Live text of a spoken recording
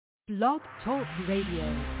Blog Talk Radio.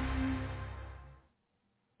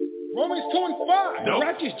 Romans 2:5, the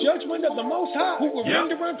righteous judgment of the Most High, who will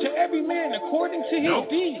render unto every man according to his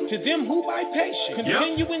deed. To them who by patience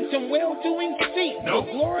continue in some well-doing seek for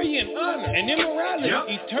glory and honor and immorality,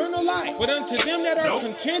 eternal life. But unto them that are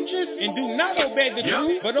contentious and do not obey the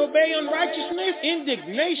truth, but obey unrighteousness,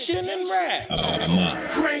 indignation, and wrath.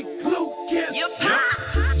 Frank Lucas.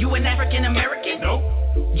 You an African American? Nope.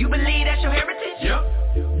 You believe that's your heritage? Yep.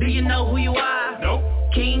 Do you know who you are? Nope.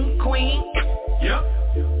 King, queen? Yep.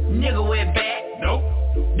 Nigga with back? Nope.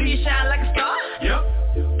 Do you shine like a star?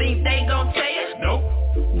 Yep. Think they gon' tell you? Nope.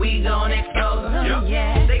 We gon' expose them. Yep.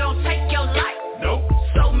 Yeah. They gon' take your life? Nope.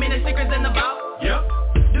 So many secrets in the vault? Yep.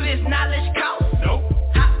 Do this knowledge cost? Nope.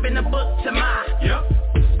 Hop in the book to mine?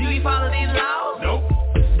 Yep. Do you follow these laws? Nope.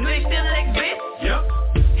 Do they still exist? Yep.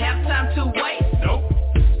 Have time to wait? Nope.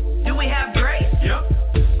 Do we have grace? Yep.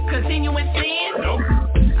 Continue in sin? Nope.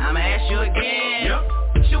 I'ma ask you again.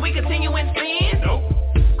 Yep. Should we continue in sin? Nope.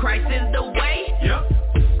 Christ is the way? Yep.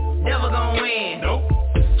 Devil gon' win? Nope.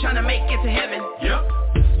 Tryna make it to heaven? Yep.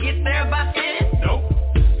 Get there by sin? Nope.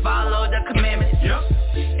 Follow the commandments? Yep.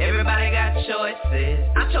 Everybody got choices.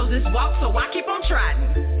 I chose this walk, so I keep on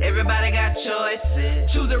trying. Everybody got choices.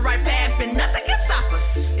 Choose the right path and nothing can stop us.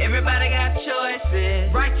 Everybody got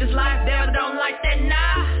choices. Righteous life, devil don't like that,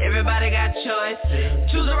 nah. Everybody got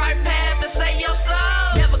choices. Choose the right path to save your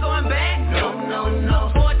soul. Never going back? No, no, no.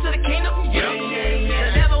 Forward to the kingdom? Yeah, yeah, yeah.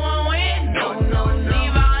 The devil won't win? No, no, no.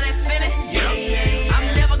 Leave all that sinning? Yeah, yeah, yeah.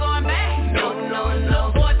 I'm never going back? No, no,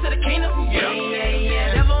 no. Forward to the kingdom? Yeah, yeah, yeah.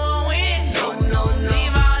 The devil won't win? No, no, no.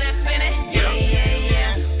 Leave all that sinning? Yeah, yeah,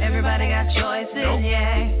 yeah. Everybody got choices, nope.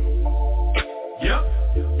 Yeah. Yep.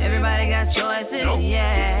 Everybody got choices, nope.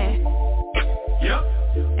 Yeah. Yep.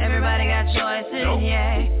 Everybody got choices, nope.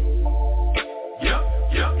 Yeah. Yep.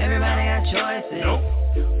 Yep. Everybody got choices. Nope.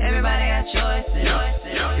 Everybody got choices.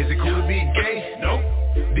 Yep. Is it cool to be gay? Nope.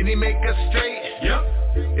 Did he make us straight? Yep.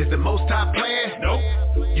 Is the Most High plan? Nope.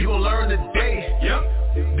 You gon' learn today?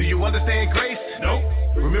 Yep. Do you understand grace? Nope.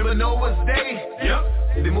 Remember Noah's day?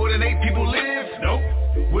 Yep. Did more than 8 people live? Nope.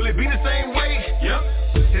 Will it be the same way? Yep.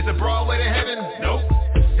 Is a broad way to heaven? Nope.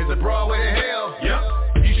 Is a broad way to hell?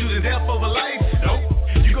 Yep. You choosing death over life? Nope.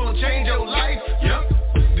 You gon' change your life? Yep.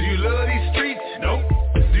 Do you love these streets? Nope.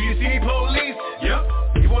 Do you see police? Yep.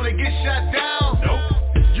 You wanna get shot down? Nope.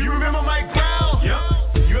 You remember Mike Brown?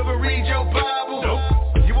 Yep. You ever read your Bible?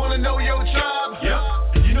 Nope. You wanna know your tribe?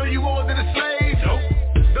 Yep. You know you more than a slave? Nope.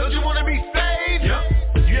 Don't you wanna be saved?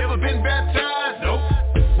 Yep. You ever been baptized? Nope.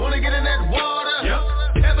 Wanna get in that water?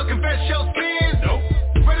 Yep. Ever confess your sins? Nope.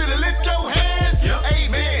 Ready to lift your hands? Yep.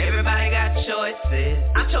 Amen. Everybody got choices.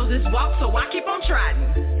 I chose this walk, so I keep on trying.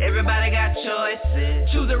 Everybody got choices.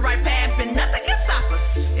 Choose the right path and nothing can stop us.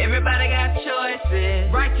 Everybody got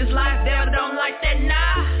choices. Righteous life, devil don't like that,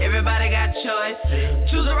 nah. Everybody got choices.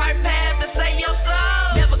 Choose the right path to save your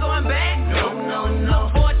soul. Never going back? No, no, no.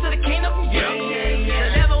 Forward to the kingdom? Yeah, yeah, yeah.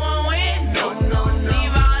 The devil won't win? No, no, no.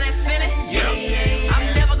 Leave all that sinning? Yeah, yeah, yeah.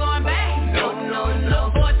 I'm never going back? No, no, no.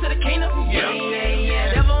 Forward to the kingdom? Yeah, yeah, yeah.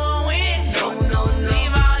 The devil won't win? No, no, no.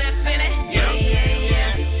 Leave all that sinning? Yeah, yeah,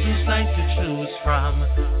 yeah. Two sides to choose from.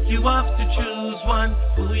 You have to choose one.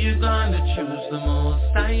 Who you gonna choose the most?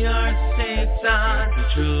 I or Satan to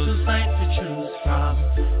choose. Two sides to choose from.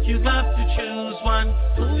 You have to choose one.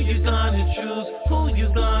 Who you gonna choose? Who you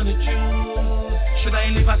gonna choose? Should I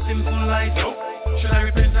live a simple life? Nope. Should I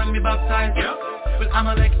repent and be baptized? Yep. Will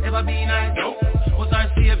Amalek ever be nice? Nope. Was our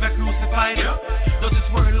Savior crucified? Yep. Does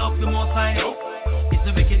this world love the Most High? Nope. Is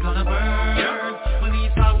the wicked gonna burn? Yep. Will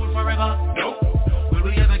Esau rule forever? Nope. Will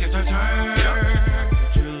we ever get our turn? Yep.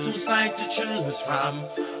 Two sides to choose from.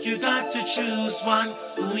 You got to choose one.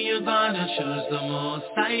 Who you gonna choose the most?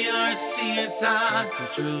 I or Satan to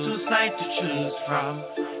choose. Two sides to choose from.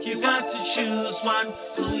 You got to choose one.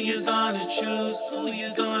 Who you gonna choose? Who you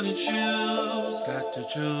gonna choose? Got to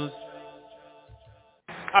choose.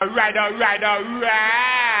 Alright. We're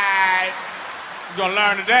gonna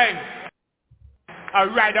learn today.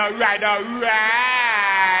 Alright.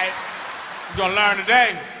 We're gonna learn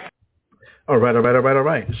today. All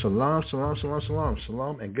right.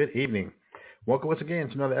 Shalom, and good evening. Welcome once again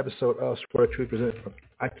to another episode of Square Truth Present.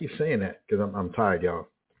 I keep saying that because I'm tired, y'all.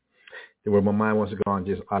 Where my mind wants to go on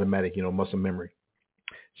just automatic, muscle memory.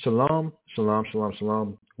 Shalom.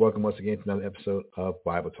 Welcome once again to another episode of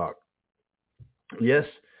Bible Talk. Yes,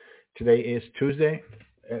 today is Tuesday.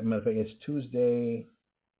 As a matter of fact, it's Tuesday,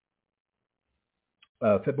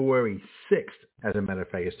 February 6th. As a matter of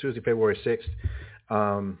fact, it's Tuesday, February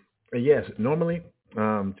 6th. Yes, normally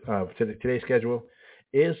today's schedule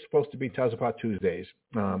is supposed to be Tazapot Tuesdays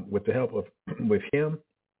with the help of with him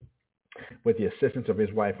with the assistance of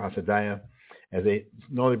his wife, Hasadiah, as they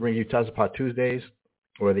normally bring you Tazapot Tuesdays,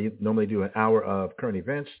 where they normally do an hour of current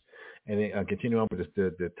events, and they continue on with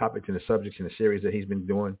the topics and the subjects in the series that he's been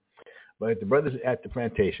doing. But the brother's at the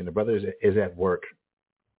plantation. The brother is at work,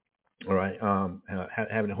 all right,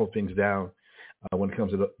 having to hold things down when it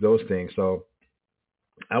comes to those things. So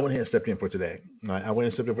I went ahead and stepped in for today. All right?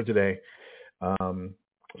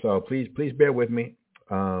 So please bear with me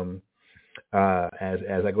as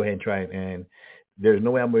I go ahead and try and there's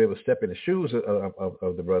no way I'm able to step in the shoes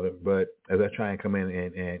of the brother, but as I try and come in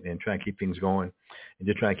and try and keep things going and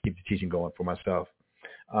just try and keep the teaching going for myself.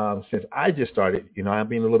 Since I just started, I'm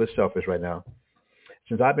being a little bit selfish right now.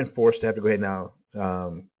 Since I've been forced to have to go ahead now,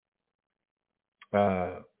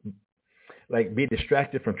 be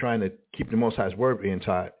distracted from trying to keep the Most High's word being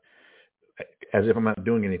taught, as if I'm not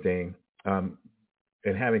doing anything, and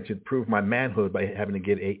having to prove my manhood by having to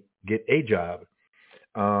get a job.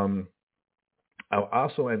 I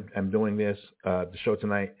also am doing this the show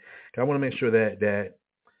tonight. I want to make sure that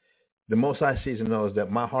the Most High sees and knows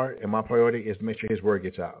that my heart and my priority is to make sure His word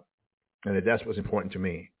gets out, and that's what's important to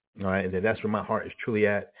me. All right, and that's where my heart is truly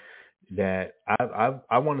at. That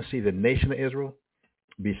I want to see the nation of Israel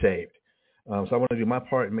be saved. So I want to do my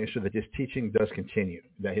part and make sure that this teaching does continue,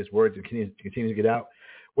 that His word continues to get out,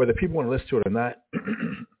 whether people want to listen to it or not.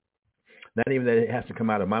 Not even that it has to come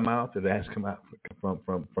out of my mouth, or that it has to come out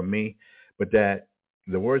from me, but that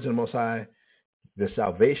the words of the Most High, the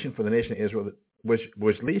salvation for the nation of Israel, which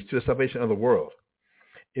leads to the salvation of the world,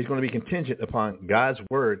 is going to be contingent upon God's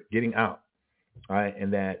word getting out. All right,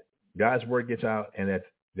 and that God's word gets out, and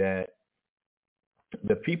that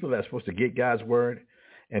the people that are supposed to get God's word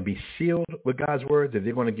and be sealed with God's word, that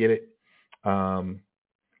they're going to get it, so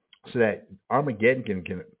that Armageddon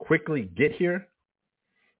can quickly get here.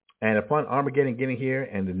 And upon Armageddon getting here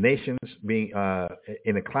and the nations being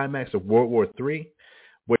in the climax of World War III,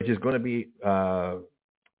 which is going to be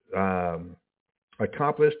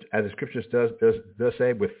accomplished, as the scriptures does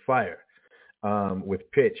say, with fire, with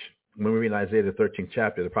pitch. When we read Isaiah the 13th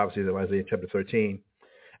chapter, the prophecies of Isaiah chapter 13,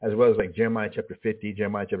 as well as like Jeremiah chapter 50,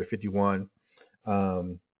 Jeremiah chapter 51,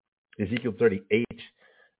 Ezekiel 38,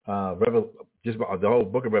 just about the whole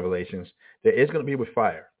book of Revelations, there is going to be with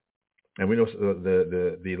fire. And we know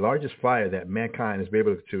the largest fire that mankind has been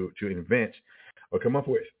able to invent or come up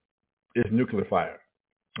with is nuclear fire.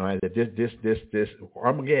 All right, that this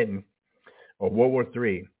Armageddon or World War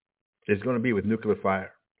III is going to be with nuclear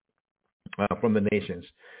fire from the nations,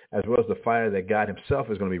 as well as the fire that God Himself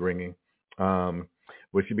is going to be bringing,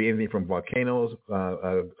 which could be anything from volcanoes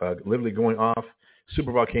literally going off,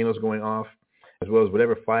 super volcanoes going off, as well as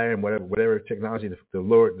whatever fire and whatever technology the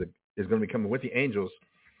Lord is going to be coming with the angels.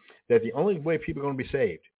 That the only way people are going to be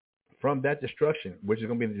saved from that destruction, which is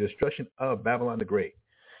going to be the destruction of Babylon the Great,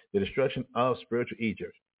 the destruction of spiritual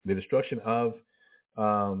Egypt, the destruction of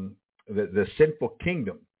the sinful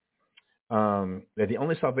kingdom, that the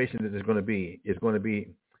only salvation that is going to be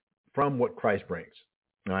from what Christ brings,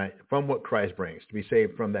 all right, from what Christ brings, to be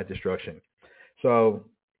saved from that destruction. So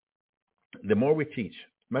the more we teach,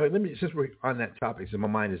 since we're on that topic, since my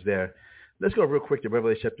mind is there, let's go real quick to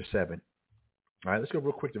Revelation chapter 7. All right, let's go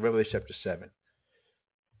real quick to Revelation chapter 7.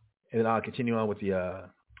 And then I'll continue on with the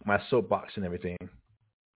my soapbox and everything.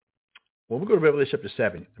 When we go to Revelation chapter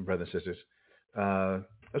 7, brothers and sisters,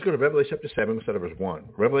 let's go to Revelation chapter 7, we'll start at verse 1.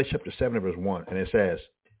 Revelation chapter 7 verse 1, and it says,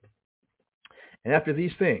 "And after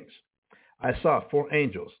these things, I saw 4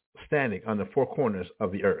 angels standing on the 4 corners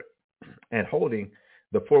of the earth, and holding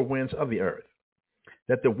the 4 winds of the earth,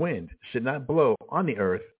 that the wind should not blow on the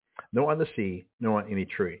earth, nor on the sea, nor on any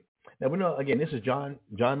tree." Now we know, again, this is John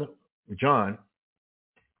on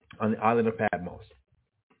the island of Patmos.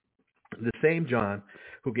 The same John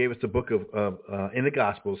who gave us the book of in the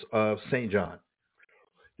Gospels of St. John.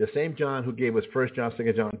 The same John who gave us 1 John,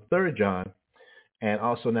 2 John, 3 John, and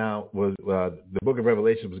also now was the book of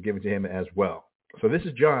Revelation was given to him as well. So this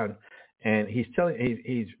is John, and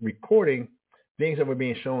he's recording things that were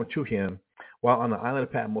being shown to him while on the island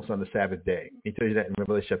of Patmos on the Sabbath day. He tells you that in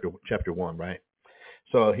Revelation chapter 1, right?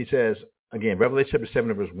 So he says, again, Revelation chapter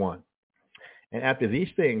 7 verse 1. "And after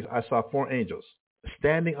these things, I saw 4 angels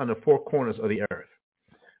standing on the 4 corners of the earth,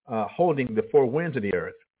 holding the 4 winds of the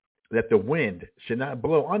earth, that the wind should not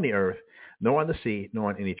blow on the earth, nor on the sea, nor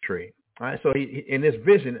on any tree." All right, so he in this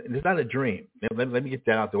vision, it's not a dream. Let me get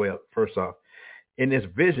that out the way first off. In this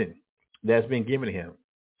vision that's been given to him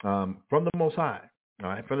from the Most High, all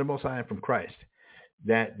right, from the Most High and from Christ,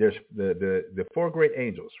 that there's the 4 great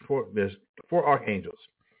angels, there's 4 archangels,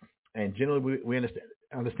 and generally we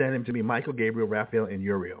understand them to be Michael, Gabriel, Raphael, and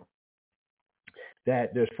Uriel.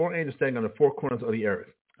 That there's 4 angels standing on the 4 corners of the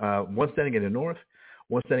earth, one standing in the north,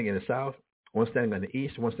 one standing in the south, one standing in the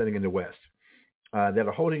east, one standing in the west, that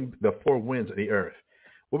are holding the four winds of the earth.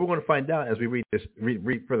 What we're going to find out as we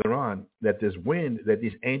read further on, that this wind that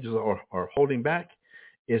these angels are holding back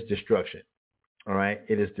is destruction. All right,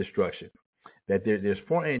 it is destruction. That there's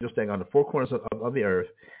four angels standing on the four corners of the earth,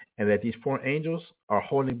 and that these four angels are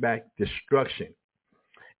holding back destruction.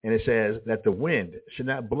 And it says that the wind should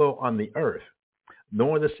not blow on the earth,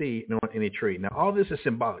 nor the sea, nor on any tree. Now, all this is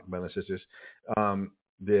symbolic, brothers and sisters.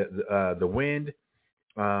 The wind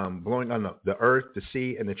blowing on the earth, the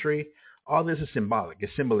sea, and the tree. All this is symbolic.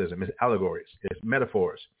 It's symbolism. It's allegories. It's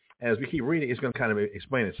metaphors. And as we keep reading, it's going to kind of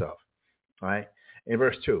explain itself. All right. In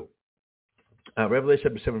verse 2, Revelation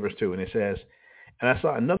chapter 7, verse 2, and it says, "And I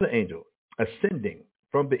saw another angel ascending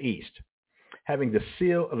from the east, having the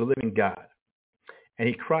seal of the living God. And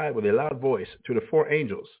he cried with a loud voice to the four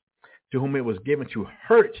angels, to whom it was given to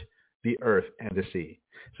hurt the earth and the sea."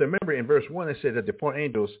 So remember, in verse 1, it said that the four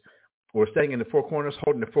angels were standing in the four corners,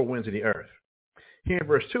 holding the four winds of the earth. Here in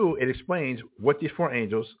verse 2, it explains what these four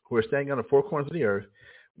angels who are standing on the four corners of the earth,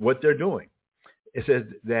 what they're doing. It says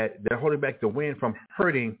that they're holding back the wind from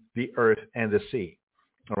hurting the earth and the sea.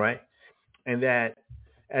 All right? And that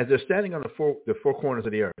as they're standing on the four corners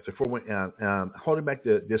of the earth, holding back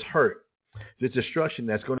this hurt, this destruction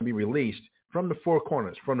that's going to be released from the four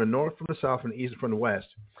corners, from the north, from the south, from the east, and from the west,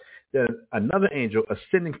 then another angel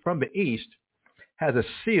ascending from the east has a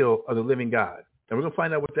seal of the living God. And we're going to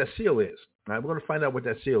find out what that seal is. Right? We're going to find out what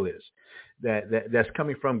that seal is that's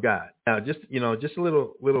coming from God. Now, just a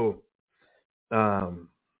little how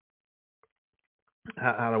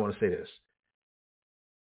do I want to say this?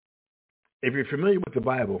 If you're familiar with the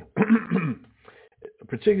Bible,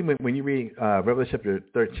 particularly when you read Revelation chapter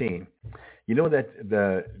 13, you know that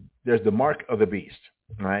there's the mark of the beast,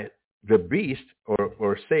 right? The beast,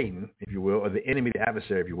 or Satan, if you will, or the enemy, the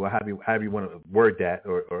adversary, if you will, however you want to word that,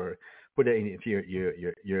 or put that into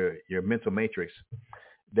your mental matrix,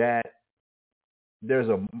 that there's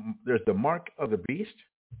the mark of the beast,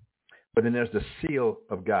 but then there's the seal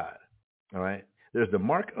of God. All right, there's the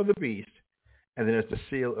mark of the beast, and then there's the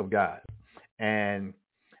seal of God. And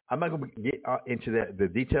I'm not going to get into the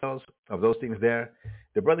details of those things there.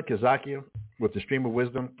 The brother Kazakia with the Stream of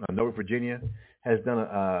Wisdom on Norfolk, Virginia, has done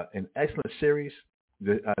an excellent series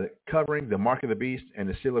covering the mark of the beast and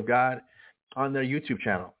the seal of God on their YouTube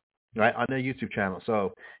channel, right? On their YouTube channel.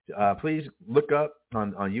 So please look up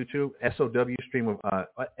on YouTube, SOW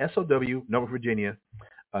SOW Norfolk, Virginia,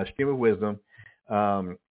 Stream of Wisdom.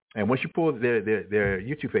 And once you pull their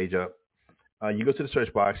YouTube page up, you go to the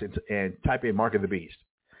search box and type in Mark of the Beast.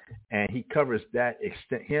 And he covers that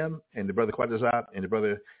extent, him and the brother Quadrazab and the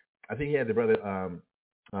brother, I think he had the brother,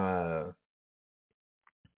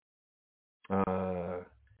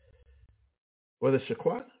 was it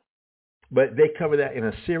Shaquat? But they cover that in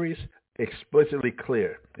a series explicitly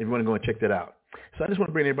clear, if you want to go and check that out. So I just want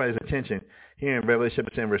to bring everybody's attention here in Revelation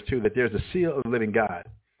 7, verse 2, that there's a seal of the living God,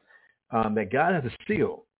 that God has a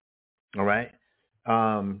seal, all right?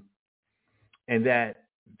 And that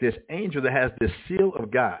this angel that has this seal of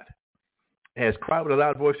God has cried with a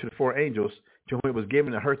loud voice to the four angels to whom it was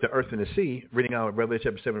given to hurt the earth and the sea, reading out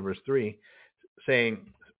Revelation chapter 7, verse 3, saying,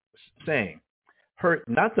 hurt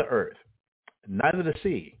not the earth, neither the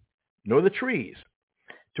sea, nor the trees,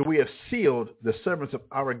 till we have sealed the servants of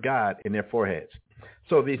our God in their foreheads.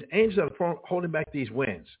 So these angels are holding back these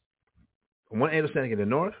winds. One angel standing in the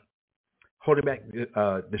north, holding back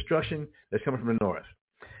destruction that's coming from the north.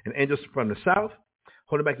 An angel from the south,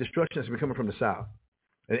 holding back destruction that's coming from the south.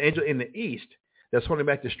 An angel in the east that's holding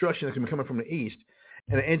back destruction that's coming from the east.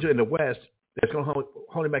 And an angel in the west that's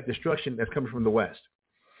holding back destruction that's coming from the west.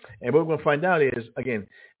 And what we're going to find out is, again,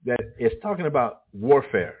 that it's talking about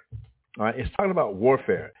warfare. All right? It's talking about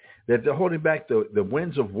warfare. That they're holding back the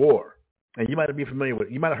winds of war. And you might be familiar with,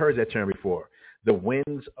 you might have heard that term before, the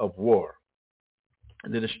winds of war.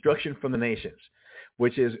 The destruction from the nations,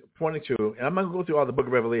 which is pointing to, and I'm not going to go through all the book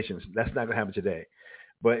of Revelations. That's not going to happen today.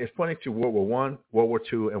 But it's pointing to World War I, World War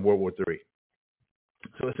II, and World War III.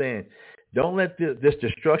 So it's saying, don't let this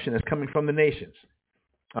destruction that's coming from the nations,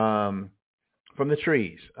 from the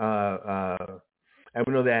trees. And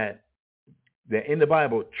we know that in the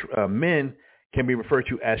Bible, men can be referred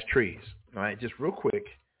to as trees. All right, just real quick.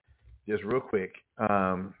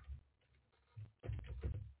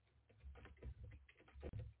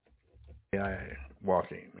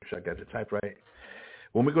 Walking. Make sure I got the type right.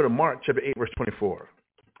 When we go to Mark chapter 8, verse 24,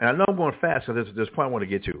 and I know I'm going fast because there's a point I want to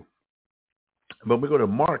get to. But when we go to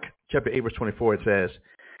Mark chapter 8, verse 24, it says,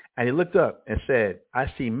 and he looked up and said, I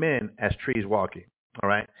see men as trees walking. All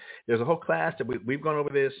right. There's a whole class that we've gone over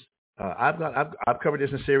this. I've covered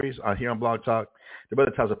this in series here on Blog Talk. The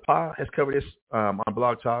brother Tazapa has covered this on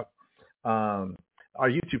Blog Talk. Our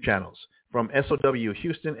YouTube channels from SOW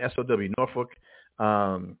Houston, SOW Norfolk.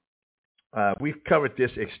 We've covered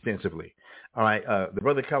this extensively. All right, the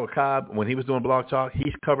brother Kawakab, when he was doing Blog Talk,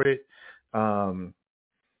 he's covered it. I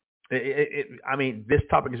mean, this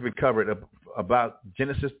topic has been covered about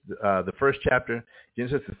Genesis, the first chapter,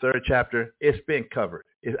 Genesis, the third chapter. It's been covered.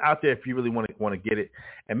 It's out there if you really want to get it.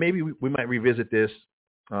 And maybe we might revisit this.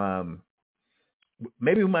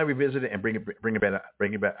 Maybe we might revisit it and bring it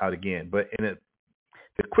back out again. But in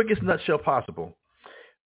the quickest nutshell possible,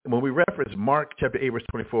 when we reference Mark chapter 8, verse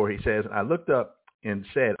 24, he says, I looked up and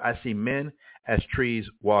said, I see men as trees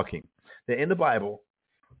walking. Now, in the Bible,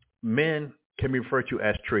 men can be referred to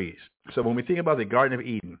as trees. So when we think about the Garden of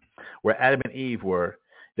Eden, where Adam and Eve were,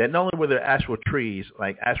 that not only were there actual trees,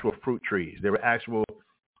 like actual fruit trees, there were actual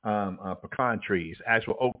pecan trees,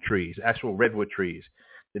 actual oak trees, actual redwood trees,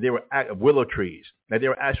 that there were willow trees, that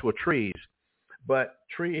there were actual trees, but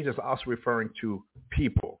trees is also referring to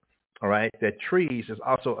people, all right? That trees is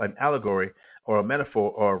also an allegory or a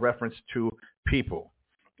metaphor or a reference to people,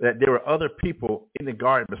 that there were other people in the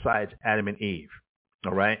garden besides Adam and Eve,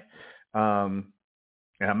 all right?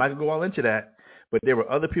 And I'm not going to go all into that, but there were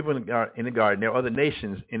other people in the garden. There were other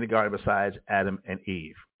nations in the garden besides Adam and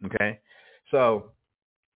Eve, okay? So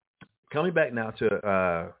coming back now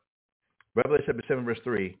to Revelation chapter 7, verse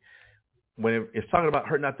 3, when it's talking about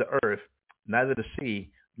hurt not the earth, neither the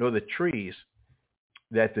sea, nor the trees,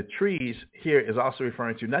 that the trees here is also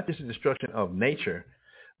referring to not just the destruction of nature,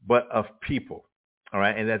 but of people, all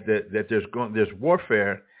right? And that there's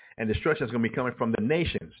warfare and destruction is going to be coming from the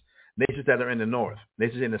nations that are in the north,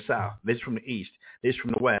 nations in the south, nations from the east, nations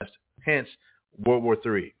from the west, hence World War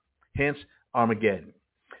III, hence Armageddon.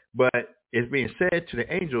 But it's being said to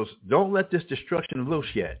the angels, don't let this destruction loose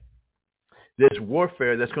yet. There's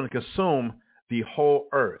warfare that's going to consume the whole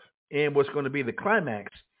earth, and what's going to be the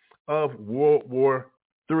climax of World War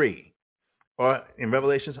III, or in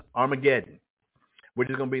Revelations, Armageddon, which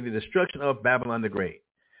is going to be the destruction of Babylon the Great,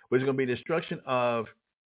 which is going to be the destruction of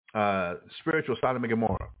spiritual Sodom and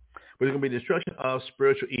Gomorrah, which is going to be the destruction of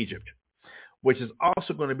spiritual Egypt, which is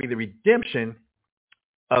also going to be the redemption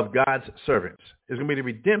of God's servants. It's going to be the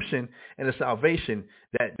redemption and the salvation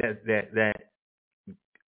that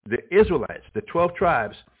the Israelites, the 12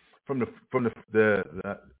 tribes from the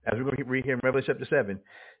as we're going to read here in Revelation chapter 7,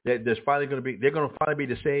 that they're going to finally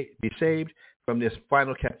be saved from this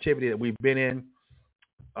final captivity that we've been in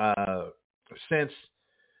since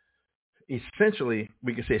essentially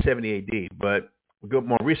we could say 70 AD, but we go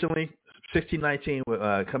more recently, 1619,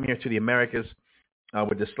 coming here to the Americas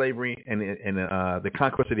with the slavery and the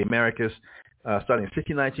conquest of the Americas, starting in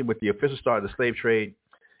 1619 with the official start of the slave trade.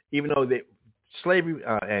 Even though slavery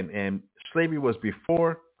and slavery was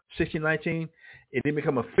before 1619, it didn't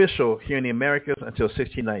become official here in the Americas until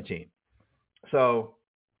 1619. So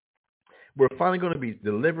we're finally going to be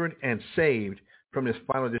delivered and saved from this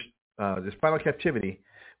final captivity,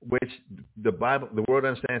 which the world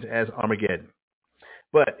understands as Armageddon.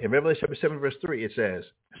 But in Revelation chapter 7, verse 3, it says,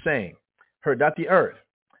 saying, heard not the earth,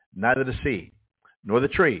 neither the sea, nor the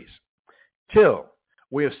trees, till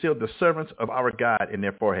we have sealed the servants of our God in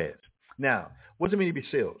their foreheads. Now, what does it mean to be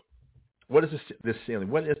sealed? What is this sealing?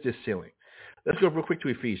 What is this sealing? Let's go real quick to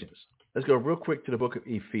Ephesians. Let's go real quick to the book of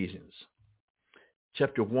Ephesians,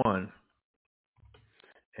 chapter 1.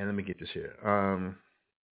 And let me get this here.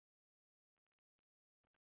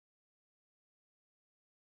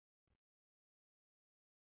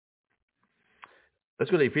 Let's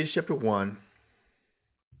go to Ephesians chapter 1.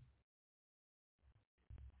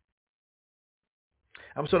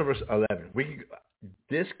 I'm starting verse 11.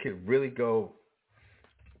 This could really go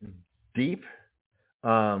deep.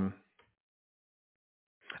 I'm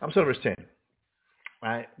starting verse 10. All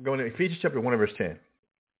right, going to Ephesians chapter 1 and verse 10.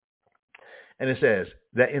 And it says,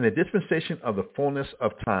 that in the dispensation of the fullness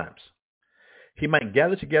of times, he might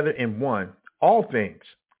gather together in one all things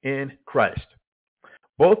in Christ,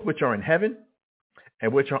 both which are in heaven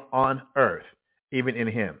and which are on earth, even in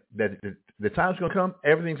him. That the time's going to come,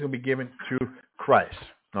 everything's going to be given to Christ.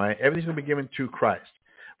 All right, everything's going to be given to Christ.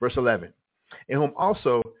 Verse 11, in whom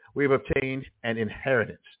also we have obtained an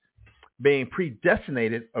inheritance, being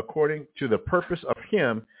predestinated according to the purpose of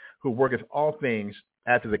him who worketh all things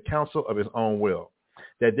after the counsel of his own will.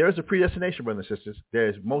 That there is a predestination, brothers and sisters. There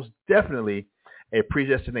is most definitely a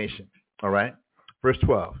predestination. All right. Verse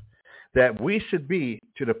 12, that we should be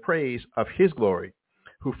to the praise of his glory,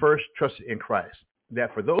 who first trusted in Christ.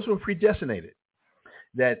 That for those who are predestinated,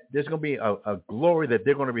 that there's going to be a glory that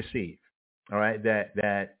they're going to receive. All right.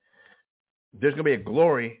 That there's going to be a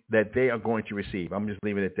glory that they are going to receive. I'm just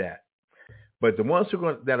leaving it at that. But the ones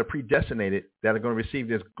that are predestinated, that are going to receive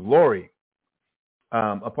this glory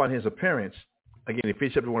upon his appearance, again,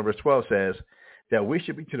 Ephesians chapter 1, verse 12 says that we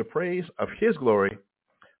should be to the praise of his glory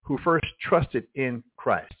who first trusted in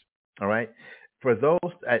Christ. All right? For those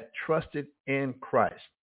that trusted in Christ.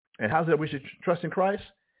 And how's that we should trust in Christ?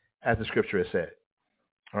 As the scripture has said.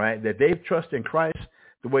 All right? That they trust in Christ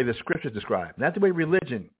the way the scriptures describe, not the way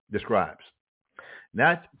religion describes.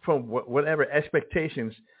 Not from whatever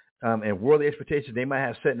expectations and worldly expectations they might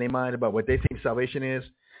have set in their mind about what they think salvation is,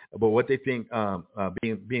 about what they think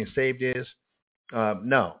being saved is.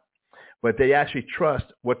 No. But they actually trust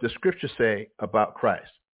what the scriptures say about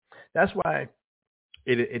Christ. That's why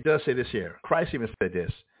it does say this here. Christ even said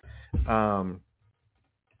this.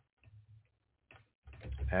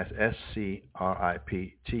 As Scriptura,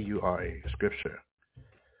 scripture.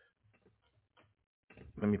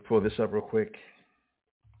 Let me pull this up real quick.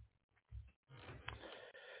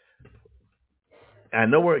 I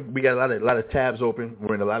know we got a lot of tabs open.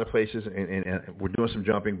 We're in a lot of places, and we're doing some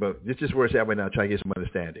jumping, but this is where it's at right now, trying to get some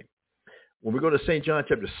understanding. When we go to St. John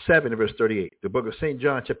chapter 7, verse 38, the book of St.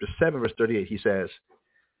 John chapter 7, verse 38, he says,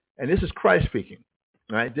 and this is Christ speaking,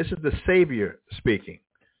 right? This is the Savior speaking.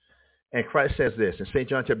 And Christ says this in St.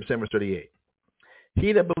 John chapter 7, verse 38,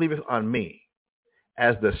 he that believeth on me,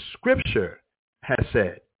 as the scripture has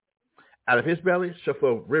said, out of his belly shall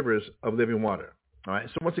flow rivers of living water. All right.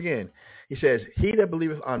 So once again, he says, he that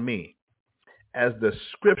believeth on me, as the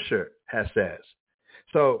scripture has said.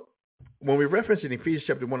 So when we reference in Ephesians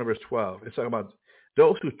chapter 1 verse 12, it's talking about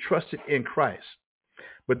those who trusted in Christ.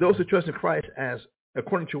 But those who trust in Christ as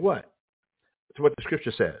according to what? To what the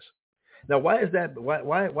scripture says. Now, why is that?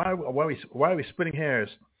 Why are we splitting hairs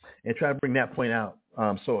and trying to bring that point out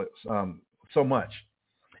so much?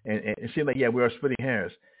 And it seems like, yeah, we are splitting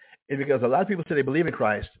hairs. It's because a lot of people say they believe in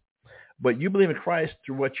Christ, but you believe in Christ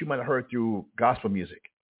through what you might have heard through gospel music.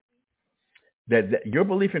 That your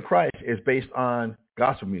belief in Christ is based on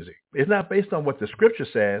gospel music. It's not based on what the scripture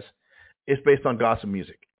says. It's based on gospel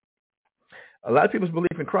music. A lot of people's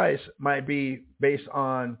belief in Christ might be based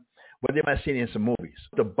on what they might have seen in some movies.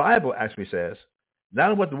 The Bible actually says, not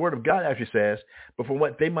on what the Word of God actually says, but from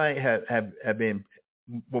what they might have been,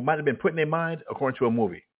 what might have been put in their mind according to a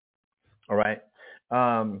movie. All right?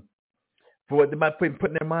 For what they might put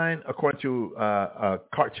in their mind according to a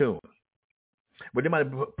cartoon. What they might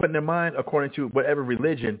have put in their mind according to whatever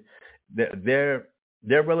religion that their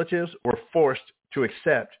relatives were forced to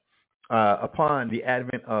accept upon the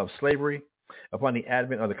advent of slavery, upon the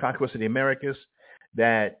advent of the conquest of the Americas,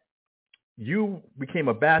 that you became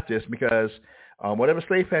a Baptist because whatever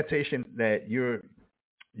slave plantation that your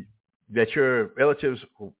relatives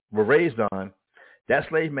were raised on, that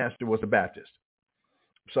slave master was a Baptist.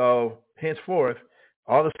 So henceforth,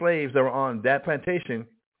 all the slaves that were on that plantation,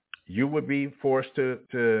 you would be forced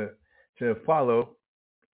to follow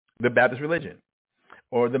the Baptist religion,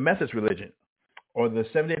 or the Methodist religion, or the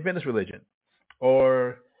Seventh-day Adventist religion,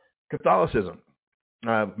 or Catholicism.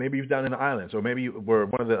 Maybe you were down in the islands, or maybe you were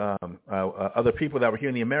one of the other people that were here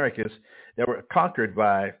in the Americas that were conquered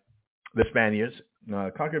by the Spaniards,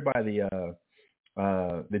 conquered by the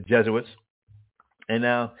Jesuits, and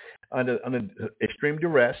now under extreme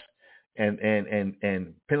duress and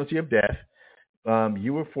penalty of death,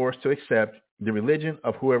 you were forced to accept the religion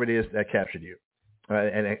of whoever it is that captured you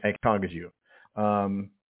and conquered you, from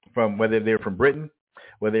whether they were from Britain,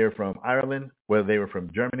 whether they were from Ireland, whether they were from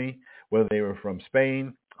Germany, whether they were from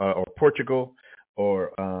Spain or Portugal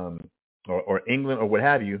or England or what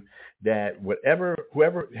have you, that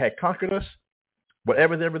whoever had conquered us,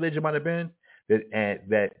 whatever their religion might have been,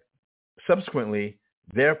 that subsequently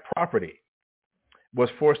their property was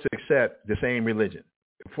forced to accept the same religion,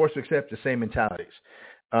 forced to accept the same mentalities,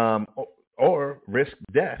 or risk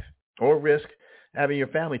death, or risk having your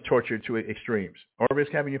family tortured to extremes, or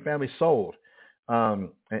risk having your family sold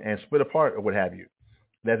and split apart or what have you.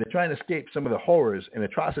 That they're trying to escape some of the horrors and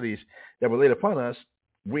atrocities that were laid upon us,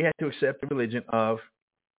 we had to accept the religion of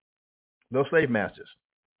those slave masters.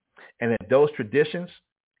 And that those traditions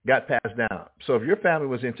got passed down. So if your family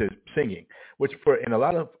was into singing, which in a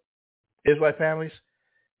lot of Israelite families,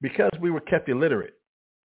 because we were kept illiterate,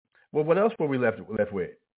 well, what else were we left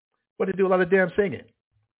with? Well, they do a lot of damn singing.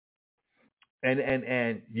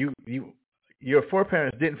 And your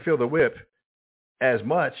foreparents didn't feel the whip as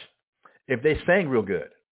much if they sang real good.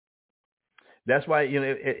 That's why,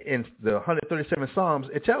 in the 137 Psalms,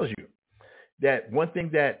 it tells you that one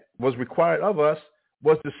thing that was required of us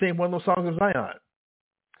was to sing one of those songs of Zion.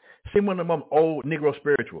 Sing one of them old Negro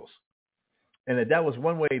spirituals. and that was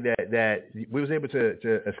one way that we was able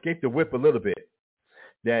to escape the whip a little bit.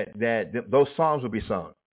 That those songs would be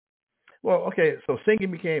sung. Well, okay, so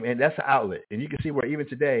singing became, and that's an outlet, and you can see where even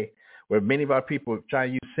today, where many of our people try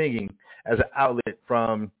to use singing as an outlet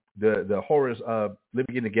from the horrors of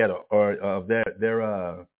living in the ghetto or of their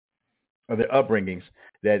upbringings,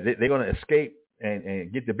 that they're going to escape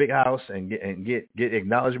and get the big house and get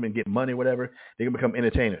acknowledgement, get money, whatever. They can become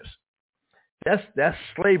entertainers. That's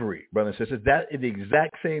slavery, brothers and sisters. That is the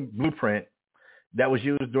exact same blueprint that was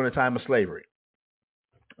used during the time of slavery.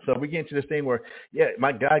 So we get into this thing where, yeah,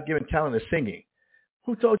 my God-given talent is singing.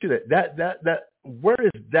 Who told you that? That where is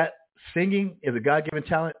that singing is a God-given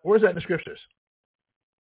talent? Where is that in the scriptures?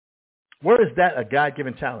 Where is that a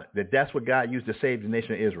God-given talent? That's what God used to save the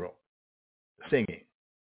nation of Israel. Singing.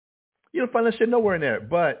 You don't find that shit nowhere in there.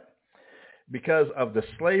 But because of the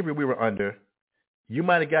slavery we were under, you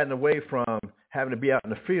might have gotten away from having to be out in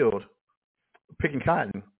the field picking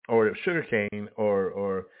cotton or sugar cane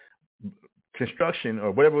or construction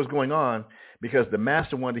or whatever was going on because the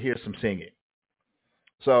master wanted to hear some singing.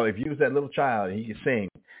 So if you was that little child and you could sing,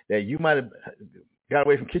 that you might have got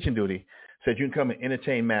away from kitchen duty so that you can come and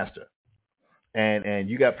entertain master. And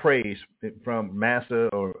you got praise from master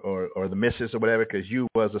or the missus or whatever because you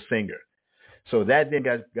was a singer. So that then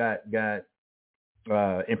got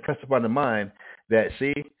impressed upon the mind that,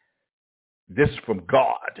 see, this is from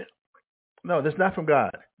God. No, that's not from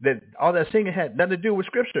God. That all that singing had nothing to do with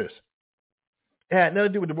scriptures. It had nothing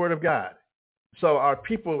to do with the word of God. So our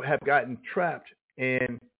people have gotten trapped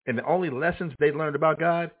in the only lessons they learned about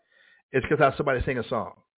God is because how somebody sing a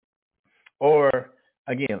song. Or,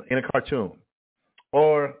 again, in a cartoon.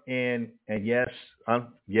 Or just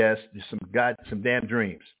some damn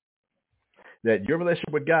dreams. That your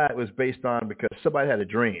relationship with God was based on because somebody had a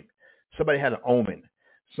dream. Somebody had an omen.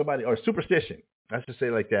 Or superstition. I should say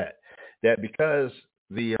it like that. That because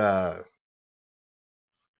I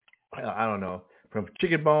don't know, from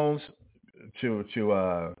chicken bones to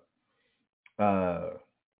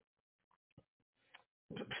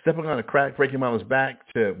stepping on a crack, breaking mama's back,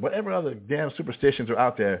 to whatever other damn superstitions are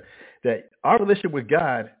out there, that our relationship with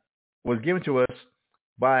God was given to us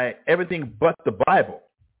by everything but the Bible.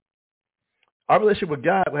 Our relationship with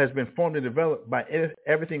God has been formed and developed by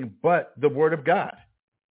everything but the Word of God.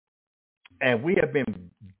 And we have been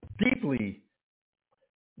deeply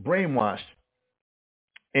brainwashed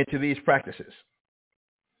into these practices.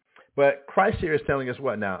 But Christ here is telling us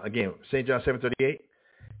what now? Again, St. John 7:38,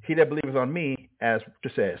 he that believeth on me, as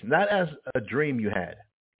it says, not as a dream you had,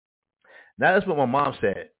 not as what my mom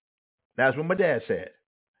said, not as what my dad said,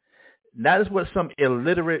 not as what some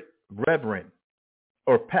illiterate reverend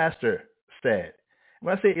or pastor said.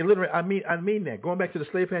 When I say illiterate, I mean that. Going back to the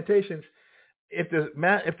slave plantations, if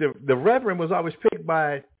the reverend was always picked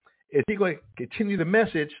by, is he going to continue the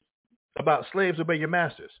message about slaves obey your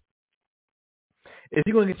masters? Is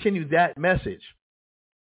he going to continue that message?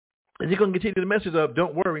 Is he going to continue the message of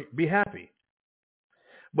don't worry, be happy?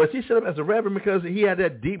 But he set up as a reverend because he had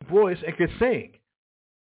that deep voice and could sing.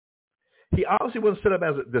 He obviously wasn't set up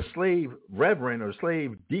as the slave reverend or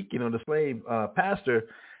slave deacon or the slave pastor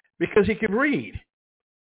because he could read.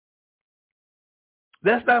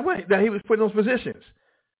 That's not why that he was put in those positions.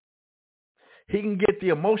 He can get the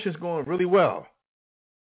emotions going really well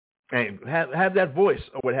and have that voice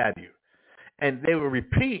or what have you. And they will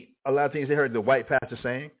repeat a lot of things they heard the white pastor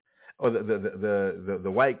saying or the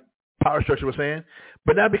white power structure was saying,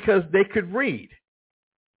 but not because they could read.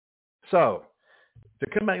 So to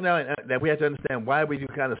come back now, that we have to understand why we do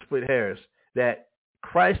kind of split hairs, that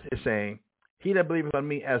Christ is saying, he that believeth on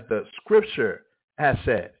me as the scripture has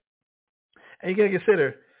said. And you got to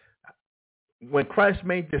consider, when Christ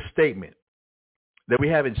made this statement that we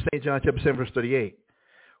have in St. John chapter 7, verse 38,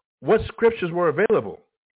 what scriptures were available?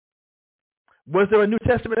 Was there a New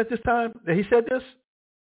Testament at this time that he said this?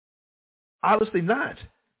 Obviously not.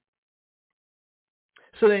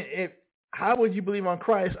 So then how would you believe on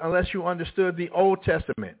Christ unless you understood the Old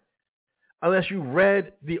Testament? Unless you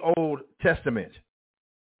read the Old Testament?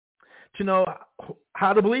 To know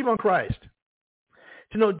how to believe on Christ.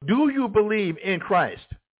 To know, do you believe in Christ?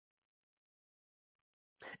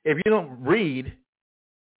 If you don't read,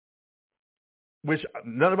 which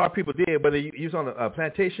none of our people did, whether you was on a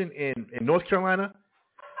plantation in North Carolina,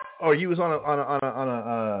 or you was on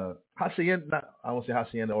a hacienda, I won't say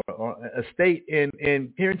hacienda, or a state in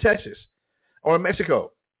here in Texas, or in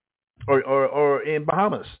Mexico, or in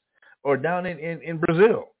Bahamas, or down in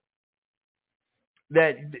Brazil,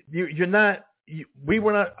 that we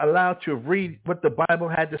were not allowed to read what the Bible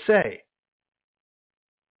had to say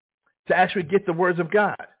to actually get the words of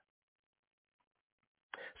God.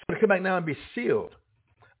 to come back now and be sealed.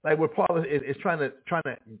 Like what Paul is trying to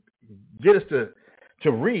get us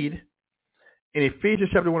to read in Ephesians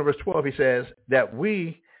chapter 1 verse 12, he says that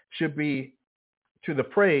we should be to the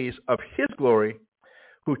praise of his glory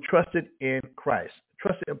who trusted in Christ.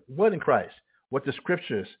 Trusted in what in Christ? What the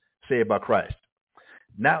scriptures say about Christ.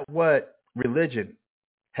 Not what religion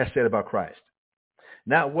has said about Christ.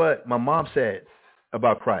 Not what my mom said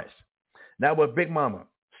about Christ. Not what Big Mama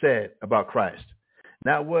said about Christ.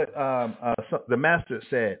 Not what the master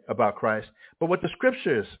said about Christ, but what the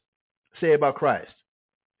scriptures say about Christ.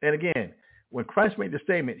 And again, when Christ made the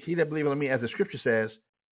statement, he that believeth on me, as the scripture says,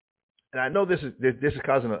 and I know this is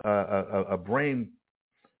causing a brain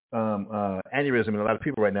aneurysm in a lot of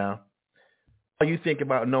people right now. All you think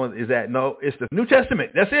about knowing is that, no, it's the New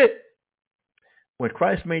Testament. That's it. When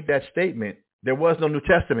Christ made that statement, there was no New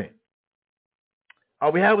Testament.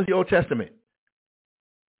 All we had was the Old Testament.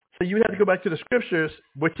 So you have to go back to the scriptures,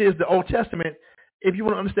 which is the Old Testament, if you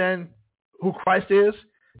want to understand who Christ is,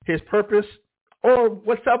 his purpose, or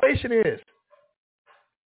what salvation is.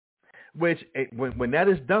 Which, when that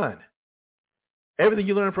is done, everything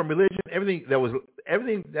you learn from religion, everything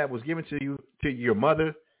that was given to you, to your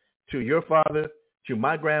mother, to your father, to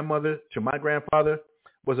my grandmother, to my grandfather,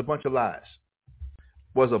 was a bunch of lies.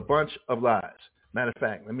 Was a bunch of lies. Matter of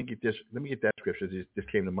fact, let me get that scripture. This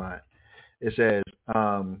came to mind. It says,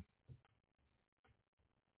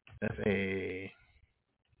 F-A-T-H-E-R,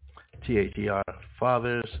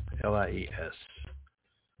 fathers, L-I-E-S.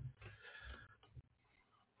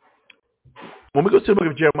 When we go to the book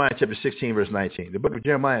of Jeremiah, chapter 16, verse 19, the book of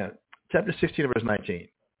Jeremiah, chapter 16, verse 19,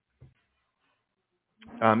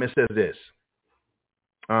 it says this.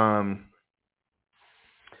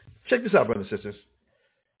 Check this out, brothers and sisters.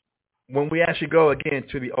 When we actually go again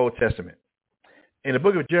to the Old Testament, in the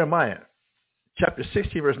book of Jeremiah, chapter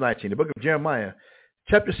 16, verse 19, the book of Jeremiah,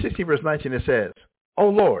 chapter 16, verse 19, it says, O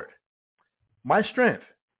Lord, my strength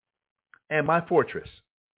and my fortress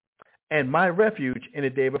and my refuge in the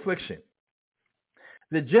day of affliction.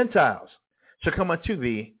 The Gentiles shall come unto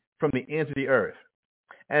thee from the ends of the earth,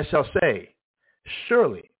 and shall say,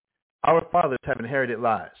 surely our fathers have inherited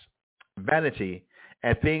lies, vanity,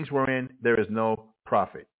 and things wherein there is no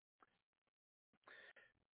profit.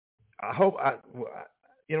 I hope I'm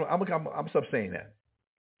gonna stop saying that.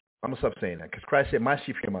 I'm gonna stop saying that because Christ said, "My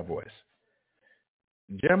sheep hear my voice."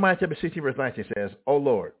 Jeremiah chapter 16 verse 19 says, "O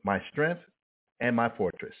Lord, my strength and my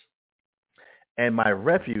fortress, and my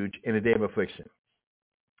refuge in the day of affliction."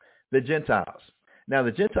 The Gentiles. Now,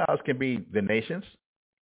 the Gentiles can be the nations,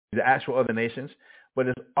 the actual other nations, but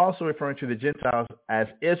it's also referring to the Gentiles as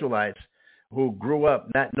Israelites who grew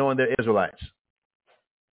up not knowing they're Israelites.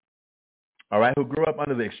 All right, who grew up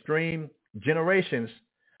under the extreme generations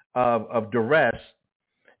of duress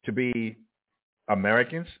to be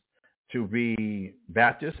Americans, to be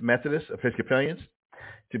Baptists, Methodists, Episcopalians,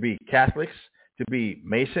 to be Catholics, to be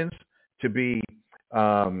Masons, to be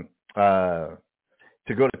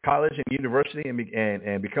to go to college and university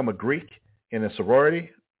and become a Greek in a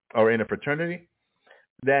sorority or in a fraternity,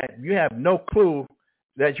 that you have no clue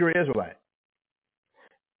that you're an Israelite.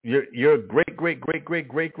 Your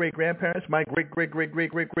great-great-great-great-great-great-grandparents, my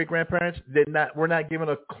great-great-great-great-great-great-grandparents were not given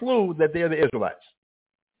a clue that they are the Israelites.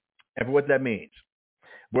 And for what that means.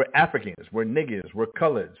 We're Africans, we're niggers, we're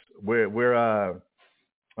coloreds, we're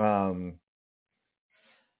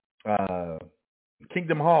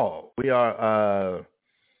Kingdom Hall.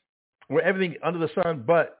 We're everything under the sun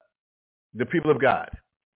but the people of God.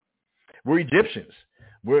 We're Egyptians.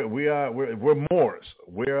 We're Moors.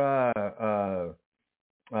 We're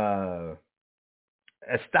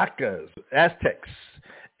Aztecas, Aztecs,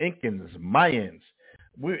 Incans, Mayans.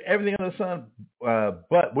 We're everything under the sun,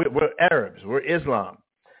 but we're Arabs. We're Islam.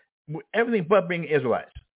 We're everything but being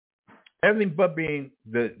Israelites. Everything but being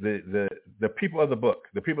the people of the book,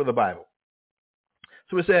 the people of the Bible.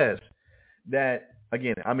 So it says that,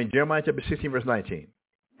 again, I'm in Jeremiah chapter 16, verse 19.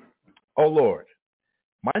 O Lord,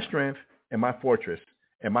 my strength and my fortress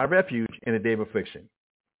and my refuge in the day of affliction.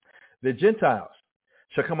 The Gentiles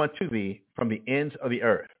shall come unto thee from the ends of the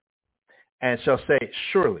earth, and shall say,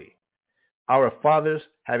 surely our fathers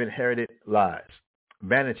have inherited lies,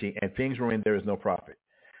 vanity, and things wherein there is no profit.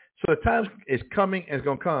 So the time is coming and it's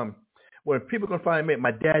going to come when people are going to finally admit,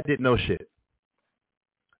 my dad didn't know shit.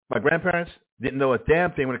 My grandparents didn't know a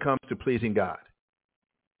damn thing when it comes to pleasing God.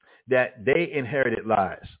 That they inherited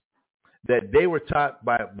lies. That they were taught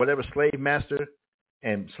by whatever slave master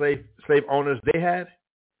and slave owners they had,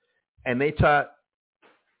 and they taught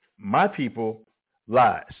my people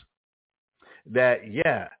lies. That,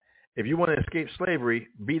 yeah, if you want to escape slavery,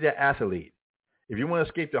 be that athlete. if you want to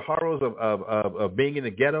escape the horrors of being in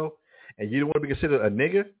the ghetto and you don't want to be considered a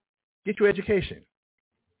nigger, get your education.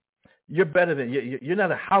 You're better than, you're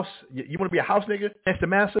not a house, you want to be a house nigger next to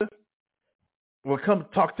massa? Well, come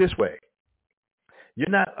talk this way. You're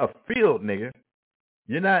not a field nigger.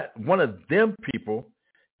 You're not one of them people.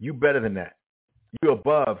 You better than that. You're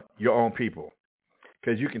above your own people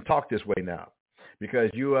because you can talk this way now, because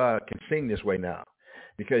you can sing this way now,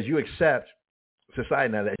 because you accept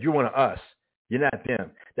society now that you're one of us. You're not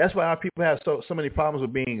them. That's why our people have so many problems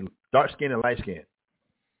with being dark-skinned and light-skinned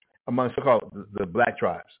among so-called the black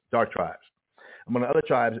tribes, dark tribes. Among the other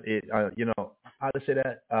tribes, how to say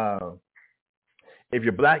that? If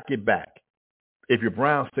you're black, get back. If you're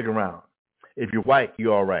brown, stick around. If you're white,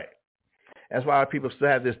 you're all right. That's why our people still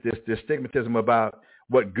have this stigmatism about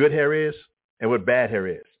what good hair is and what bad hair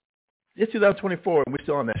is. It's 2024 and we're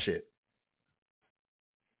still on that shit.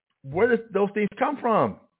 Where does those things come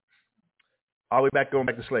from? All the way back, going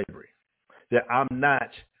back to slavery. That I'm not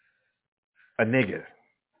a nigger.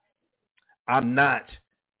 I'm not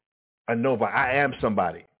a nobody. I am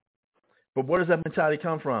somebody. But where does that mentality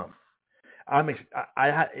come from?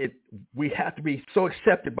 We have to be so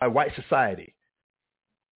accepted by white society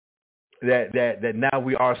that now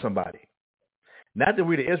we are somebody. Not that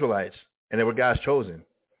we're the Israelites and that we're God's chosen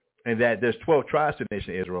and that there's 12 tribes to the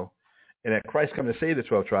nation of Israel and that Christ come to save the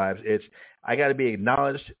 12 tribes. It's, I got to be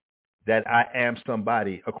acknowledged that I am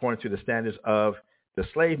somebody according to the standards of the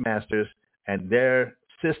slave masters and their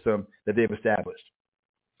system that they've established,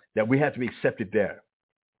 that we have to be accepted there.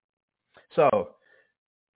 So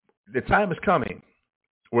the time is coming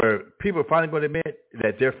where people are finally going to admit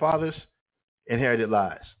that their fathers inherited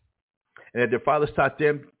lies and that their fathers taught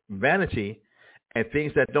them vanity and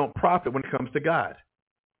things that don't profit when it comes to God,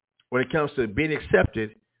 when it comes to being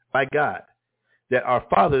accepted by God, that our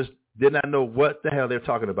fathers did not know what the hell they're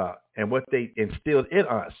talking about and what they instilled in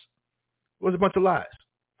us was a bunch of lies.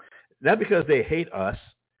 Not because they hate us.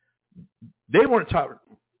 They weren't taught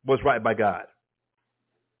what's right by God.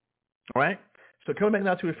 All right? So coming back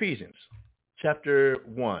now to Ephesians chapter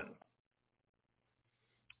 1,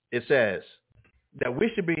 it says that we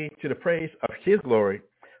should be to the praise of his glory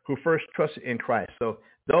who first trusted in Christ. So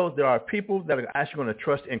there are people that are actually going to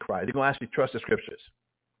trust in Christ. They're going to actually trust the scriptures.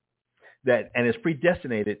 And it's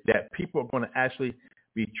predestinated that people are going to actually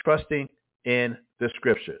be trusting in the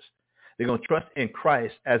scriptures. They're going to trust in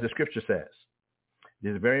Christ as the scripture says.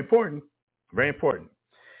 This is very important, very important.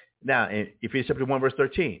 Now, in Ephesians chapter 1, verse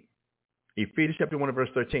 13, Ephesians chapter 1 verse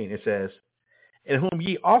 13, it says, in whom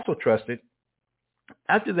ye also trusted,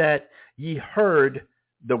 after that ye heard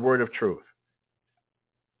the word of truth,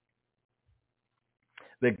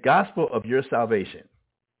 the gospel of your salvation,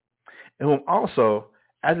 in whom also,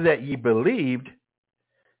 after that ye believed,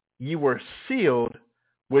 ye were sealed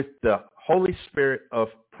with the Holy Spirit of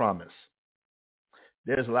promise.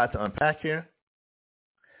 There's a lot to unpack here.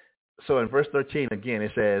 So in verse 13, again,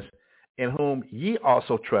 it says, in whom ye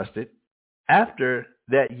also trusted, after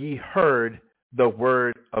that ye heard the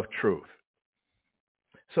word of truth.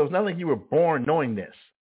 So it's not like you were born knowing this.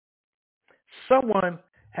 Someone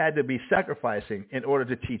had to be sacrificing in order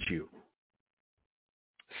to teach you.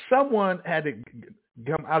 Someone had to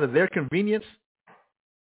come out of their convenience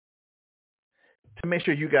to make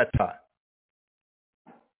sure you got taught.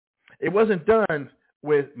 It wasn't done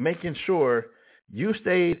with making sure you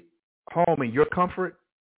stayed home in your comfort.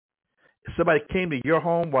 Somebody came to your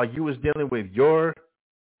home while you was dealing with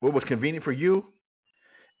what was convenient for you.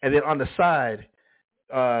 And then on the side,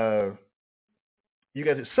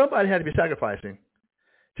 somebody had to be sacrificing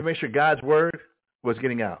to make sure God's word was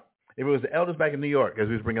getting out. If it was the elders back in New York, as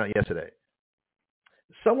we was bringing out yesterday,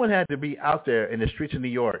 someone had to be out there in the streets of New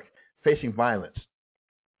York facing violence.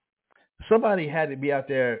 Somebody had to be out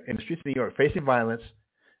there in the streets of New York facing violence,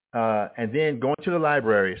 and then going to the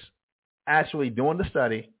libraries, actually doing the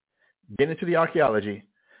study, getting into the archaeology,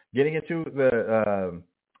 getting into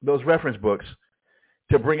those reference books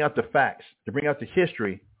to bring out the facts, to bring out the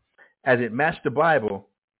history as it matched the Bible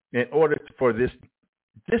in order for this,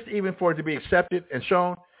 just even for it to be accepted and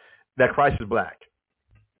shown that Christ is black.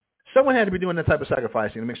 Someone had to be doing that type of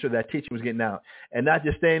sacrificing to make sure that teaching was getting out and not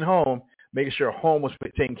just staying home, making sure home was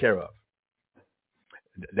taken care of.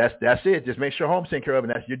 That's it. Just make sure home's taken care of,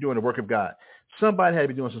 and you're doing the work of God. Somebody had to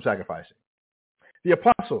be doing some sacrificing. The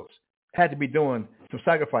apostles had to be doing some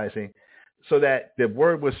sacrificing so that the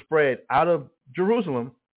word was spread out of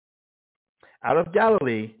Jerusalem, out of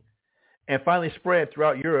Galilee, and finally spread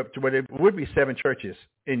throughout Europe to where there would be 7 churches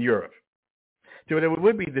in Europe. To where there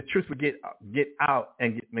would be, the truth would get out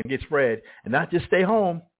and get spread, and not just stay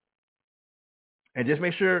home and just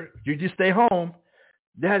make sure you just stay home,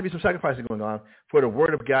 There had to be some sacrificing going on for the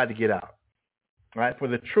word of God to get out, right? For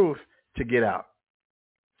the truth to get out.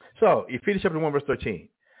 So, Ephesians chapter 1, verse 13.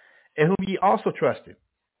 In whom ye also trusted.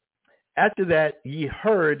 After that, ye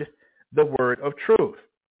heard the word of truth,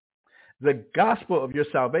 the gospel of your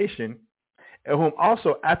salvation, in whom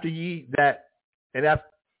also after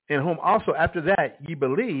that ye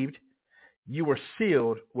believed, you were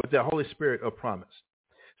sealed with the Holy Spirit of promise.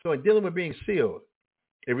 So in dealing with being sealed,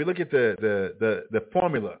 if we look at the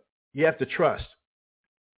formula, you have to trust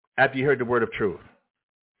after you heard the word of truth.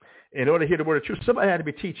 In order to hear the word of truth, somebody had to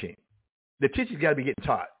be teaching. The teaching's got to be getting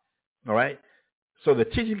taught. All right? So the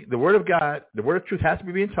teaching, the word of God, the word of truth has to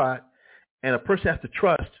be being taught, and a person has to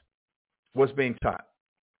trust what's being taught.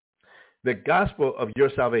 The gospel of your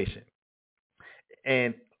salvation.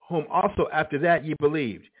 And whom also after that you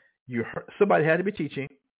believed. Somebody had to be teaching.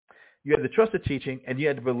 You had to trust the teaching, and you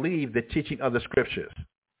had to believe the teaching of the scriptures.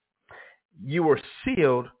 You were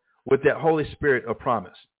sealed with that Holy Spirit of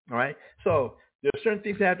promise. All right? So there are certain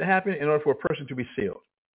things that have to happen in order for a person to be sealed.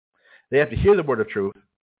 They have to hear the word of truth.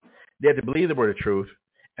 They have to believe the word of truth,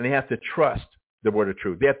 and they have to trust the word of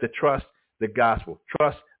truth. They have to trust the gospel,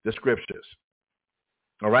 trust the scriptures,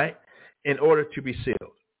 all right, in order to be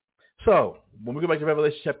sealed. So when we go back to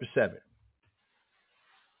Revelation chapter 7,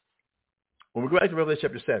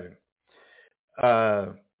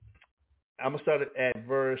 I'm going to start at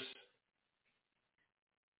verse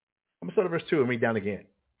 2 and read down again.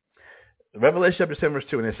 Revelation chapter 7, verse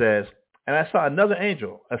 2, and it says, and I saw another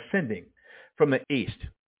angel ascending from the east,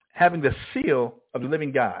 having the seal of the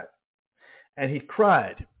living God. And he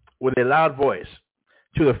cried with a loud voice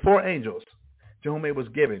to the four angels to whom it was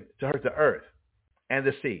given to hurt the earth and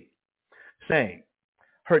the sea, saying,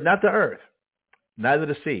 hurt not the earth, neither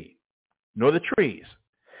the sea, nor the trees,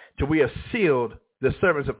 till we have sealed the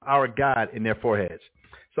servants of our God in their foreheads.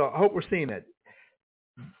 So I hope we're seeing that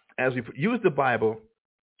as we use the Bible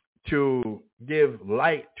to give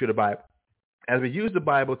light to the Bible, as we use the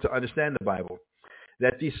Bible to understand the Bible,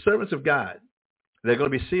 that these servants of God, they're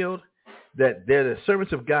going to be sealed, that they're the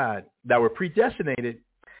servants of God that were predestinated,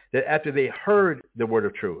 that after they heard the word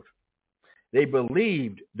of truth, they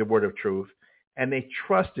believed the word of truth, and they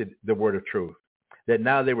trusted the word of truth, that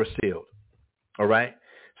now they were sealed. All right?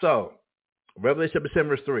 So, Revelation chapter 7,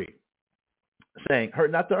 verse 3, saying,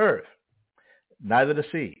 hurt not the earth, neither the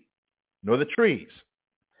sea, nor the trees,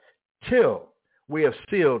 till we have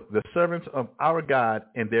sealed the servants of our God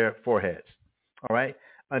in their foreheads. All right?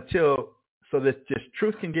 So that this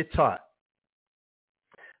truth can get taught,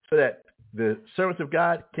 so that the servants of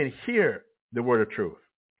God can hear the word of truth,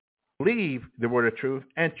 believe the word of truth,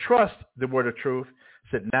 and trust the word of truth,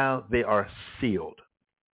 so that now they are sealed.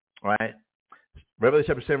 All right?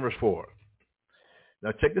 Revelation chapter 7, verse 4.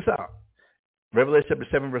 Now check this out. Revelation chapter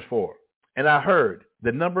 7, verse 4. And I heard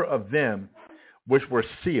the number of them which were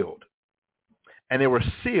sealed. And they were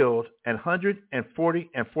sealed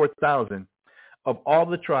 144,000 of all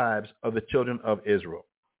the tribes of the children of Israel.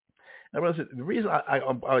 Now, the reason I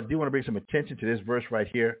do want to bring some attention to this verse right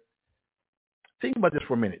here, think about this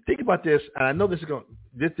for a minute. Think about this, and I know this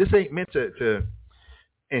ain't meant to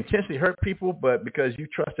intentionally hurt people, but because you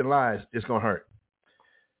trust in lies, it's going to hurt.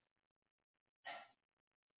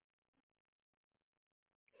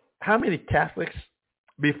 How many Catholics,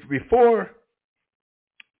 before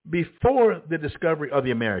the discovery of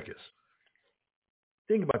the Americas,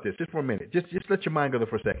 think about this just for a minute. Just let your mind go there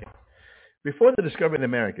for a second. Before the discovery of the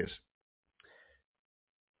Americas,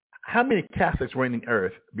 how many Catholics were in the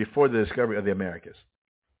earth before the discovery of the Americas?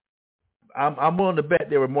 I'm willing to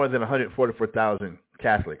bet there were more than 144,000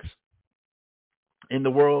 Catholics in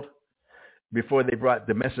the world before they brought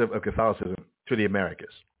the message of Catholicism to the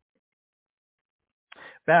Americas.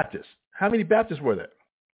 Baptists. How many Baptists were there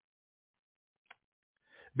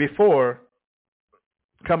before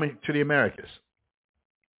coming to the Americas?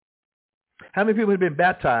 How many people had been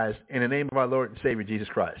baptized in the name of our Lord and Savior Jesus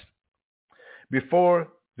Christ before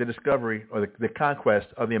the discovery or the conquest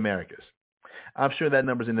of the Americas? I'm sure that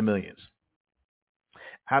number's in the millions.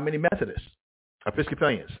 How many Methodists,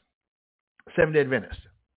 Episcopalians, Seventh-day Adventists,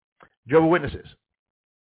 Jehovah's Witnesses?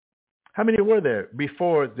 How many were there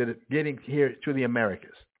before getting here to the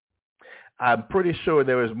Americas? I'm pretty sure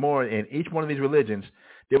there was more in each one of these religions.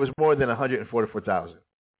 There was more than 144,000.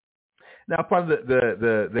 Now, upon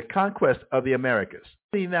the conquest of the Americas,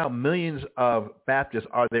 see now millions of Baptists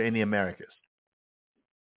are there in the Americas.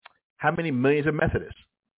 How many millions of Methodists?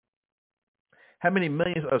 How many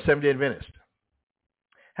millions of Seventh-day Adventists?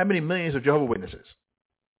 How many millions of Jehovah's Witnesses?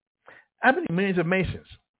 How many millions of Masons?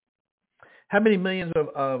 How many millions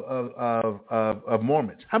of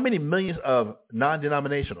Mormons? How many millions of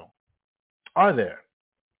non-denominational are there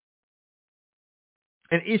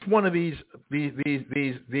in each one of these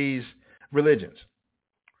religions.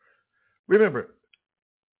 Remember,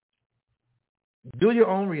 do your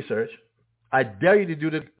own research. I dare you to do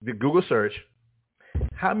the Google search.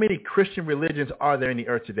 How many Christian religions are there in the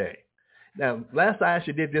earth today? Now, last I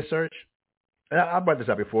actually did this search, and I brought this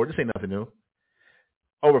up before. This ain't nothing new.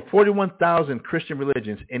 Over 41,000 Christian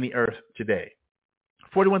religions in the earth today.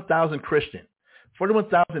 41,000 Christian.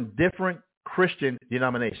 41,000 different Christian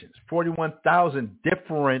denominations. 41,000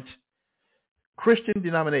 different Christian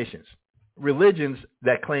denominations. Religions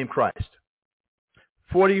that claim Christ.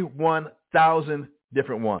 41,000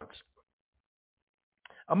 different ones.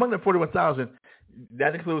 Among the 41,000,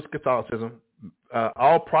 that includes Catholicism,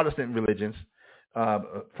 all Protestant religions,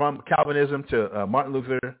 from Calvinism to Martin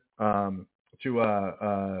Luther,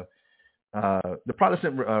 to the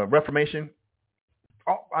Protestant Reformation.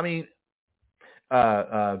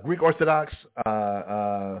 Greek Orthodox.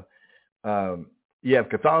 You have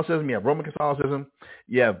Catholicism. You have Roman Catholicism.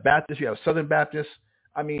 You have Baptist. You have Southern Baptist.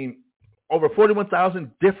 Over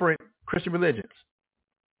 41,000 different Christian religions.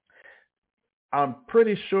 I'm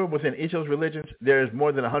pretty sure within each of those religions, there's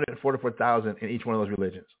more than 144,000 in each one of those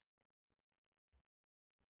religions.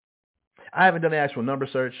 I haven't done the actual number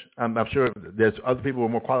search. I'm sure there's other people who are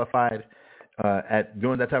more qualified at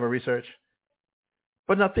doing that type of research.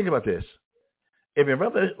 But now think about this. If in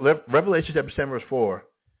Revelation chapter 7 verse 4,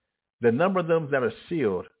 the number of them that are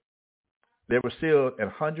sealed, they were sealed at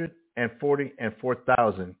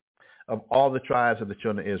 144,000 of all the tribes of the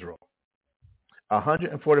children of Israel.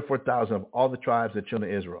 144,000 of all the tribes of the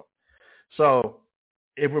children of Israel. So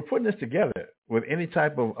if we're putting this together with any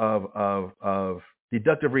type of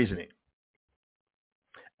deductive reasoning,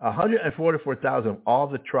 144,000 of all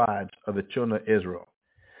the tribes of the children of Israel.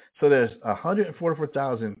 So there's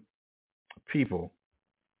 144,000 people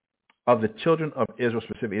of the children of Israel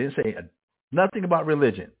specifically. It didn't say nothing about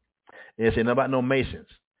religion. It didn't say nothing about no Masons.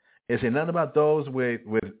 It didn't say nothing about those with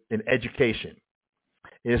an education.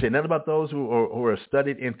 It didn't say nothing about those who are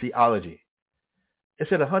studied in theology. It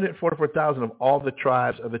said 144,000 of all the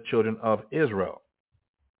tribes of the children of Israel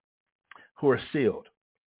who are sealed,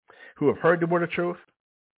 who have heard the word of truth,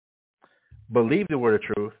 believe the word of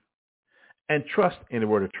truth, and trust in the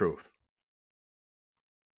word of truth.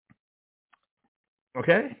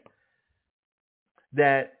 Okay?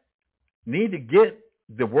 That need to get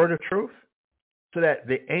the word of truth so that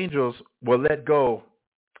the angels will let go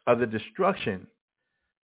of the destruction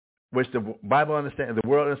which the Bible understands, the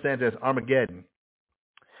world understands as Armageddon,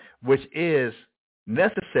 which is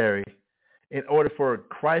necessary in order for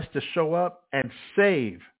Christ to show up and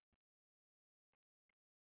save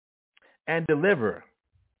and deliver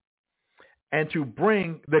and to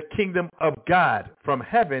bring the kingdom of God from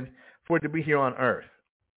heaven for it to be here on earth.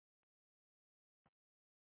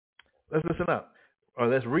 Let's listen up, or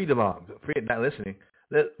let's read along. Forget not listening.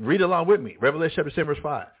 Let's read along with me. Revelation chapter 7 verse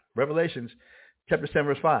 5. Revelations chapter 7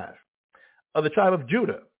 verse 5. Of the tribe of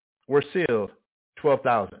Judah were sealed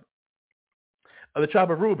 12,000. Of the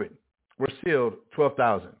tribe of Reuben were sealed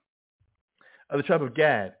 12,000. Of the tribe of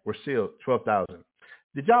Gad were sealed 12,000.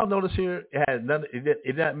 Did y'all notice here it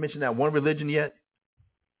did not mention that one religion yet?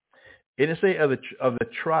 It didn't say of the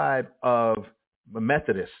tribe of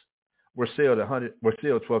Methodists were sealed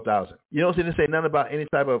 12,000. You notice it didn't say nothing about any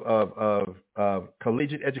type of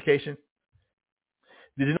collegiate education.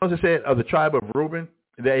 Did you notice it said of the tribe of Reuben?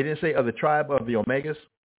 It didn't say of the tribe of the Omegas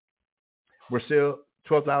were sealed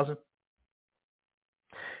 12,000.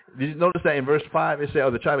 Did you notice that in verse 5 it said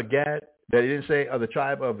of the tribe of Gad? That it didn't say of the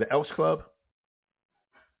tribe of the Elks Club,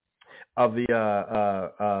 of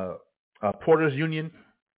the Porters Union.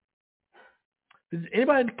 Did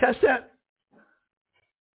anybody catch that?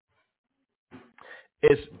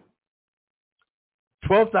 It's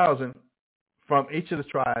 12,000 from each of the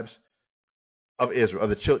tribes of Israel, of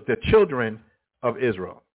the children of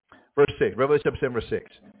Israel. Verse 6, Revelation chapter 7, verse 6.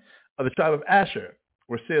 Of the tribe of Asher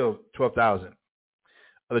were sealed 12,000.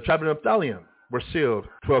 Of the tribe of Naphtali were sealed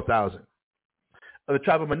 12,000. Of the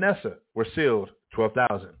tribe of Manasseh were sealed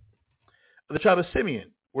 12,000. Of the tribe of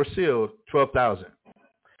Simeon were sealed 12,000.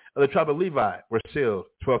 Of the tribe of Levi were sealed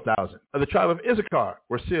 12,000. Of the tribe of Issachar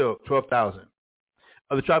were sealed 12,000.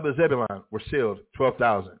 Of the tribe of Zebulun were sealed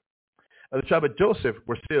 12,000. Of the tribe of Joseph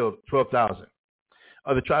were sealed 12,000.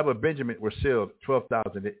 Of the tribe of Benjamin were sealed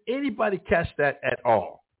 12,000. Did anybody catch that at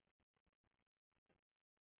all?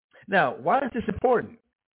 Now, why is this important?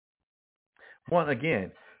 One,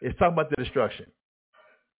 again, it's talking about the destruction.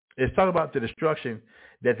 It's talking about the destruction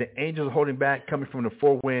that the angels are holding back coming from the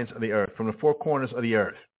four winds of the earth, from the four corners of the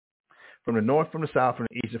earth, from the north, from the south, from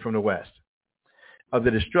the east, and from the west. Of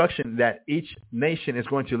the destruction that each nation is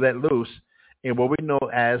going to let loose in what we know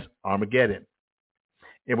as Armageddon,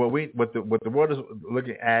 and what the world is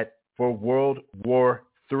looking at for World War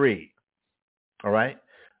III. All right,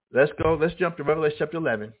 let's go. Let's jump to Revelation chapter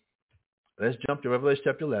 11. Let's jump to Revelation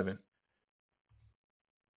chapter 11.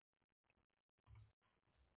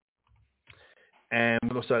 And we're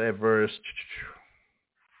going to start at verse.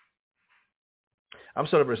 I'm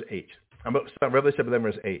starting at verse 8. I'm going to start Revelation chapter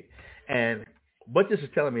 11, verse 8. And what this is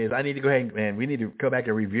telling me is I need to go ahead and we need to go back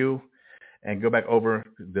and review and go back over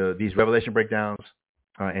these Revelation breakdowns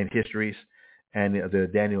and histories and the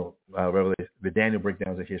Daniel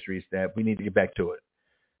breakdowns and histories that we need to get back to it.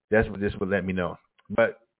 That's what this would let me know.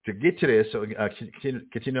 But to get to this, so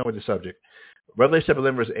continue on with the subject. Revelation chapter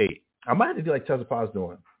 11, verse 8. I might have to do like Tezapaz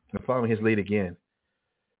doing and following his lead again.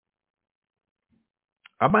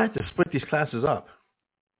 I might have to split these classes up.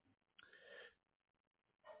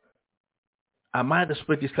 I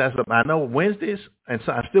know Wednesdays, and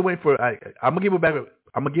so I'm still waiting for. I'm gonna give it back.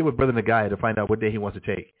 I'm gonna give it Brother Nagai to find out what day he wants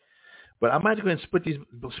to take. But I might go ahead and split these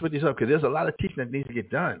up because there's a lot of teaching that needs to get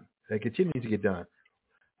done. That continues to get done.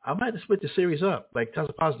 I might have to split the series up like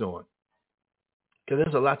Tezapaz doing because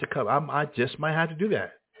there's a lot to cover. I just might have to do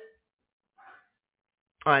that.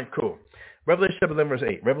 All right, cool. Revelation chapter 11, verse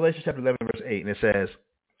 8. Revelation chapter 11, verse 8, and it says,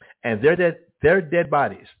 "And their dead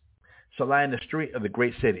bodies shall lie in the street of the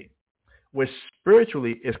great city, which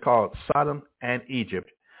spiritually is called Sodom and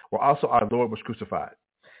Egypt, where also our Lord was crucified."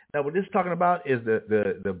 Now, what this is talking about is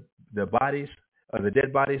the bodies, the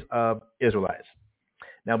dead bodies of Israelites.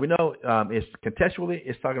 Now, we know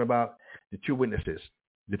it's talking about the two witnesses,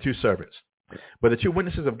 the two servants. But the two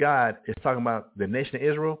witnesses of God is talking about the nation of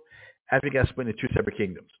Israel after it got split into two separate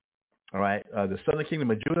kingdoms. All right, the southern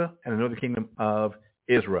kingdom of Judah and the northern kingdom of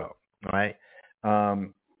Israel. All right,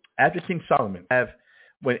 after King Solomon,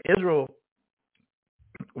 when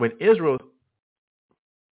Israel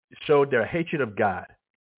showed their hatred of God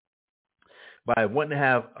by wanting to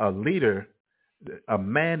have a leader, a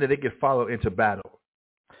man that they could follow into battle,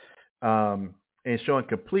 and showing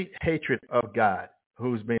complete hatred of God,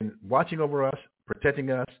 who's been watching over us,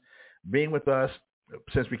 protecting us, being with us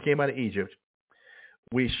since we came out of Egypt.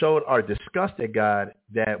 We showed our disgust at God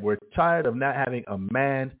that we're tired of not having a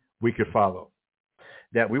man we could follow,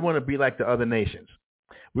 that we want to be like the other nations.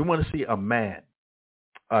 We want to see a man,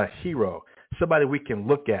 a hero, somebody we can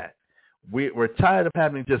look at. We're tired of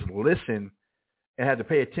having to just listen and have to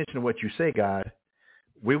pay attention to what you say, God.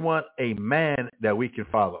 We want a man that we can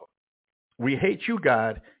follow. We hate you,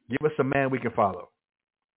 God. Give us a man we can follow.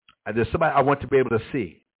 There's somebody I want to be able to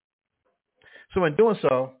see. So in doing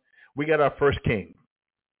so, we got our first king.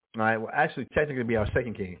 All right. Well, actually, technically, it'll be our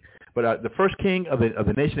second king. But the first king of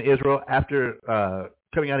the nation of Israel after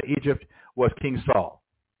coming out of Egypt was King Saul.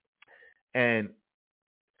 And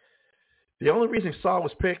the only reason Saul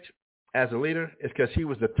was picked as a leader is because he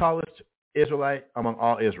was the tallest Israelite among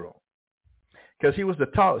all Israel. Because he was the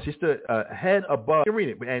tallest. He stood a head above. You read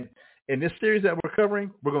it. And in this series that we're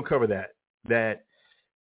covering, we're going to cover that. That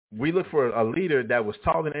we look for a leader that was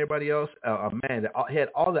taller than everybody else, a man that had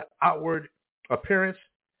all the outward appearance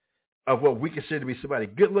of what we consider to be somebody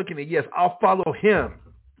good looking. And yes, I'll follow him.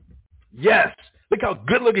 Yes. Look how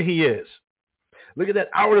good looking he is. Look at that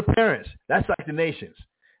outward appearance. That's like the nations.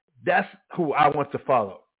 That's who I want to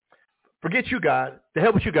follow. Forget you, God. To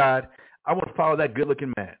help with you, God, I want to follow that good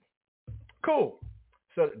looking man. Cool.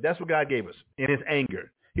 So that's what God gave us in his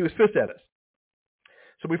anger. He was pissed at us.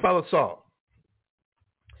 So we followed Saul.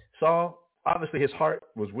 Saul, obviously his heart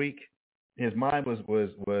was weak. His mind was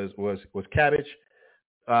cabbage.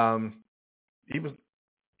 He was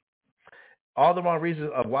all the wrong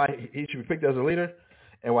reasons of why he should be picked as a leader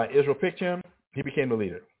and why Israel picked him. He became the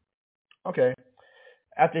leader. Okay.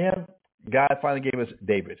 After him, God finally gave us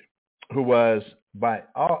David, who was, by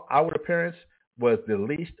all outward appearance, was the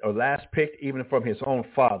least or last picked even from his own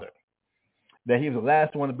father. That he was the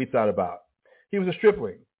last one to be thought about. He was a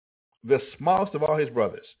stripling, the smallest of all his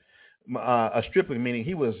brothers. A stripling, meaning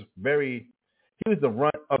he was the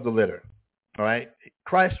runt of the litter. All right.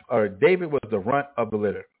 David was the runt of the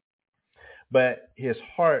litter. But his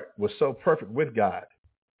heart was so perfect with God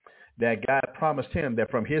that God promised him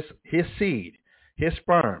that from his seed, his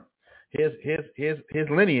sperm, his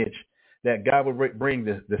lineage, that God would bring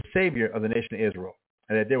the Savior of the nation of Israel.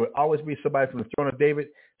 And that there would always be somebody from the throne of David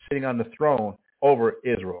sitting on the throne over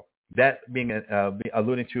Israel. That being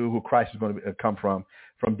alluding to who Christ is going to come from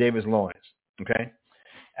David's loins. Okay.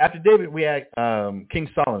 After David, we had King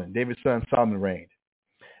Solomon. David's son Solomon reigned.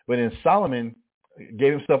 But then Solomon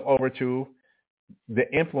gave himself over to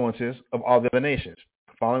the influences of all the other nations.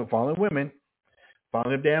 Following women,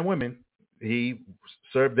 following them damn women, he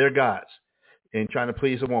served their gods in trying to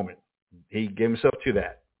please a woman. He gave himself to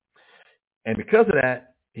that. And because of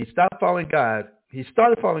that, he stopped following God. He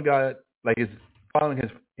started following God like following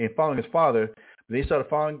his father, but he started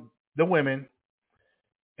following the women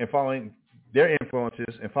and following their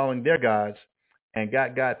influences and following their gods, and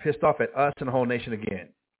got God pissed off at us and the whole nation again.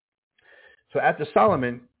 So after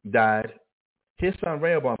Solomon died, his son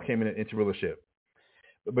Rehoboam came into rulership.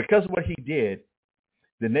 But because of what he did,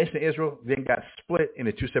 the nation of Israel then got split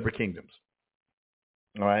into two separate kingdoms.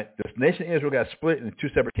 All right? The nation of Israel got split into two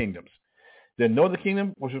separate kingdoms. The northern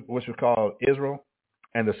kingdom, which was called Israel,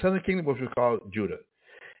 and the southern kingdom, which was called Judah.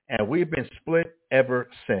 And we've been split ever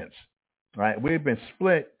since. All right? We've been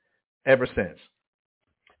split ever since.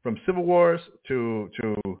 From civil wars to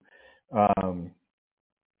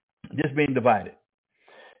just being divided,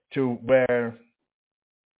 to where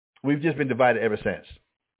we've just been divided ever since.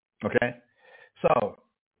 Okay? So,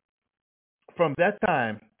 from that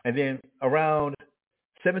time, and then around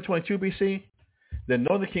 722 BC, the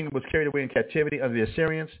northern kingdom was carried away in captivity under the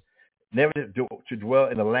Assyrians, never to dwell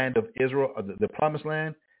in the land of Israel, or the promised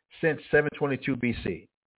land, since 722 BC.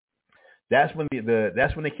 That's when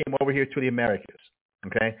they came over here to the Americas.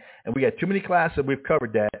 Okay, and we got too many classes. We've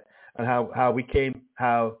covered that on how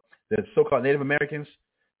the so-called Native Americans,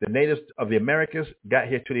 the natives of the Americas, got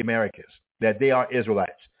here to the Americas. That they are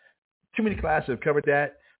Israelites. Too many classes have covered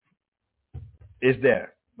that. It's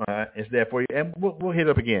there. All right, it's there for you, and we'll hit it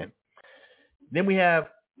up again. Then we have,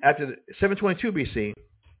 after 722 BC,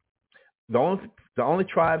 the only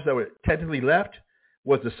tribes that were technically left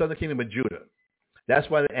was the southern kingdom of Judah. That's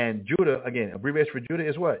why, and Judah, again, abbreviation for Judah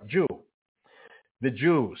is what? Jew. The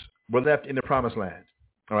Jews were left in the promised land,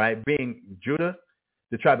 all right, being Judah,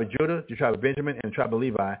 the tribe of Judah, the tribe of Benjamin, and the tribe of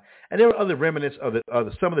Levi. And there were other remnants of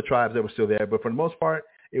some of the tribes that were still there, but for the most part,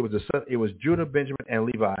 it was Judah, Benjamin, and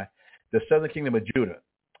Levi, the southern kingdom of Judah,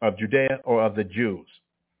 of Judea, or of the Jews.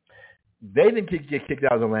 They didn't get kicked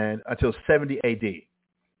out of the land until 70 AD.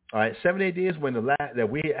 All right, 70 AD is when that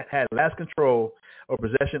we had last control or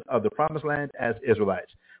possession of the promised land as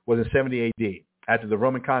Israelites. Was in 70 AD. After the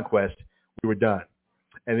Roman conquest, we were done.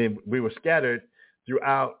 And then we were scattered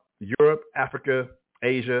throughout Europe, Africa,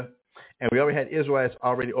 Asia, and we already had Israelites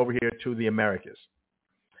already over here to the Americas,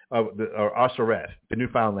 or Asaret, the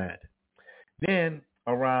Newfoundland. Then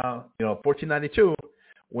around 1492,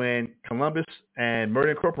 when Columbus and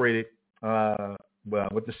Murder Incorporated,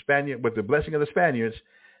 with the blessing of the Spaniards,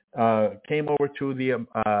 came over to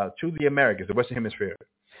the Americas, the Western Hemisphere,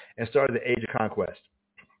 and started the Age of Conquest.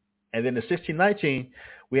 And then in 1619,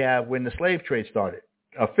 we have when the slave trade started.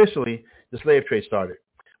 Officially, the slave trade started.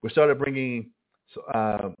 We started bringing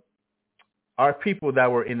our people that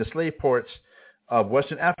were in the slave ports of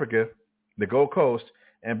Western Africa, the Gold Coast,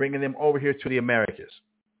 and bringing them over here to the Americas.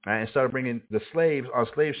 Right? And started bringing the slaves on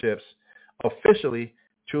slave ships officially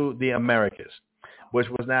to the Americas, which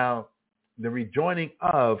was now the rejoining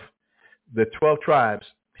of the 12 tribes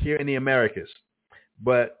here in the Americas.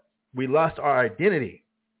 But we lost our identity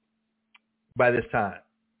by this time.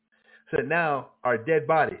 So now our dead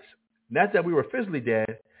bodies, not that we were physically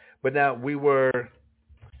dead, but now we were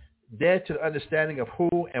dead to the understanding of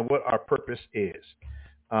who and what our purpose is.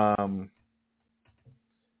 Under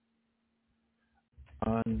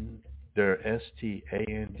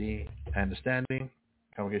STAND, understanding,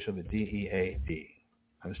 congregation of the DEAD,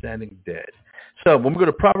 understanding dead. So when we go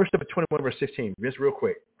to Proverbs chapter 21, verse 16, just real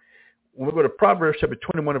quick. When we go to Proverbs chapter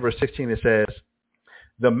 21, verse 16, it says,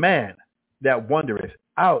 the man that wandereth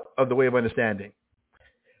out of the way of understanding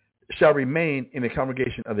shall remain in the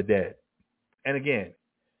congregation of the dead. And again,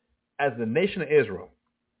 as the nation of Israel,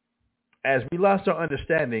 as we lost our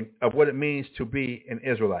understanding of what it means to be an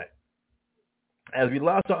Israelite, as we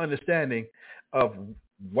lost our understanding of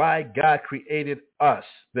why God created us,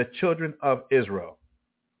 the children of Israel,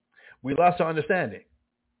 we lost our understanding.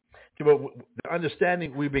 The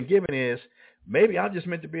understanding we've been given is, maybe I'm just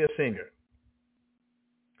meant to be a singer.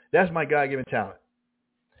 That's my God-given talent.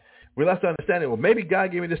 We lost our understanding. Well, maybe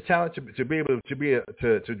God gave me this talent to be able to be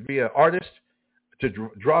an artist, to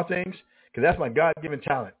draw things, because that's my God-given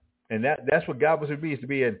talent, and that's what God was to be. Is to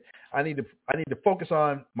be I need to focus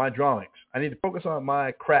on my drawings. I need to focus on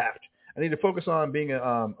my craft. I need to focus on being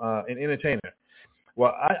an entertainer.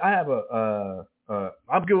 Well, I have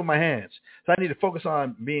I'm good with my hands, so I need to focus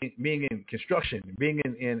on being in construction, being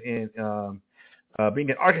being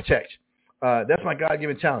an architect. That's my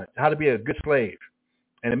God-given talent. How to be a good slave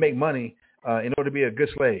and to make money in order to be a good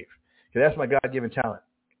slave. Okay, that's my God-given talent.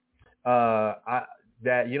 I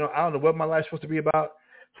don't know what my life's supposed to be about,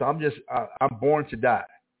 so I'm born to die.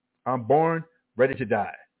 I'm born ready to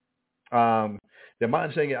die. The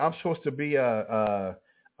mind saying I'm supposed to be a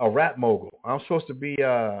a rap mogul. I'm supposed to be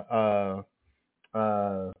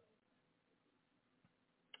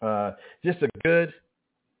just a good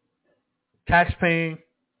tax-paying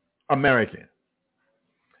American.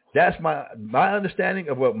 That's my understanding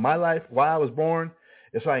of what my life, why I was born,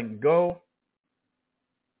 is so I can go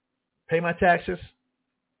pay my taxes,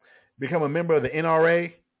 become a member of the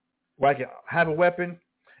NRA, where I can have a weapon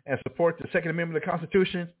and support the Second Amendment of the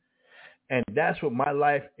Constitution. And that's what my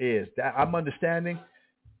life is. That I'm understanding.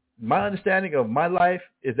 My understanding of my life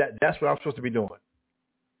is that that's what I'm supposed to be doing.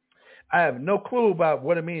 I have no clue about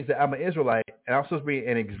what it means that I'm an Israelite, and I'm supposed to be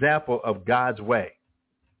an example of God's way.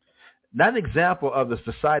 Not an example of the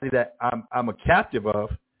society that I'm a captive of.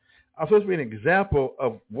 I'm supposed to be an example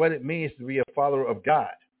of what it means to be a follower of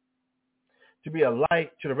God, to be a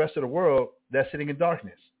light to the rest of the world that's sitting in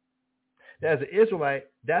darkness. As an Israelite,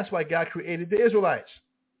 that's why God created the Israelites,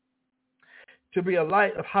 to be a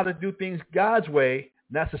light of how to do things God's way,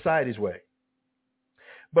 not society's way.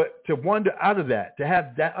 But to wander out of that, to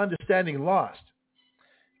have that understanding lost.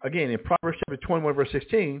 Again, in Proverbs chapter 21, verse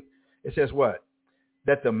 16, it says what?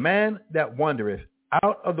 That the man that wandereth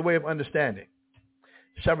out of the way of understanding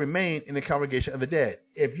shall remain in the congregation of the dead.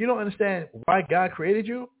 If you don't understand why God created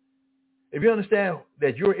you, if you understand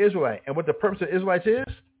that you're Israelite and what the purpose of Israelites is,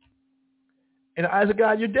 in the eyes of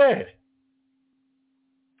God, you're dead.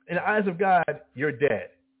 In the eyes of God, you're dead.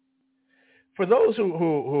 For those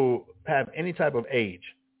who have any type of age,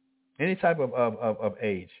 of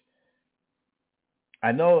age,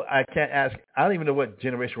 I know I can't ask, I don't even know what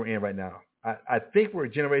generation we're in right now. I think we're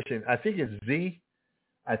generation, I think it's Z.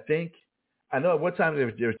 I know at one time there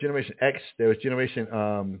was generation X, there was generation,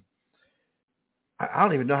 I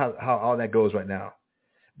don't even know how all that goes right now.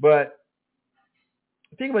 But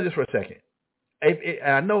think about this for a second.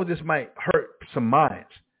 And I know this might hurt some minds.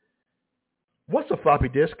 What's a floppy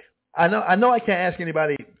disk? I know I can't ask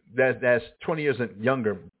anybody that's 20 years and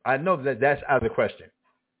younger. I know that's out of the question.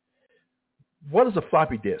 What is a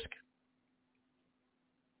floppy disk?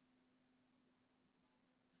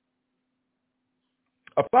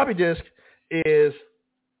 A floppy disk is,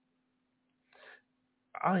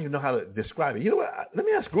 I don't even know how to describe it. You know what? Let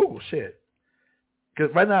me ask Google, shit.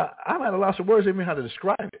 Because right now, I'm at a loss of words even how to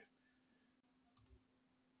describe it.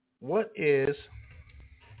 What is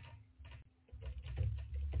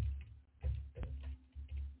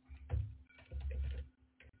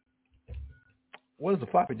a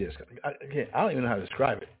floppy disk? Again, I don't even know how to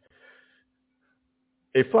describe it.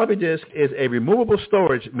 A floppy disk is a removable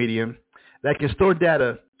storage medium that can store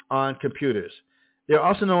data on computers. They're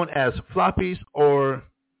also known as floppies or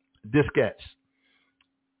diskettes.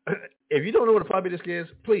 If you don't know what a floppy disk is,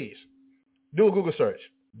 please do a Google search.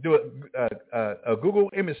 Do a Google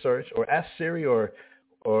image search, or ask Siri or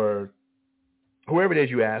whoever it is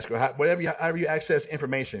you ask, or however you access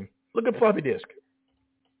information. Look at floppy disk.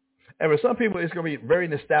 And for some people, it's going to be very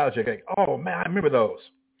nostalgic. Like, oh, man, I remember those.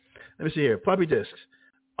 Let me see here. Floppy disks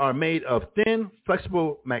are made of thin,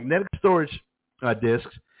 flexible magnetic storage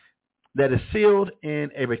disks that is sealed in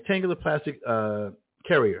a rectangular plastic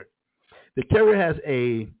carrier. The carrier has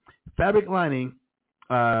a fabric lining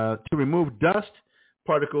to remove dust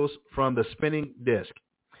particles from the spinning disk.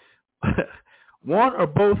 One or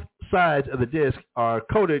both sides of the disk are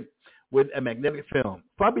coated with a magnetic film.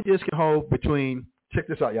 Floppy disks can hold between, check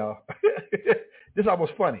this out, y'all. This is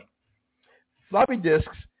almost funny. Floppy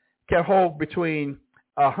disks can hold between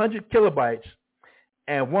 100 kilobytes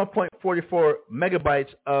and 1.44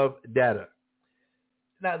 megabytes of data.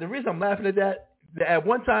 Now, the reason I'm laughing at that at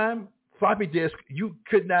one time, floppy disk, you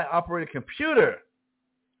could not operate a computer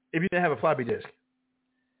if you didn't have a floppy disk.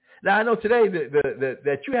 Now, I know today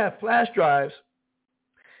that you have flash drives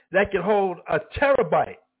that can hold a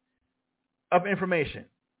terabyte of information.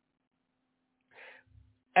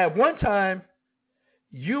 At one time,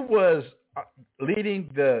 you was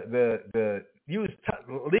leading leading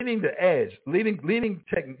the edge,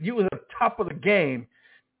 you was at the top of the game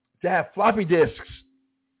to have floppy disks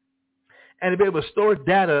and to be able to store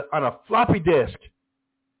data on a floppy disk.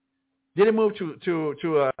 Then it moved to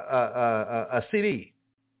a CD.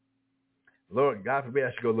 Lord, God forbid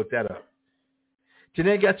I should go look that up. Then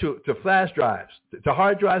it got to flash drives, to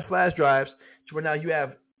hard drives, flash drives, to where now you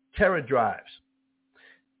have tera drives.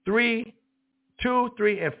 2,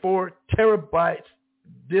 3, and 4 terabytes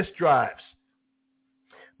disk drives.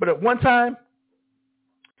 But at one time,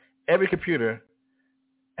 every computer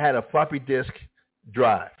had a floppy disk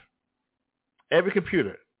drive. Every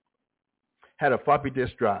computer had a floppy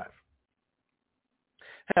disk drive.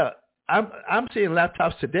 Hell, I'm seeing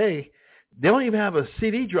laptops today, they don't even have a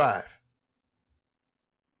CD drive.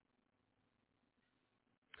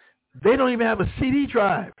 They don't even have a CD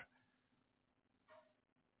drive.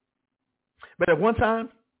 But at one time,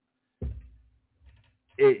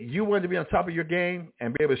 you wanted to be on top of your game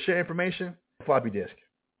and be able to share information, floppy disk.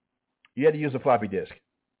 You had to use a floppy disk.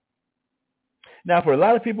 Now, for a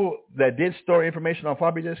lot of people that did store information on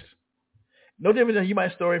floppy disks, no different than you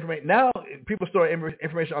might store information. Now, people store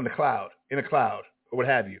information on the cloud, in a cloud, or what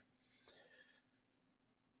have you.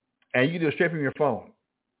 And you can do it straight from your phone,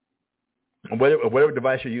 or whatever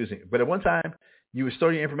device you're using. But at one time, you would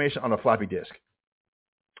store your information on a floppy disk.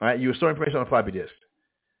 All right, you would store information on a floppy disk.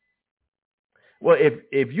 Well,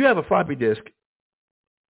 if you have a floppy disk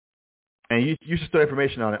and you should store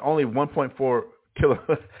information on it, only 1.4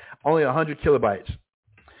 only 100 kilobytes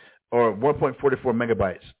or 1.44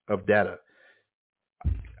 megabytes of data.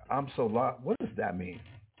 I'm so lost. What does that mean?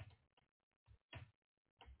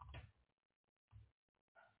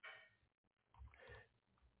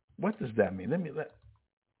 What does that mean?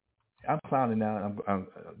 I'm clowning now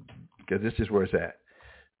because this is where it's at.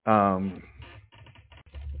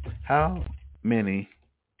 How many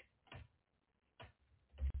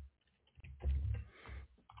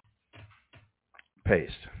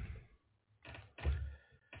paste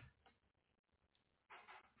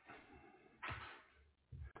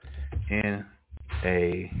in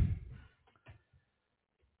a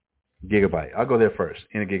gigabyte? I'll go there first.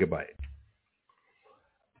 In a gigabyte.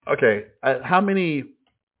 Okay. How many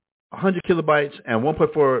 100 kilobytes and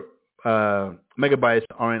 1.4 megabytes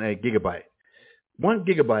are in a gigabyte? 1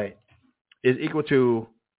 gigabyte is equal to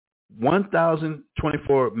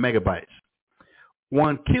 1,024 megabytes.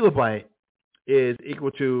 1 kilobyte is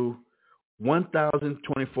equal to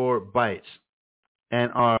 1,024 bytes,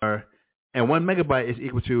 and 1 megabyte is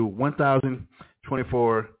equal to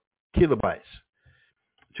 1,024 kilobytes.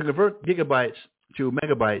 To convert gigabytes to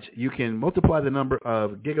megabytes, you can multiply the number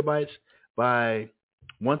of gigabytes by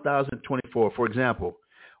 1,024. For example,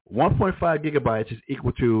 1.5 gigabytes is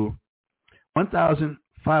equal to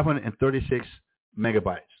 1,536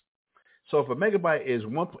 megabytes. So if a megabyte is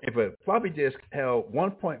if a floppy disk held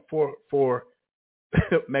 1.44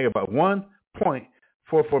 megabyte,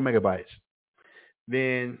 1.44 megabytes,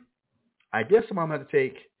 then I guess I'm gonna have to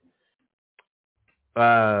take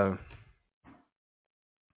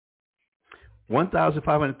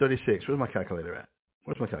 1,536. Where's my calculator at?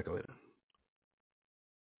 Where's my calculator?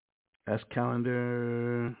 That's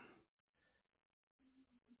calendar,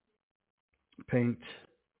 paint,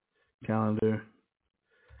 calendar,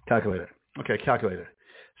 calculator. Okay, calculator.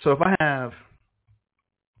 So if I have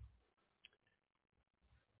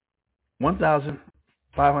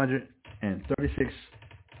 1,536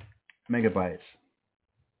 megabytes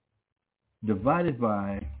divided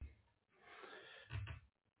by,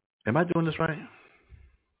 am I doing this right?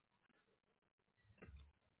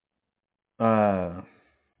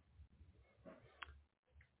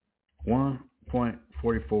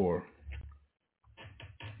 1.44.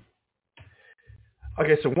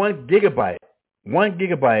 Okay, so 1 gigabyte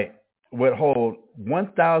would hold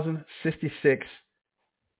 1,066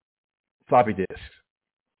 floppy disks.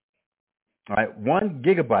 All right, 1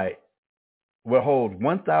 gigabyte will hold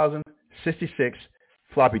 1,066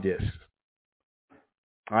 floppy disks.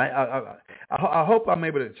 All right, I hope I'm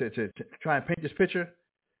able to try and paint this picture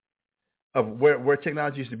of where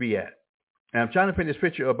technology used to be at. And I'm trying to paint this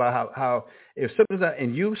picture about how if something's not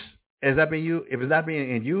in use, if it's not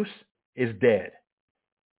being in use, it's dead.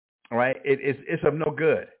 All right, it's of no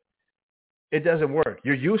good. It doesn't work.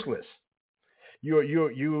 You're useless.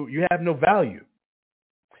 You have no value.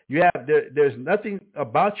 There's nothing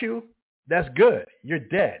about you that's good. You're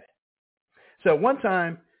dead. So at one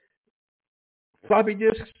time, floppy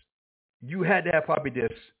disks, you had to have floppy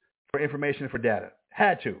disks for information and for data.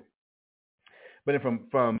 Had to. But from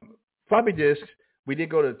floppy disks, we did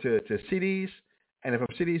go to CDs, and then from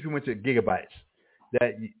CDs, we went to gigabytes.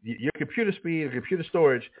 That your computer speed or computer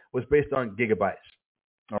storage was based on gigabytes.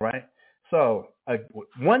 All right? So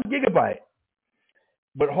 1 gigabyte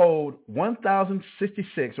would hold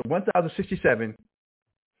 1,066 or 1,067,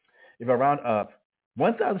 if I round up,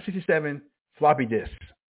 1,067 floppy disks.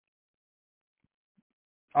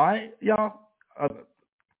 All right, y'all?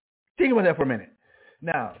 Think about that for a minute.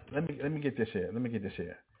 Now, let me get this here.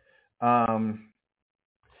 How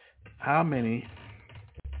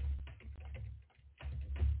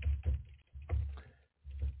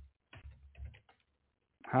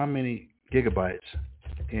many gigabytes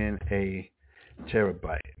in a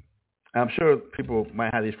terabyte? I'm sure people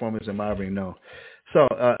might have these formulas and might already know. So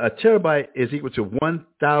a terabyte is equal to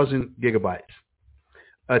 1,000 gigabytes.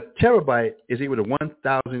 A terabyte is equal to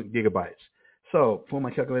 1,000 gigabytes. So pull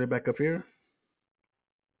my calculator back up here.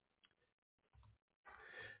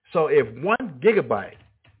 So if 1 gigabyte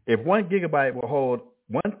will hold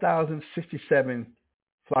 1,067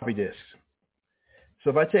 floppy disks. So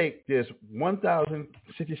if I take this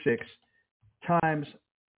 1,066 times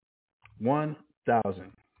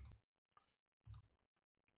 1,000.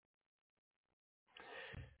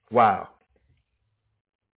 Wow.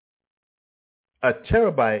 A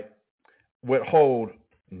terabyte would hold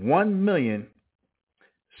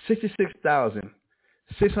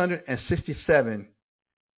 1,066,667.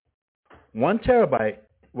 1 terabyte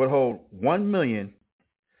would hold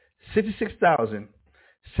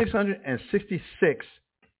 1,066,666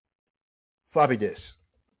 floppy disks.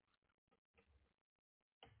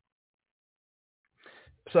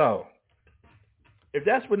 So, if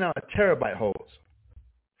that's what now a terabyte holds,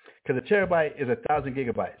 because a terabyte is 1,000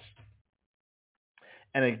 gigabytes,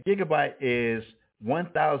 and a gigabyte is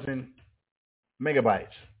 1,000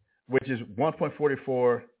 megabytes, which is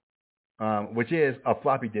 1.44, which is a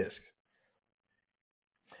floppy disk.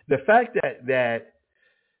 The fact that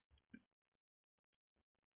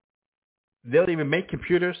they'll even make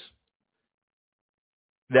computers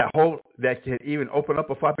that can even open up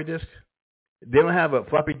a floppy disk. They don't have a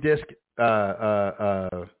floppy disk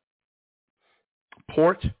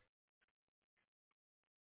port.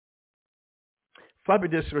 Floppy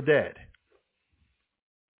disks are dead.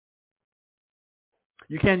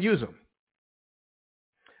 You can't use them.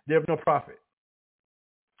 They have no profit.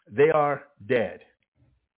 They are dead.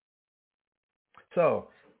 So,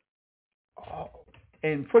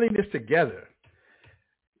 in putting this together,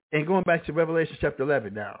 and going back to Revelation chapter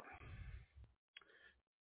 11 now.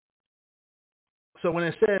 So when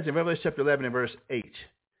it says in Revelation chapter 11 and verse 8,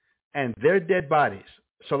 and their dead bodies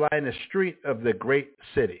shall lie in the street of the great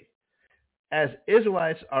city. As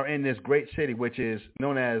Israelites are in this great city, which is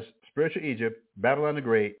known as spiritual Egypt, Babylon the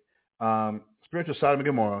Great, spiritual Sodom and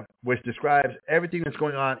Gomorrah, which describes everything that's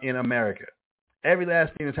going on in America. Every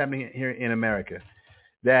last thing that's happening here in America,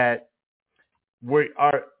 that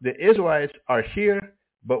the Israelites are here,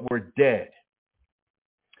 but we're dead.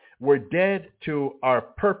 We're dead to our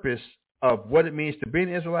purpose of what it means to be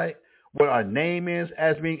an Israelite, what our name is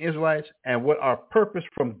as being Israelites, and what our purpose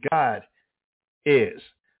from God is.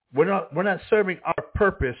 We're not serving our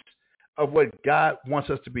purpose of what God wants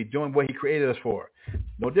us to be doing, what he created us for.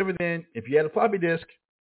 No different than if you had a floppy disk.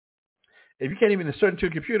 If you can't even insert into a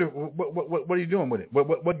computer, what are you doing with it?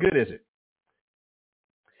 What good is it?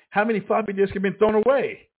 How many floppy disks have been thrown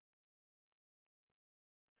away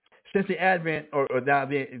since the advent or now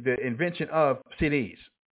the invention of CDs?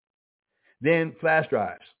 Then flash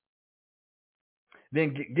drives.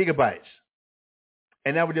 Then gigabytes.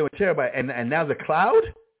 And now we're doing terabyte. And now the cloud?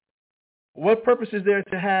 What purpose is there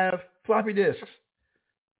to have floppy disks?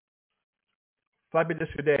 Floppy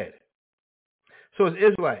disks are dead. So as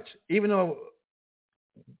Israelites, even though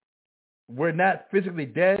we're not physically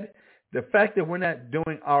dead, the fact that we're not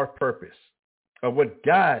doing our purpose of what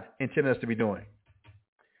God intended us to be doing,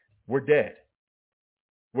 we're dead.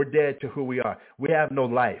 We're dead to who we are. We have no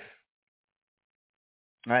life.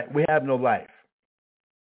 All right? We have no life.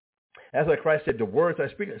 That's why Christ said, the words I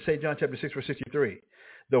speak, St. John chapter 6, verse 63,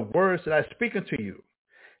 the words that I speak unto you,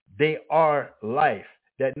 they are life.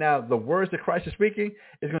 That now the words that Christ is speaking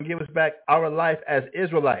is going to give us back our life as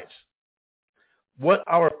Israelites. What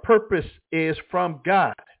our purpose is from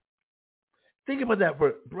God. Think about that,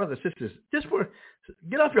 for brothers and sisters.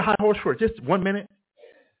 Get off your high horse for just 1 minute.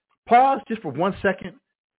 Pause just for 1 second.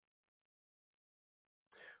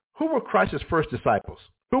 Who were Christ's first disciples?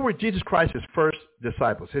 Who were Jesus Christ's first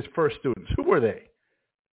disciples, his first students? Who were they?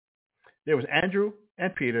 There was Andrew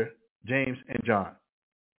and Peter, James and John.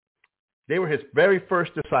 They were his very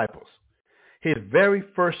first disciples, his very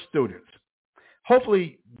first students.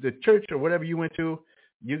 Hopefully the church or whatever you went to,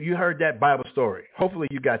 you heard that Bible story. Hopefully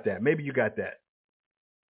you got that. Maybe you got that.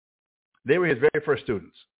 They were his very first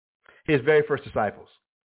students, his very first disciples.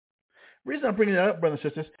 The reason I'm bringing that up, brothers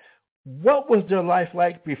and sisters, what was their life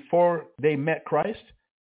like before they met Christ?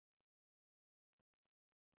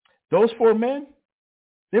 Those 4 men,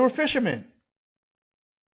 they were fishermen.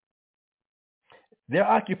 Their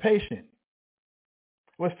occupation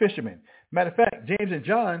was fishermen. Matter of fact, James and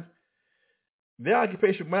John, their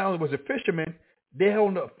occupation not only was a fisherman, they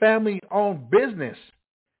owned a family-owned business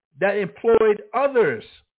that employed others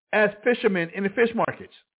as fishermen in the fish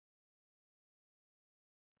markets.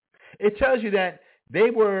 It tells you that they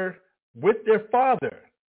were with their father,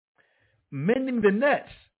 mending the nets.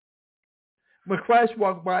 When Christ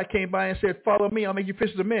walked by, came by and said, follow me, I'll make you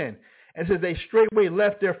fishers of men. And it says they straightway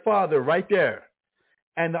left their father right there.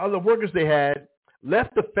 And the other workers they had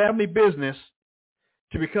left the family business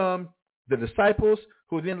to become the disciples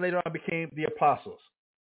who then later on became the apostles.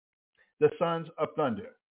 the sons of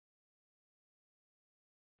thunder.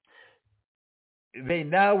 They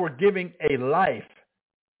now were giving a life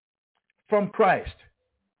from Christ.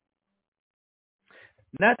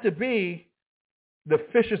 Not to be the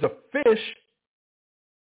fishers of fish,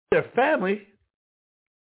 their family,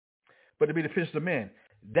 but to be the fishers of men.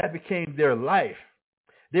 That became their life.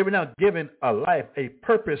 They were now given a life, a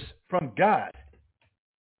purpose from God.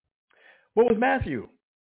 What was Matthew?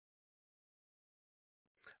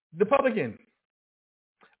 The publican,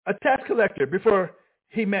 a tax collector before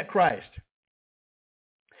he met Christ.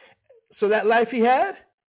 So that life he had,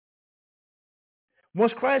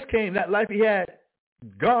 once Christ came, that life he had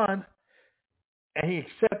gone, and he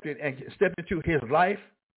accepted and stepped into his life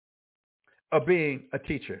of being a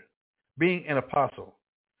teacher, being an apostle.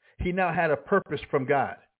 He now had a purpose from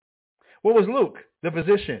God. What was Luke? The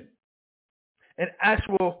physician, an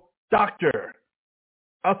actual doctor,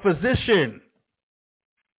 a physician.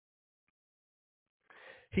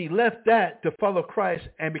 He left that to follow Christ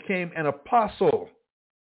and became an apostle.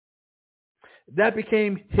 That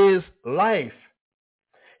became his life.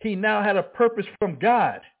 He now had a purpose from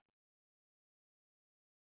God.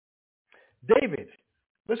 David,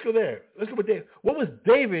 let's go there. Let's go with David. What was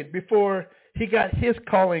David before he got his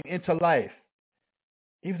calling into life?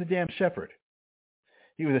 He was a damn shepherd.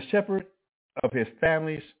 He was a shepherd of his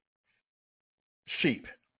family's sheep.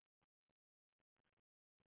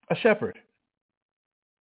 A shepherd.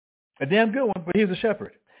 A damn good one, but he was a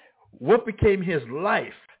shepherd. What became his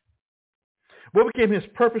life? What became his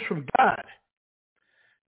purpose from God?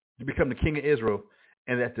 To become the king of Israel,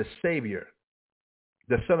 and that the Savior,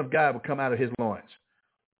 the Son of God, would come out of his loins.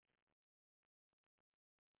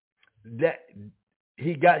 That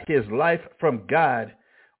he got his life from God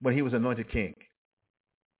when he was anointed king.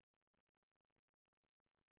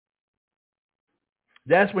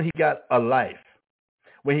 That's when he got a life,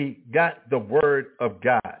 when he got the word of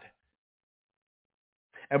God.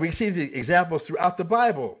 And we see the examples throughout the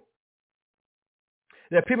Bible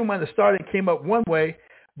that people might have started and came up one way,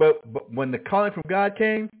 but when the calling from God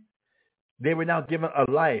came, they were now given a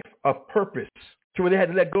life, a purpose, to where they had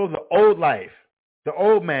to let go of the old life, the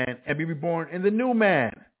old man, and be reborn in the new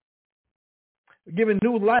man. Given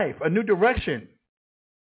new life, a new direction,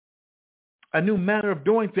 a new manner of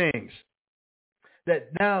doing things.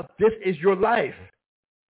 That now this is your life.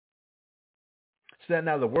 So that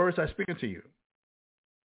now the words I speak unto you,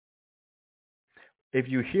 if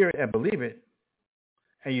you hear it and believe it,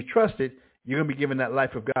 and you trust it, you're going to be given that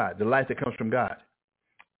life of God, the life that comes from God,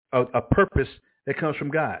 a purpose that comes from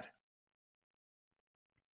God.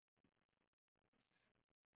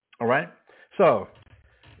 All right? So,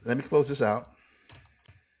 let me close this out.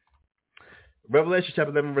 Revelation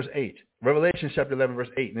chapter 11, verse 8. Revelation chapter 11, verse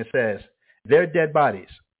 8, and it says, their dead bodies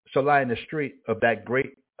shall lie in the street of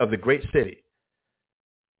the great city.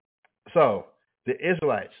 So, the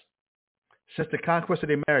Israelites, since the conquest of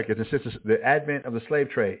the Americas and since the advent of the slave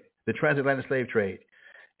trade, the transatlantic slave trade,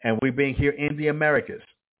 and we being here in the Americas,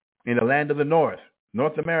 in the land of the North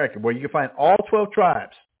America, where you can find all 12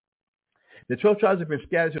 tribes. The 12 tribes have been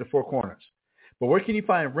scattered to the four corners. But where can you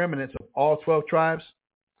find remnants of all 12 tribes?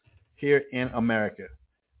 Here in America.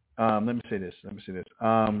 Let me say this.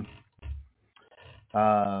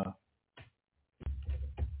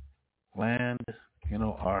 Land,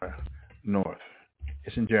 our north.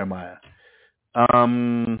 It's in Jeremiah.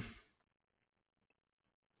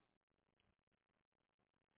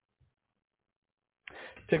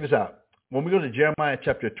 Check this out. When we go to Jeremiah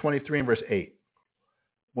chapter 23 and verse 8,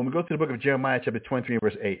 when we go to the book of Jeremiah chapter 23 and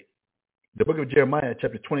verse 8, the book of Jeremiah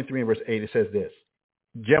chapter 23 and verse 8, it says this.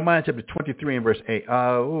 Jeremiah chapter 23 and verse 8.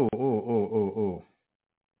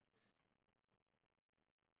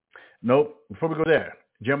 Nope. Before we go there,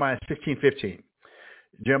 Jeremiah 16:15.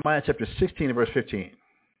 Jeremiah chapter 16 and verse 15.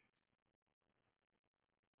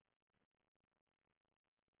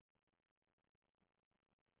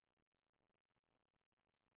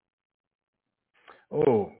 We're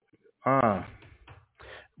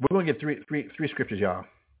going to get three scriptures, y'all.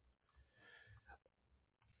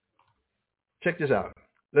 Check this out.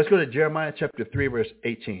 Let's go to Jeremiah chapter 3, verse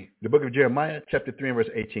 18. The book of Jeremiah chapter 3 and verse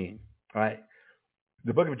 18. All right.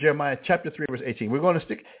 The book of Jeremiah chapter 3, verse 18. We're going to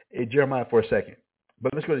stick in Jeremiah for a second.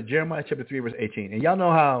 But let's go to Jeremiah chapter 3, verse 18. And y'all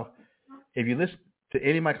know how, if you listen to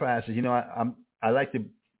any of my classes,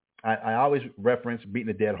 I always reference beating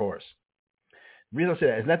a dead horse. The reason I say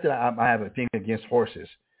that is not that I have a thing against horses.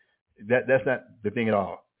 That's not the thing at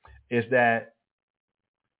all. It's that,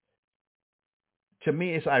 to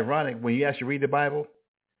me, it's ironic when you actually read the Bible,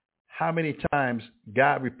 how many times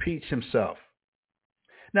God repeats himself.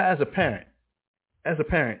 Now, as a parent,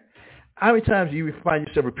 how many times do you find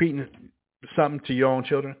yourself repeating something to your own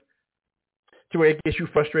children? To where it gets you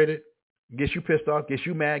frustrated, gets you pissed off, gets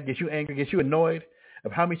you mad, gets you angry, gets you annoyed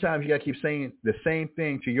of how many times you got to keep saying the same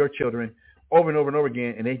thing to your children over and over and over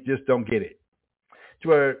again, and they just don't get it. To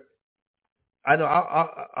where I know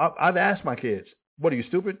I've asked my kids, what are you,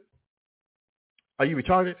 stupid? Are you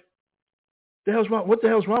retarded? The hell's wrong? What the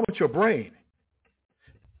hell's wrong with your brain?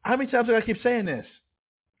 How many times do I keep saying this?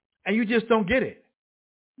 And you just don't get it.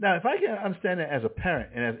 Now, if I can understand that as a parent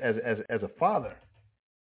and as a father,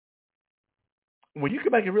 when you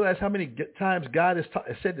come back and realize how many times God has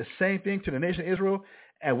said the same thing to the nation of Israel,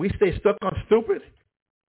 and we stay stuck on stupid,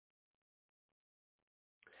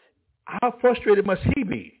 how frustrated must he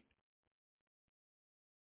be?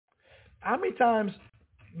 How many times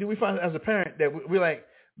do we find as a parent that we're like,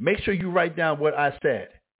 make sure you write down what I said?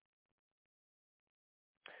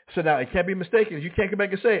 So now it can't be mistaken. You can't come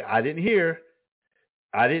back and say, I didn't hear,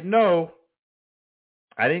 I didn't know,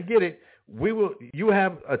 I didn't get it. You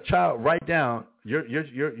have a child write down, your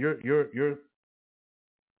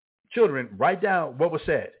children write down what was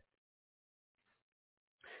said.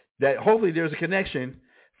 That hopefully there's a connection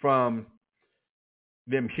from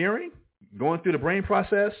them hearing, going through the brain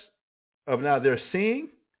process of now they're seeing,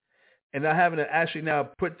 and now having to actually now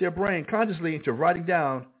put their brain consciously into writing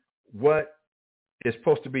down what is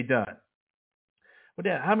supposed to be done. But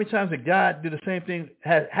then, how many times did God do the same thing?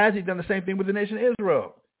 Has he done the same thing with the nation of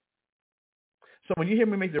Israel? So when you hear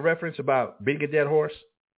me make the reference about beating a dead horse,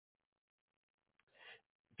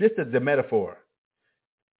 just the metaphor.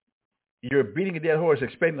 You're beating a dead horse,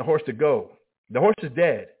 expecting the horse to go. The horse is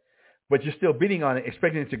dead, but you're still beating on it,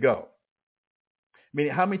 expecting it to go.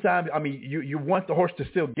 Meaning, how many times, you want the horse to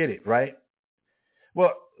still get it, right?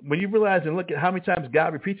 Well, when you realize and look at how many times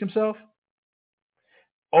God repeats himself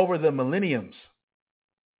over the millenniums,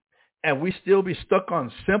 and we still be stuck on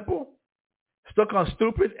simple, stuck on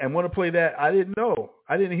stupid, and want to play that, I didn't know,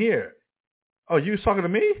 I didn't hear. Oh, you was talking to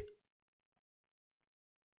me?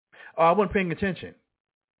 Oh, I wasn't paying attention.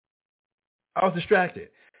 I was distracted.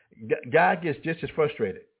 God gets just as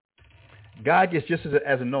frustrated. God gets just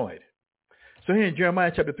as annoyed. So here in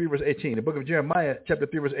Jeremiah chapter 3, verse 18, the book of Jeremiah chapter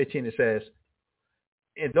 3, verse 18, it says,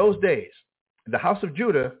 in those days, the house of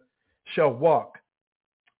Judah shall walk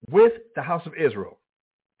with the house of Israel,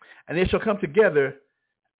 and they shall come together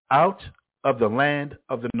out of the land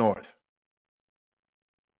of the north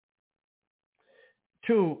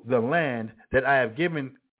to the land that I have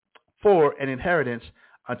given for an inheritance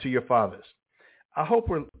unto your fathers. I hope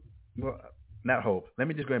not hope. Let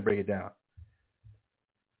me just go ahead and break it down.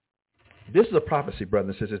 This is a prophecy,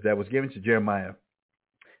 brothers and sisters, that was given to Jeremiah.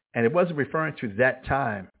 And it wasn't referring to that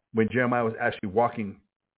time when Jeremiah was actually walking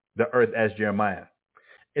the earth as Jeremiah.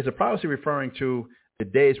 It's a prophecy referring to the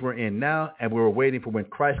days we're in now, and we're waiting for when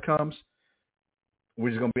Christ comes,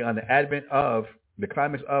 which is going to be on the advent of the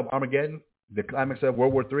climax of Armageddon, the climax of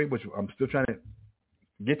World War III, which I'm still trying to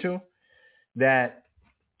get to,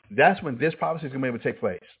 that's when this prophecy is going to be able to take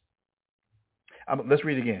place. Let's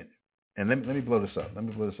read it again. And let me blow this up. Let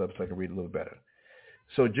me blow this up so I can read it a little better.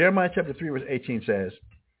 So Jeremiah chapter 3, verse 18 says,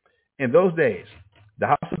 in those days, the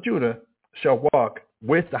house of Judah shall walk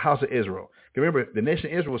with the house of Israel. Remember, the nation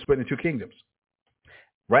of Israel was split into two kingdoms.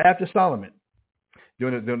 Right after Solomon,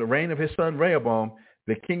 during the reign of his son Rehoboam,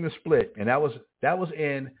 the kingdom split, and that was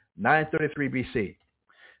in 933 BC.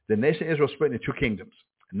 The nation of Israel split into two kingdoms.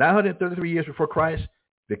 933 years before Christ,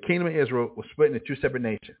 the kingdom of Israel was split into two separate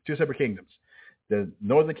nations, two separate kingdoms. The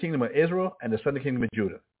northern kingdom of Israel and the southern kingdom of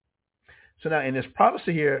Judah. So now in this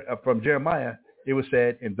prophecy here from Jeremiah, it was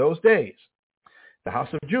said, in those days, the house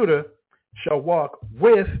of Judah shall walk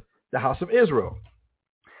with the house of Israel,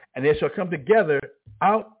 and they shall come together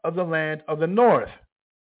out of the land of the north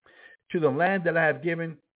to the land that I have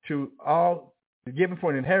given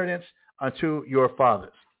for an inheritance unto your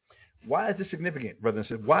fathers. Why is this significant, brothers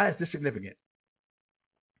and sisters? Why is this significant?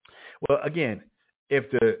 Well, again, if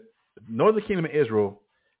the northern kingdom of Israel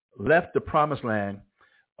left the promised land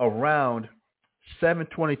around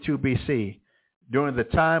 722 BC during the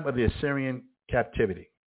time of the Assyrian captivity.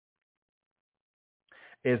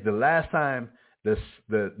 It's the last time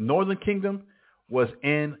the northern kingdom was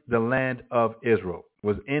in the land of Israel,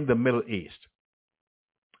 was in the Middle East,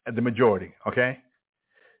 at the majority, okay?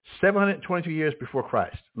 722 years before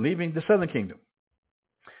Christ, leaving the southern kingdom.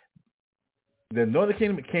 The northern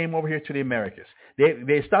kingdom came over here to the Americas.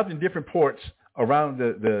 They stopped in different ports around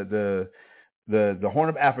the Horn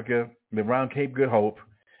of Africa, around Cape Good Hope,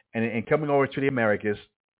 and coming over to the Americas.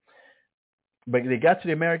 But they got to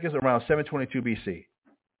the Americas around 722 BC.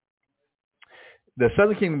 The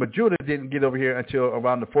southern kingdom of Judah didn't get over here until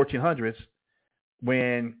around the 1400s,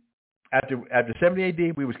 when After 70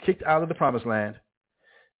 AD, we was kicked out of the promised land,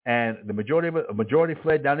 and the majority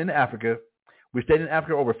fled down into Africa. We stayed in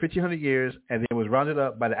Africa over 1,500 years, and then was rounded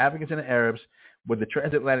up by the Africans and the Arabs with the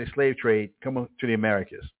transatlantic slave trade coming to the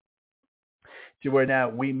Americas. To where now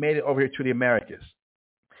we made it over here to the Americas.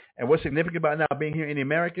 And what's significant about now being here in the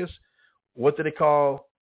Americas? What do they call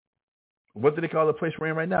the place we're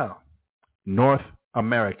in right now? North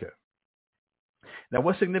America. Now,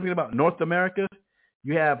 what's significant about North America?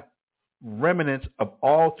 You have remnants of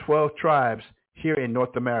all 12 tribes here in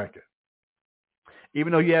North America.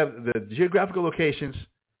 Even though you have the geographical locations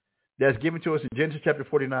that's given to us in Genesis chapter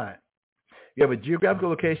 49. You have a geographical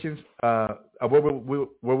locations of where we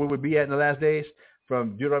would be at in the last days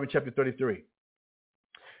from Deuteronomy chapter 33.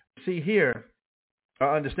 See here,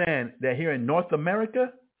 I understand that here in North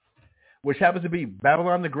America, which happens to be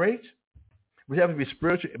Babylon the Great, which happens to be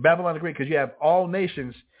spiritual Babylon the Great, because you have all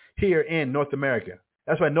nations here in North America.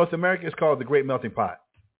 That's why North America is called the Great Melting Pot,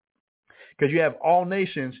 because you have all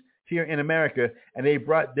nations here in America, and they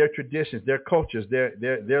brought their traditions, their cultures,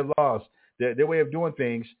 their laws, their way of doing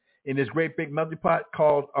things in this great big melting pot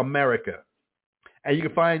called America. And you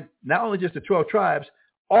can find not only just the 12 tribes,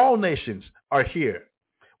 all nations are here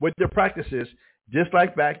with their practices, just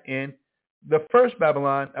like back in the first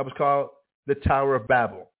Babylon that was called the Tower of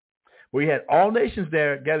Babel, where you had all nations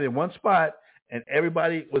there gathered in one spot, and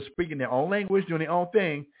everybody was speaking their own language, doing their own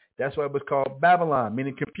thing. That's why it was called Babylon,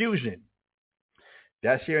 meaning confusion.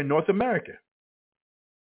 That's here in North America.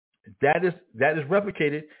 That is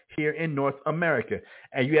replicated here in North America.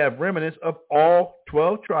 And you have remnants of all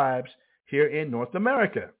 12 tribes here in North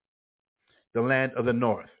America, the land of the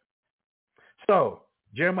north. So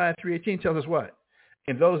Jeremiah 3:18 tells us what?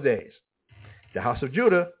 In those days, the house of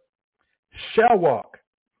Judah shall walk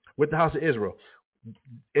with the house of Israel.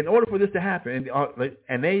 In order for this to happen,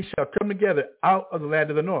 and they shall come together out of the land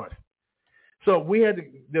of the north. So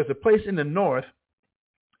there's a place in the north,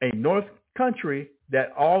 a north country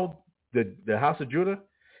that all the house of Judah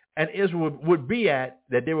and Israel would be at,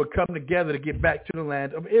 that they would come together to get back to the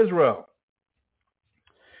land of Israel.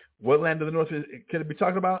 What land of the north can it be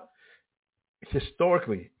talking about?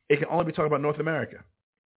 Historically, it can only be talking about North America.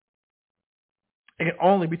 It can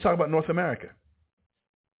only be talking about North America.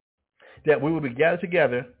 That we will be gathered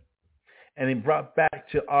together and then brought back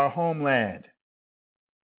to our homeland.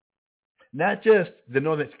 Not just the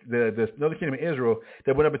northern kingdom of Israel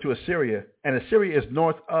that went up into Assyria, and Assyria is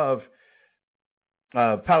north of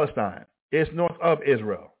Palestine. It's north of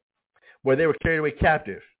Israel, where they were carried away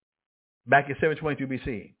captive back in 722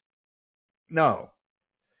 BC. No,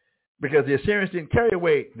 because the Assyrians didn't carry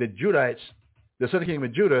away the Judites, the southern kingdom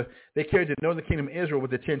of Judah. They carried the northern kingdom of Israel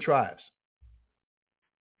with the 10 tribes.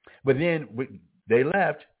 But then they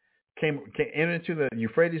left, entered into the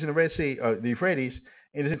Euphrates and the Red Sea, the Euphrates,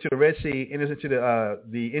 enters into the Red Sea, enters into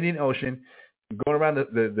the Indian Ocean, going around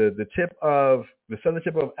the tip of the southern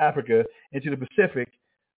tip of Africa into the Pacific,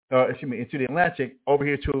 into the Atlantic, over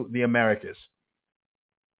here to the Americas.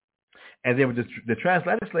 And then with the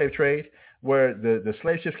transatlantic slave trade, where the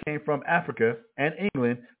slave ships came from Africa and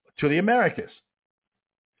England to the Americas.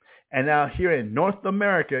 And now here in North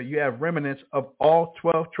America, you have remnants of all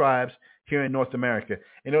 12 tribes here in North America,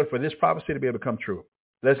 in order for this prophecy to be able to come true.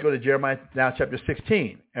 Let's go to Jeremiah now chapter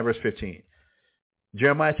 16 and verse 15.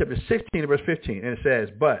 Jeremiah chapter 16 and verse 15. And it says,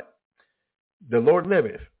 "But the Lord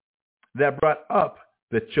liveth, that brought up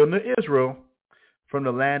the children of Israel from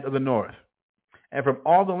the land of the north, and from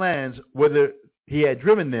all the lands whither he had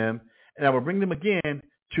driven them, and I will bring them again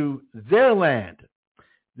to their land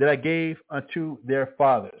that I gave unto their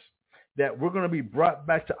fathers." That we're going to be brought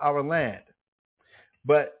back to our land.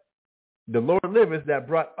 But the Lord liveth, that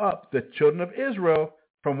brought up the children of Israel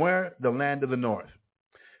from where? The land of the north.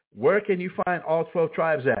 Where can you find all 12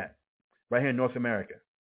 tribes at? Right here in North America.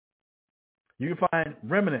 You can find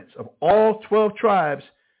remnants of all 12 tribes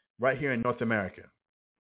right here in North America.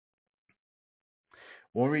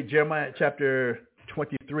 When we read Jeremiah chapter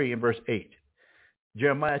 23 and verse 8.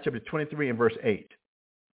 Jeremiah chapter 23 and verse 8.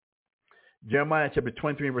 Jeremiah chapter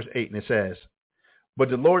 23 and verse 8, and it says, "But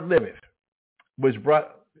the Lord liveth, was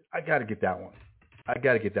brought..." I got to get that one. I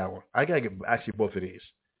got to get actually both of these.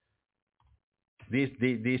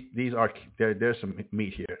 These are, there's some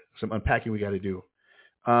meat here, some unpacking we got to do.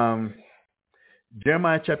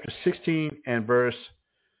 Jeremiah chapter 16 and verse,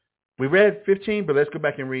 we read 15, but let's go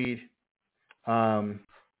back and read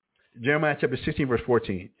Jeremiah chapter 16 verse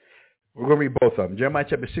 14. We're going to read both of them. Jeremiah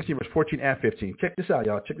chapter 16 verse 14 and 15. Check this out,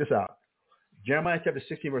 y'all. Check this out. Jeremiah chapter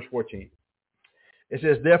 16 verse 14. It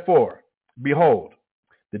says, "Therefore, behold,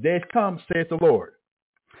 the days come, saith the Lord,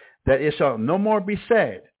 that it shall no more be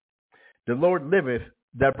said, the Lord liveth,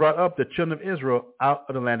 that brought up the children of Israel out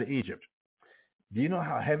of the land of Egypt. Do you know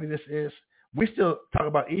how heavy this is? We still talk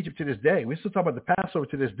about Egypt to this day. We still talk about the Passover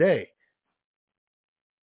to this day.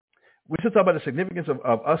 We still talk about the significance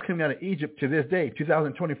of us coming out of Egypt to this day,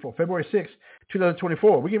 2024, February 6,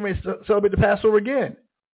 2024. We're getting ready to celebrate the Passover again.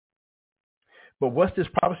 But what's this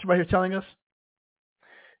prophecy right here telling us?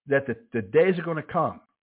 That the days are going to come,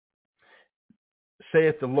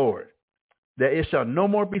 saith the Lord, that it shall no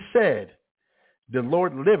more be said, the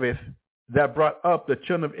Lord liveth, that brought up the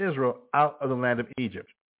children of Israel out of the land of Egypt.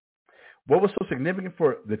 What was so significant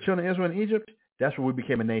for the children of Israel in Egypt? That's where we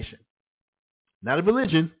became a nation. Not a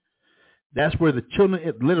religion. That's where the children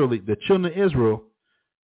of Israel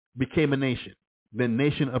became a nation. The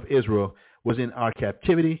nation of Israel was in our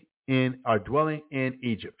captivity, in our dwelling in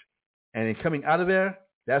Egypt. And in coming out of there,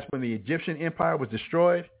 that's when the Egyptian empire was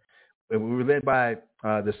destroyed. And we were led by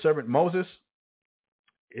the servant Moses,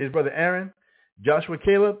 his brother Aaron, Joshua and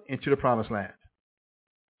Caleb into the promised land,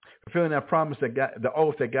 fulfilling that promise that God, the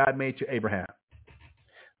oath that God made to Abraham.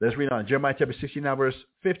 Let's read on. Jeremiah chapter 69, verse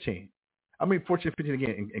 15. I'll read 14 and 15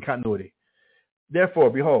 again in continuity. Therefore,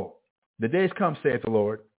 behold, the days come, saith the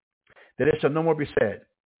Lord, that it shall no more be said,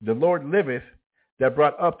 the Lord liveth, that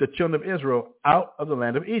brought up the children of Israel out of the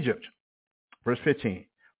land of Egypt. Verse 15.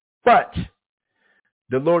 But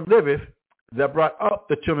the Lord liveth, that brought up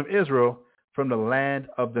the children of Israel from the land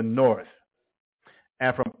of the north,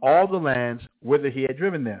 and from all the lands whither he had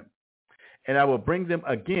driven them. And I will bring them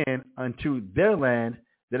again unto their land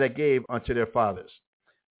that I gave unto their fathers.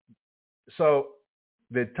 So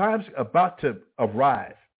the time's about to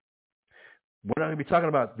arrive. We're not going to be talking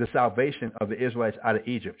about the salvation of the Israelites out of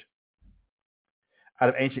Egypt, out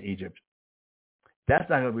of ancient Egypt. That's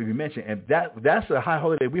not going to be mentioned. And that's a high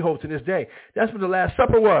holiday we hold to this day. That's what the Last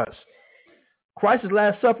Supper was. Christ's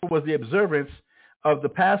Last Supper was the observance of the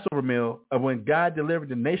Passover meal of when God delivered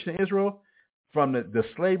the nation of Israel from the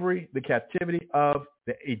slavery, the captivity of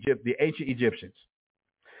the ancient Egyptians.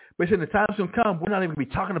 But he said the time's going to come, we're not even going to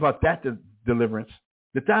be talking about that deliverance.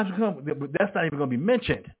 The time's going to come, that's not even going to be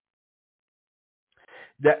mentioned.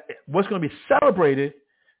 That what's going to be celebrated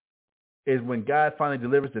is when God finally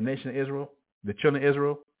delivers the nation of Israel, the children of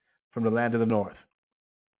Israel, from the land of the north,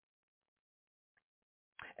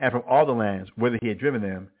 and from all the lands whither he had driven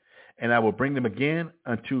them, and I will bring them again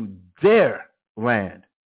unto their land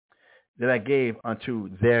that I gave unto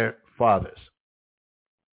their fathers.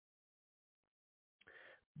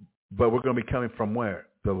 But we're going to be coming from where?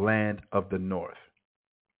 The land of the north.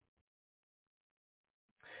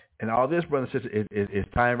 And all this, brothers and sisters, is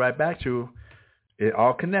tying right back to, it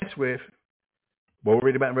all connects with what we're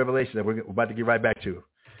reading about in Revelation that we're about to get right back to.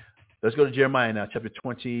 Let's go to Jeremiah now, chapter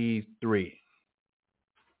 23.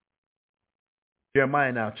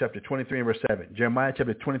 Jeremiah now, chapter 23 and verse 7. Jeremiah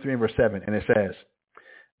chapter 23 and verse 7, and it says,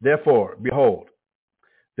 Therefore, behold,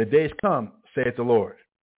 the days come, saith the Lord,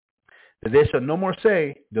 that they shall no more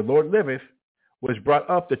say, the Lord liveth, which brought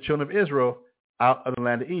up the children of Israel out of the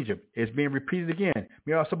land of Egypt. It's being repeated again.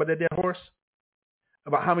 We also about that dead horse,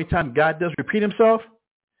 about how many times God does repeat himself,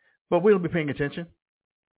 but we don't be paying attention.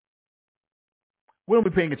 We don't be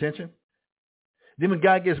paying attention. Then when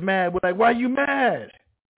God gets mad, we're like, why are you mad?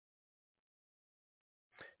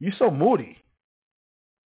 You're so moody.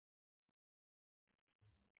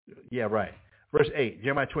 Yeah, right. Verse 8,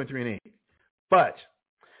 Jeremiah 23 and 8. But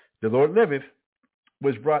the Lord liveth,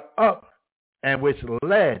 which brought up and which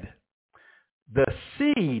led the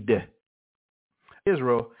seed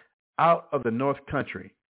Israel out of the north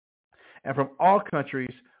country, and from all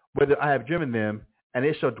countries whither I have driven them, and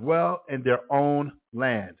they shall dwell in their own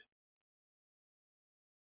land.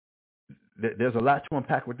 There's a lot to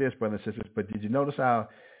unpack with this, brothers and sisters, but did you notice how,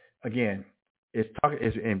 again, it's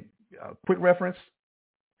in quick reference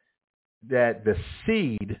that the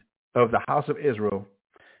seed of the house of Israel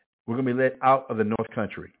were going to be led out of the north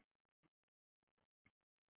country.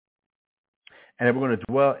 And that we're going to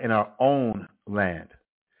dwell in our own land.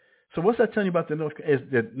 So what's that telling you about the North? Is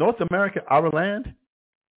the North America our land?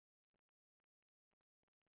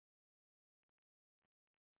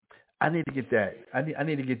 I need to get that. I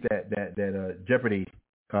need to get that Jeopardy.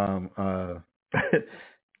 Dum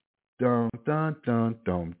dum dum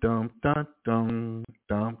dum dum dum dum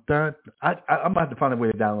dum dum. I'm about to have to find a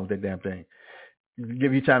way to download that damn thing.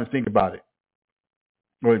 Give you time to think about it.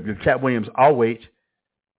 Or Cat Williams, I'll wait.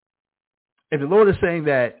 If the Lord is saying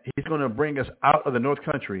that he's going to bring us out of the north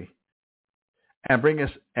country and we're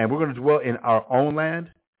going to dwell in our own land,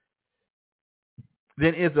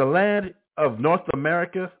 then is the land of North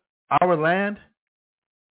America our land?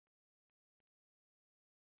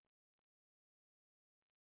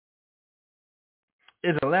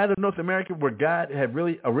 is the land of North America where God had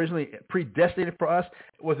really originally predestinated for us?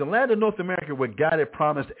 Was the land of North America where God had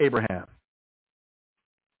promised Abraham,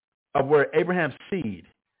 of where Abraham's seed,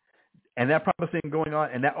 and that promise thing going on,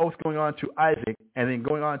 and that oath going on to Isaac, and then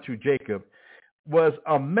going on to Jacob? Was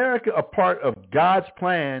America a part of God's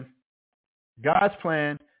plan? God's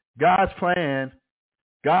plan. God's plan.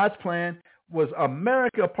 God's plan. Was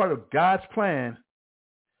America a part of God's plan?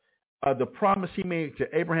 The promise he made to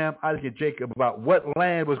Abraham, Isaac, and Jacob about what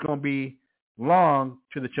land was going to belong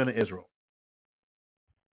to the children of Israel.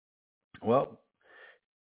 Well,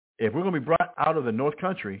 if we're going to be brought out of the North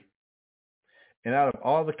Country and out of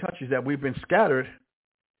all the countries that we've been scattered,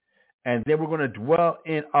 and then we're going to dwell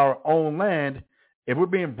in our own land, if we're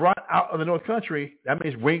being brought out of the North Country, that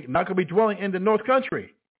means we're not going to be dwelling in the North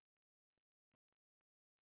Country.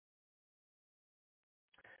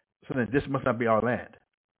 So then this must not be our land.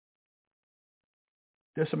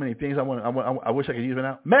 There's so many things I wish I could use right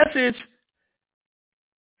now. Message!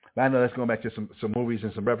 But I know that's going back to some movies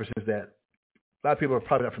and some references that a lot of people are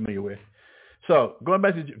probably not familiar with. So going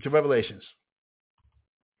back to Revelations,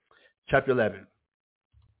 chapter 11.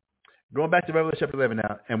 Going back to Revelation chapter 11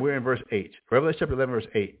 now, and we're in verse 8. Revelation chapter 11, verse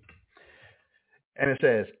 8. And it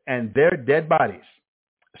says, and their dead bodies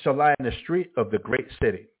shall lie in the street of the great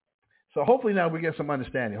city. So hopefully now we get some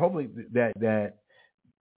understanding. Hopefully that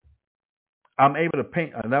I'm able to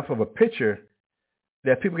paint enough of a picture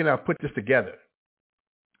that people can now put this together.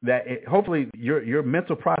 That hopefully your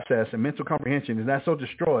mental process and mental comprehension is not so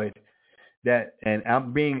destroyed that, and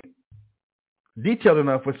I'm being detailed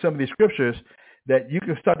enough with some of these scriptures that you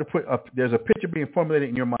can start to put up, there's a picture being formulated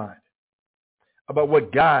in your mind about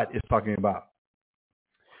what God is talking about.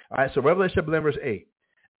 All right, so Revelation chapter 11, verse 8.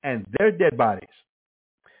 And their dead bodies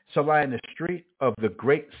shall lie in the street of the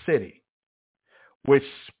great city, which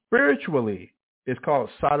spiritually is called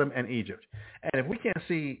Sodom and Egypt. And if we can't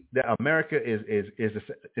see that America is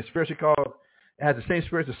spiritually called, it has the same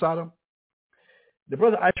spirit as Sodom. The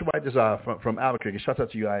brother Aisha White from Albuquerque, shout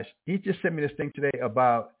out to you, Aisha. He just sent me this thing today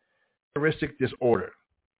about voyeuristic disorder.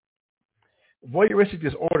 Voyeuristic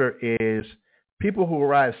disorder is people who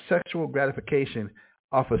derive sexual gratification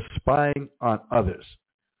off of spying on others,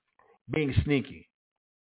 being sneaky.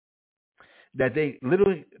 That they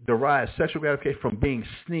literally derive sexual gratification from being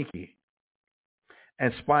sneaky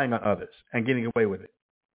and spying on others and getting away with it.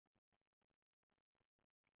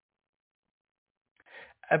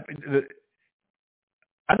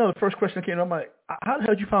 I know the first question that came to my mind, how the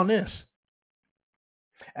hell did you found this?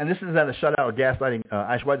 And this is not a shutout or gaslighting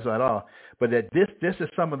Aisha White at all, but that this is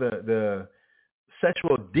some of the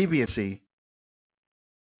sexual deviancy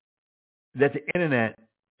that the internet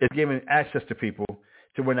is giving access to people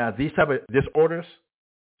to where now these type of disorders,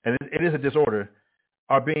 and it is a disorder,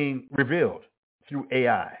 are being revealed through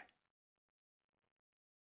AI.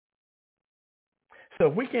 So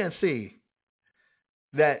if we can't see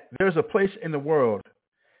that there's a place in the world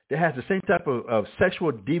that has the same type of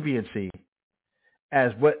sexual deviancy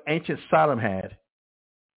as what ancient Sodom had,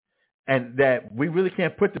 and that we really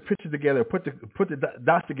can't put the picture together, put the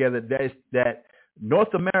dots together, that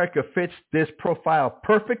North America fits this profile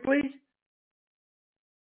perfectly.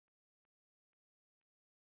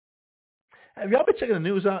 Have y'all been checking the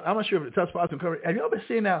news out? I'm not sure if it's possible to cover it. Have y'all been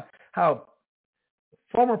seeing now how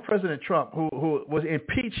former President Trump, who was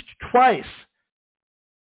impeached twice,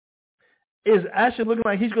 is actually looking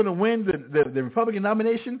like he's going to win the Republican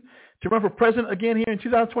nomination to run for president again here in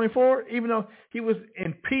 2024, even though he was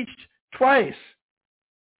impeached twice?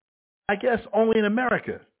 I guess only in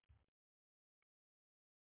America.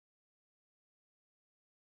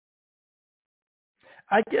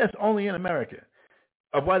 I guess only in America.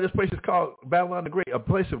 Of why this place is called Babylon the Great, a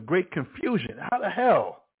place of great confusion. How the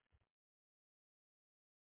hell?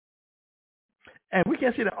 And we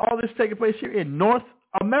can't see that all this is taking place here in North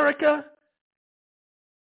America?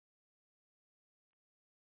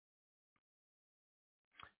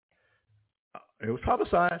 It was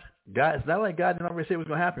prophesied. God, it's not like God didn't already say it was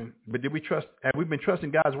going to happen, but did we trust? And we've been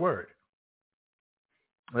trusting God's word.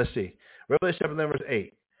 Let's see. Revelation chapter 11, verse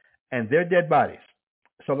 8. And their dead bodies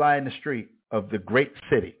shall lie in the street of the great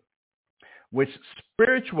city, which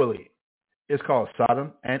spiritually is called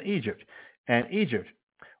Sodom and Egypt. And Egypt,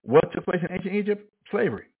 what took place in ancient Egypt?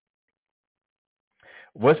 Slavery.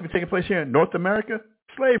 What's been taking place here in North America?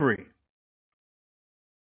 Slavery.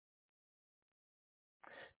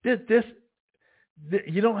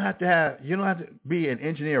 You don't have to be an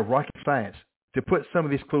engineer of rocket science to put some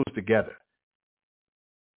of these clues together.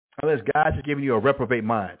 Unless God is giving you a reprobate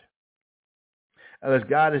mind. Unless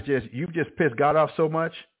God is you've just pissed God off so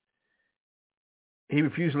much, he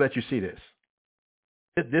refused to let you see this.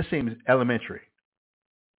 This seems elementary.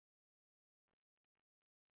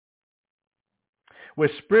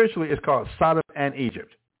 which spiritually is called Sodom and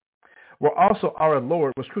Egypt, where also our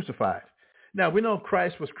Lord was crucified. Now, we know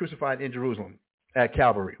Christ was crucified in Jerusalem at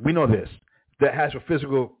Calvary. We know this. That has a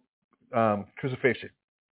physical crucifixion.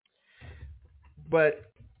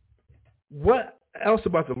 But what else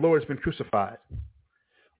about the Lord has been crucified?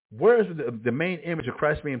 Where is the main image of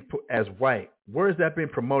Christ being put as white? Where is that being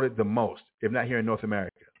promoted the most, if not here in North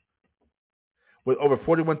America? With over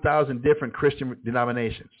 41,000 different Christian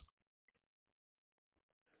denominations.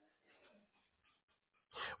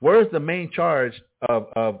 Where is the main charge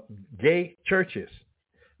of gay churches,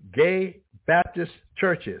 gay Baptist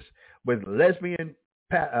churches with lesbian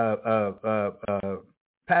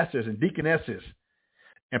pastors and deaconesses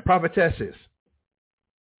and prophetesses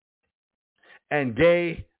and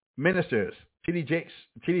gay ministers, T.D.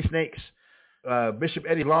 Snakes, Bishop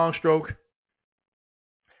Eddie Longstroke?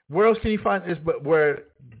 Where else can you find this but where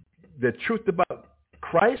the truth about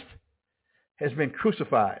Christ has been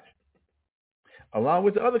crucified, along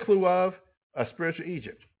with the other clue of a spiritual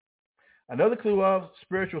Egypt, another clue of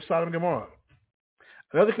spiritual Sodom and Gomorrah,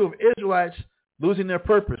 another clue of Israelites losing their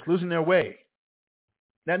purpose, losing their way,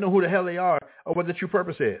 not know who the hell they are or what the true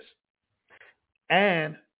purpose is,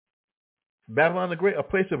 and Babylon the Great, a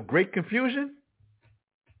place of great confusion.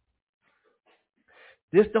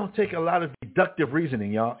 This don't take a lot of deductive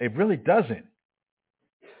reasoning, y'all. It really doesn't.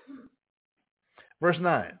 Verse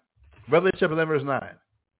 9, Revelation chapter 11, verse 9.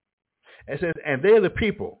 It says, and they are the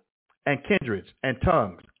people and kindreds and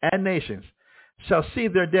tongues and nations shall see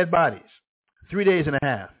their dead bodies 3 days and a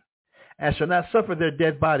half, and shall not suffer their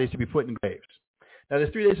dead bodies to be put in graves. Now,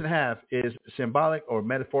 this 3 days and a half is symbolic or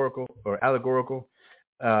metaphorical or allegorical.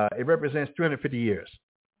 It represents 350 years.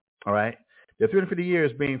 All right? The 350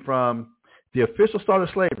 years being from the official start of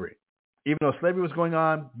slavery, even though slavery was going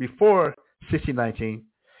on before 1619.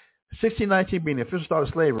 1619 being the official start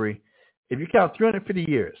of slavery, if you count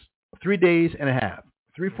 350 years, 3 days and a half,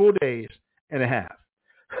 3 full days and a half,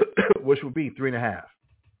 which would be 3.5.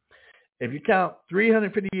 If you count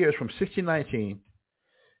 350 years from 1619,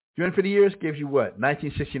 350 years gives you what?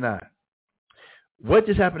 1969. What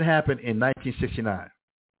just happened to happen in 1969?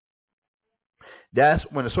 That's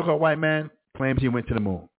when the so-called white man claims he went to the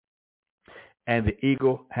moon. And the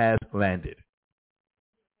eagle has landed.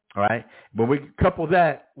 All right? When we couple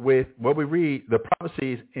that with what we read, the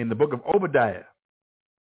prophecies in the book of Obadiah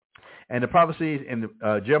and the prophecies in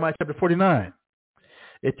Jeremiah chapter 49,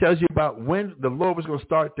 it tells you about when the Lord was going to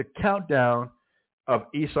start the countdown of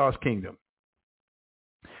Esau's kingdom.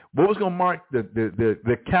 What was going to mark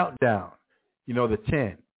the countdown? You know, the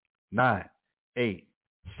 10, 9, 8,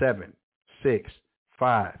 7, 6,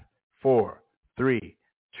 5, 4, 3,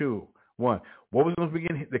 2, 1. What was going to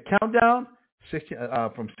begin the countdown?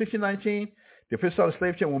 From 1619, the official start of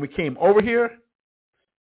slave trade. When we came over here,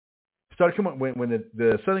 started coming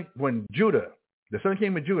when Judah, the southern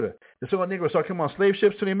kingdom of Judah, the so-called Negroes started coming on slave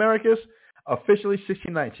ships to the Americas, officially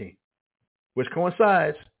 1619, which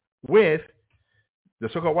coincides with the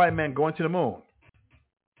so-called white man going to the moon,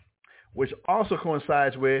 which also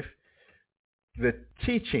coincides with the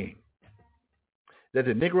teaching that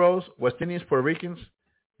the Negroes, West Indians, Puerto Ricans,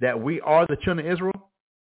 that we are the children of Israel,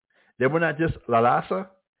 that we're not just La Raza,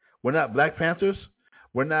 we're not Black Panthers,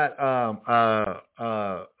 we're not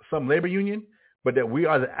some labor union, but that we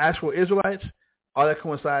are the actual Israelites. All that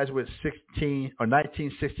coincides with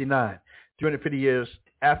 1969, 350 years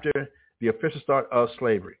after the official start of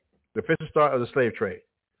slavery, the official start of the slave trade,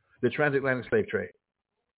 the transatlantic slave trade.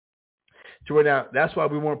 To where now, that's why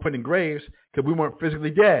we weren't put in graves, because we weren't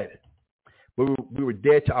physically dead, but we were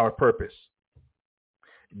dead to our purpose.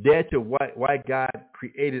 Dead to why God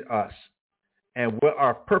created us and what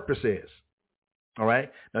our purpose is. All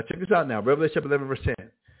right? Now check this out now. Revelation chapter 11, verse 10.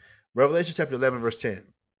 Revelation chapter 11, verse 10.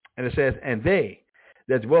 And it says, and they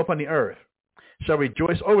that dwell upon the earth shall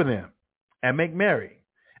rejoice over them and make merry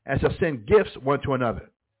and shall send gifts one to another.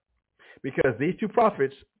 Because these two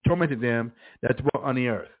prophets tormented them that dwell on the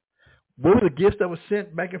earth. What were the gifts that were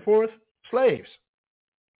sent back and forth? Slaves.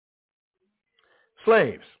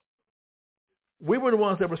 Slaves. We were the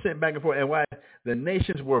ones that were sent back and forth, and why the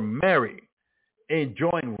nations were merry,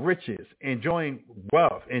 enjoying riches, enjoying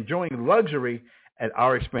wealth, enjoying luxury at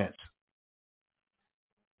our expense.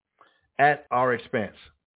 At our expense.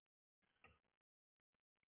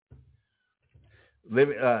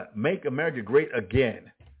 Make America great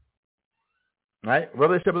again. Right?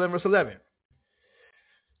 Revelation chapter 11, verse 11.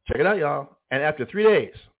 Check it out, y'all. And after 3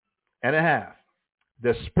 days and a half,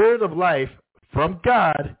 the spirit of life from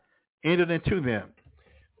God entered into them.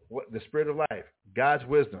 What the spirit of life, God's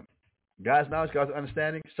wisdom, God's knowledge, God's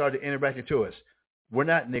understanding started to enter back into us. We're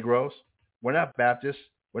not Negroes. We're not Baptists.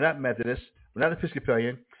 We're not Methodists. We're not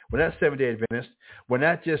Episcopalian. We're not Seventh-day Adventist. We're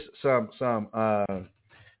not just some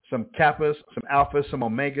Kappas, some Alphas, some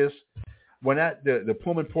Omegas. We're not the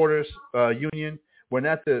Pullman Porters Union. We're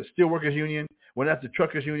not the Steelworkers Union. We're not the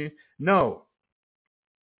Truckers Union. No.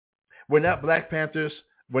 We're not Black Panthers.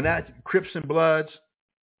 We're not Crips and Bloods.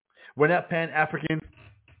 We're not Pan-African.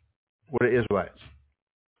 We're the Israelites.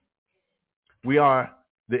 We are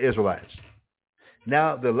the Israelites.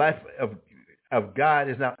 Now the life of God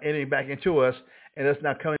is now entering back into us, and it's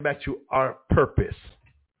now coming back to our purpose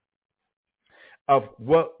of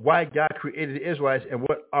why God created the Israelites and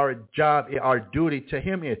what our job, our duty to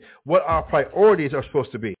him is, what our priorities are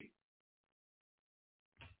supposed to be.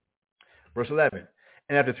 Verse 11,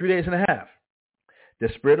 and after 3 days and a half, the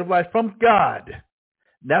Spirit of life from God,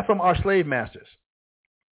 not from our slave masters,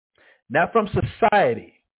 not from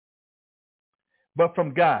society, but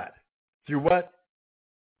from God, through what?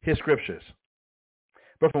 His scriptures.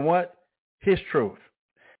 But from what? His truth.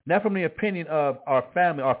 Not from the opinion of our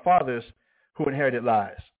family, our fathers who inherited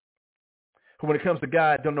lies, who when it comes to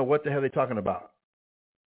God don't know what the hell they're talking about,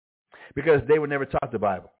 because they were never taught the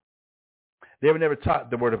Bible. They were never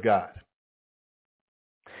taught the Word of God.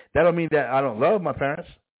 That don't mean that I don't love my parents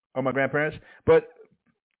or my grandparents, but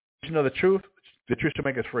you know the truth should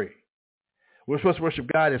make us free. We're supposed to worship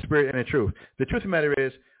God in spirit and in truth. The truth of the matter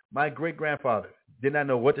is, my great-grandfather did not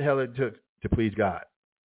know what the hell it took to please God.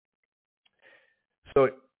 So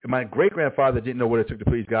my great-grandfather didn't know what it took to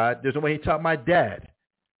please God. There's no way he taught my dad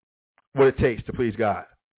what it takes to please God.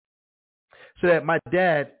 So that my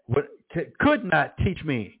dad could not teach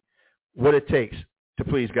me what it takes to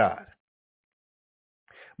please God.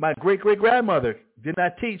 My great-great-grandmother did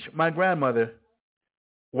not teach my grandmother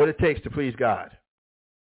what it takes to please God.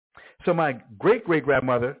 So my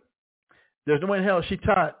great-great-grandmother, there's no way in hell she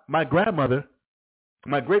taught my grandmother,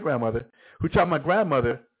 my great-grandmother, who taught my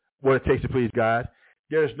grandmother what it takes to please God.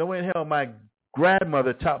 There's no way in hell my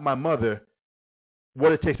grandmother taught my mother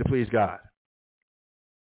what it takes to please God.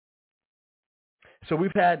 So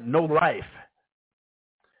we've had no life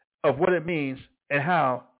of what it means and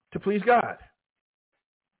how to please God.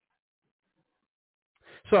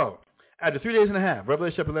 So, after 3 days and a half,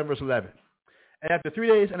 Revelation chapter 11, verse 11, and after 3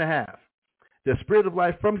 days and a half, the Spirit of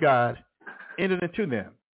life from God entered into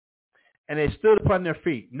them, and they stood upon their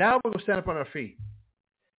feet. Now we're going to stand upon our feet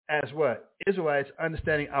as what? Israelites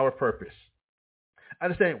understanding our purpose.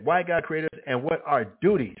 Understanding why God created us and what our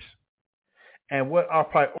duties and what our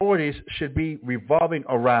priorities should be revolving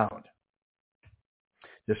around.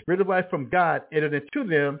 The Spirit of life from God entered into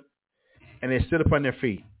them, and they stood upon their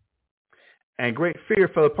feet. And great fear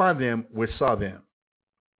fell upon them which saw them.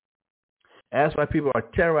 And that's why people are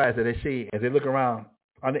terrorized that they see as they look around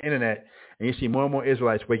on the internet, and you see more and more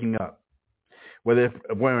Israelites waking up. Whether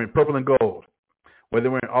they're wearing purple and gold, whether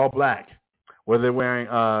they're wearing all black, whether they're wearing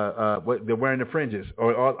the fringes,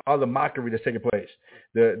 or all the mockery that's taking place.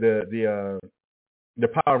 The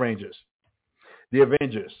Power Rangers, the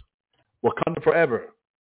Avengers, Wakanda Forever,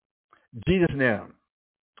 Jesus now,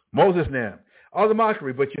 Moses now, all the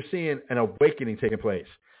mockery, but you're seeing an awakening taking place.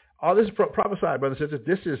 All this is prophesied, brothers and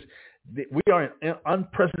sisters. We are in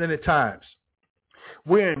unprecedented times.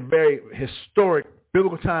 We're in very historic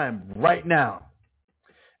biblical time right now,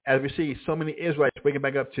 as we see so many Israelites waking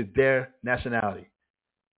back up to their nationality.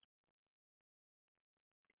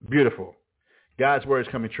 Beautiful. God's word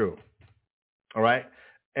is coming true. All right?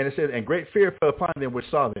 And it says, and great fear fell upon them which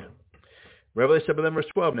saw them. Revelation chapter 11, verse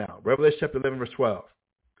 12 now. Revelation chapter 11, verse 12.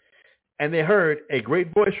 And they heard a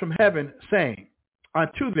great voice from heaven saying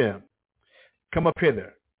unto them, come up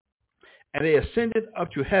hither. And they ascended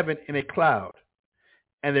up to heaven in a cloud,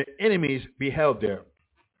 and their enemies beheld them.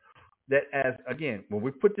 That as, again, when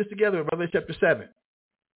we put this together in Revelation chapter 7,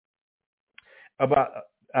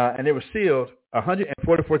 and they were sealed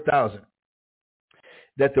 144,000,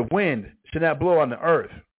 that the wind should not blow on the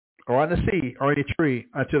earth or on the sea or any tree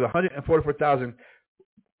until the 144,000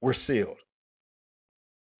 were sealed.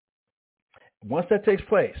 Once that takes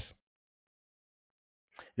place,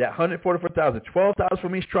 that 144,000, 12,000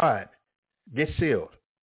 from each tribe, get sealed.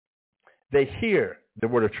 They hear the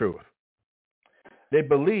word of truth. They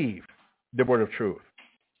believe the word of truth.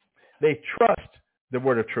 They trust the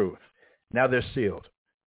word of truth. Now they're sealed.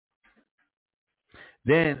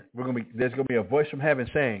 Then there's going to be a voice from heaven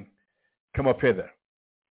saying, come up hither.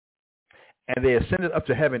 And they ascended up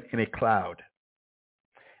to heaven in a cloud.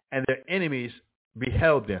 And their enemies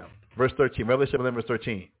beheld them. Verse 13, Revelation 11, verse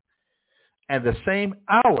 13. And the same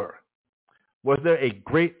hour was there a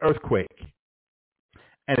great earthquake,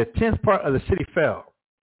 and a 10th part of the city fell.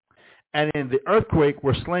 And in the earthquake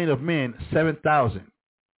were slain of men 7,000.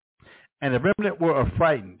 And the remnant were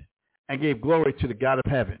affrighted, and gave glory to the God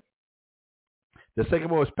of heaven. The second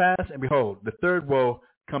woe is past, and behold, the third woe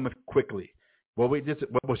cometh quickly. What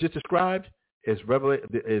was just described is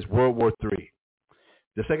World War III.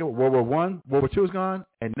 The second World War I, World War II is gone,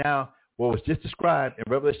 and now what was just described in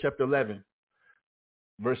Revelation chapter 11,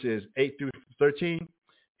 verses 8 through 13,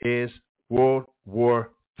 is World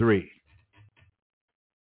War III.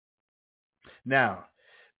 Now,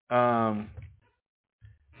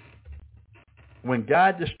 when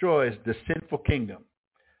God destroys the sinful kingdom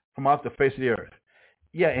from off the face of the earth,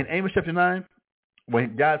 in Amos chapter 9,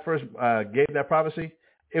 when God first gave that prophecy,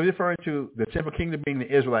 it was referring to the sinful kingdom being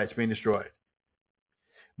the Israelites being destroyed.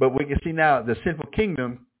 But we can see now the sinful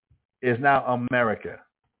kingdom is now America,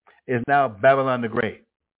 is now Babylon the Great.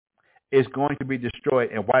 Is going to be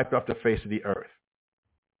destroyed and wiped off the face of the earth.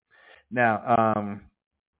 Now,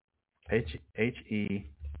 H-E-A-R,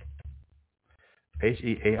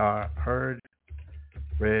 Herd,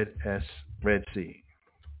 Red C.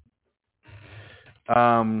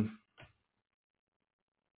 Now,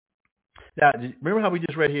 remember how we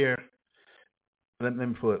just read here? Let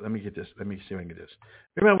me pull it. Let me get this. Let me see if I can get this.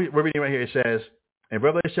 Remember how we're reading right here? It says, in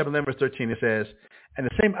Revelation chapter 11, verse 13, it says, "And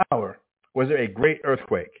the same hour was there a great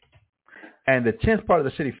earthquake, and the 10th part of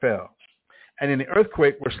the city fell. And in the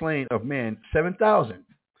earthquake were slain of men 7,000.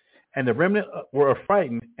 And the remnant were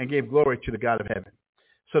affrighted and gave glory to the God of heaven."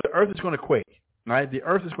 So the earth is going to quake. Right? The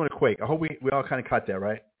earth is going to quake. I hope we all kind of caught that,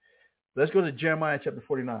 right? Let's go to Jeremiah chapter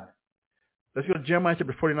 49. Let's go to Jeremiah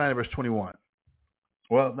chapter 49 verse 21.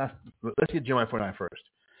 Well, let's get Jeremiah 49 first.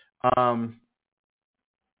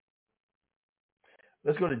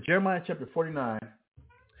 Let's go to Jeremiah chapter 49.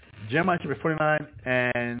 Jeremiah chapter 49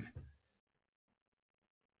 and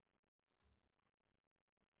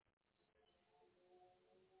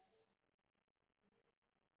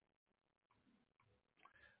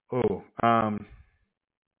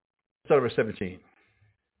start at verse 17.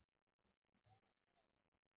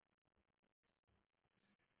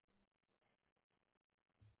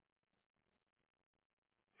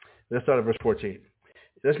 Let's start at verse 14.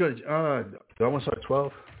 Let's go to, do I want to start at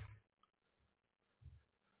 12?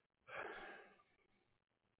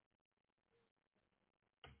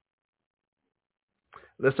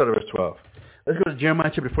 Let's start at verse 12. Let's go to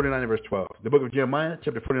Jeremiah chapter 49 and verse 12. The book of Jeremiah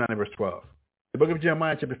chapter 49 and verse 12. The book of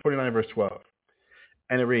Jeremiah chapter 49 and verse 12.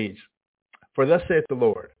 And it reads, "For thus saith the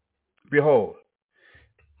Lord, behold,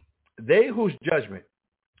 they whose judgment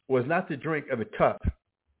was not to drink of the cup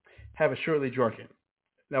have assuredly drunken."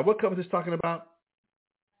 Now, what cup is this talking about?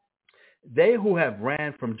 They who have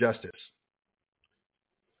ran from justice.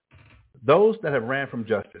 Those that have ran from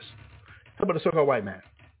justice. Talk about the so-called white man.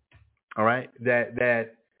 All right, that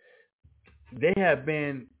they have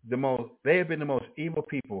been the most evil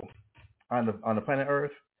people on the planet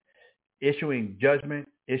Earth, issuing judgment,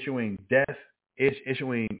 issuing death,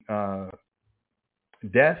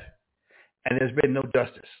 death, and there's been no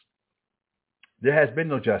justice. There has been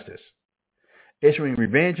no justice. Issuing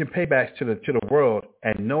revenge and paybacks to the world,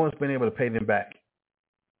 and no one's been able to pay them back.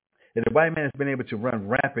 And the white man has been able to run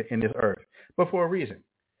rampant in this earth, but for a reason.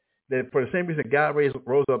 That for the same reason God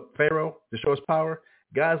rose up Pharaoh to show his power,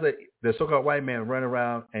 God's let the so-called white man run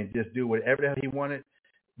around and just do whatever the hell he wanted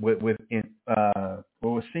with what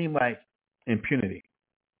would seem like impunity.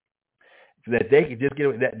 So that they could just get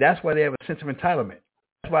away. That's why they have a sense of entitlement.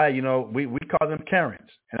 That's why, we call them Karens.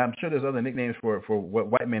 And I'm sure there's other nicknames for what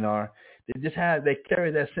white men are. They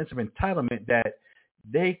carry that sense of entitlement that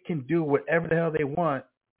they can do whatever the hell they want,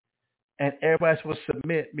 and everybody's supposed to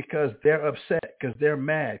submit because they're upset, because they're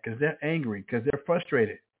mad, because they're angry, because they're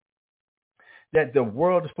frustrated. That the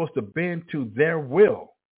world is supposed to bend to their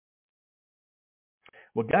will.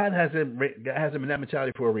 Well, God has them in that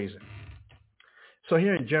mentality for a reason. So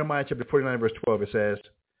here in Jeremiah chapter 49, verse 12, it says,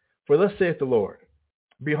 "For thus saith the Lord,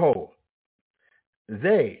 behold,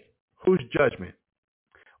 they whose judgment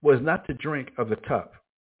was not to drink of the cup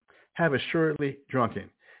have assuredly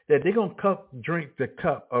drunken." That they're going to drink the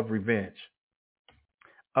cup of revenge,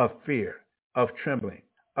 of fear, of trembling,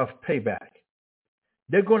 of payback.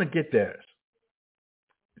 They're going to get theirs.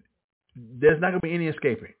 There's not going to be any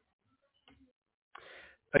escaping.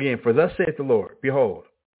 Again, "For thus saith the Lord, behold,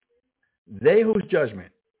 they whose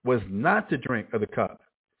judgment was not to drink of the cup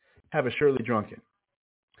have assuredly drunken.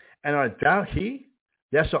 And art thou he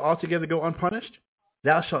that shall altogether go unpunished?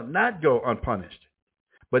 Thou shalt not go unpunished,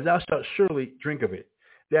 but thou shalt surely drink of it."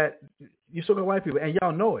 That you so-called white people, and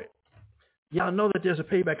y'all know it. Y'all know that there's a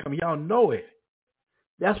payback coming. Y'all know it.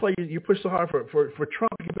 That's why you push so hard for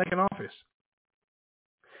Trump to get back in office.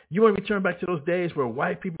 You want to return back to those days where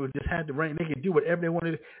white people just had the reign. They could do whatever they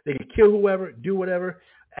wanted. They could kill whoever, do whatever,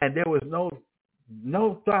 and there was no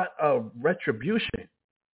no thought of retribution.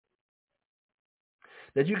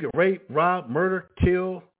 That you could rape, rob, murder,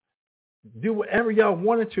 kill, do whatever y'all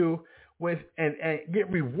wanted to with and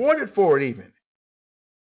get rewarded for it even.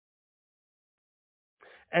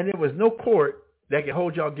 And there was no court that could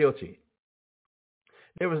hold y'all guilty.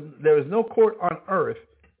 There was no court on earth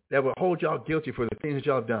that would hold y'all guilty for the things that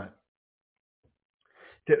y'all have done.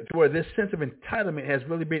 To where this sense of entitlement has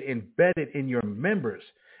really been embedded in your members.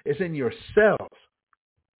 It's in your cells.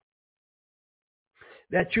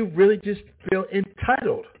 That you really just feel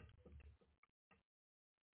entitled.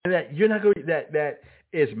 And that you're not going to, that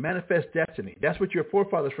is manifest destiny. That's what your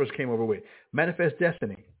forefathers first came over with. Manifest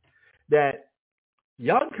destiny. That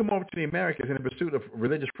y'all can come over to the Americans in the pursuit of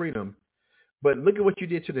religious freedom, but look at what you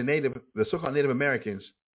did to the so-called Native Americans.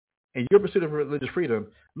 In your pursuit of religious freedom,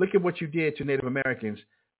 look at what you did to Native Americans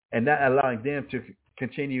and not allowing them to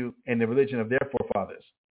continue in the religion of their forefathers,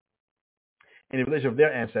 in the religion of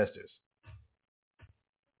their ancestors.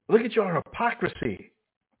 Look at your hypocrisy.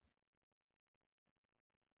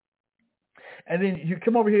 And then you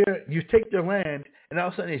come over here, you take their land, and all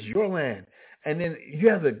of a sudden it's your land. And then you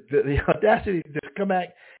have the audacity to come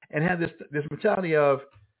back and have this mentality of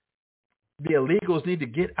the illegals need to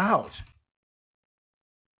get out.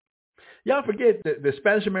 Y'all forget the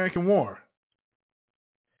Spanish-American War.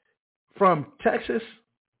 From Texas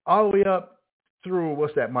all the way up through,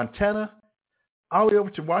 Montana, all the way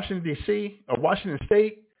over to Washington, D.C., or Washington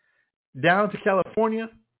State, down to California,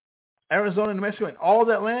 Arizona, New Mexico, and all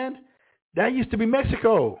that land, that used to be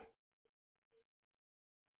Mexico.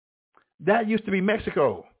 That used to be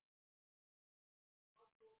Mexico.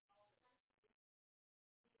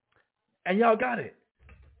 And y'all got it.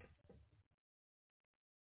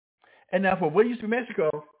 And now for what used to be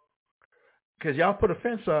Mexico, because y'all put a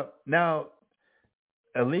fence up, now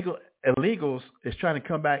illegals is trying to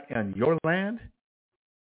come back on your land?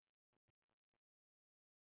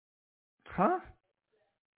 Huh?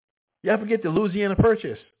 Y'all forget the Louisiana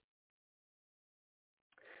Purchase.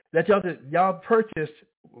 That y'all purchased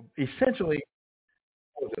essentially,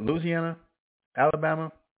 Louisiana,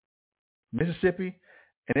 Alabama, Mississippi,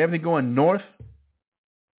 and everything going north.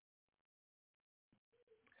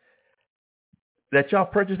 That y'all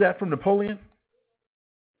purchased that from Napoleon?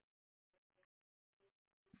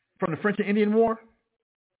 From the French and Indian War?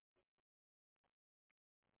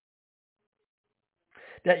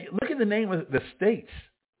 That look at the name of the states.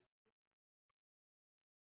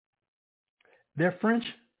 They're French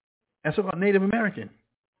and so-called Native American.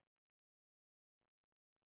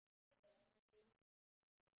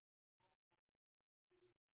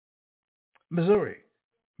 Missouri,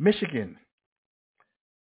 Michigan,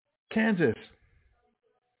 Kansas,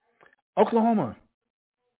 Oklahoma,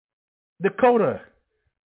 Dakota,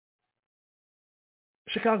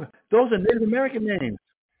 Chicago. Those are Native American names.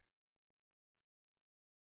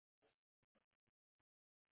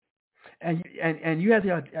 And you have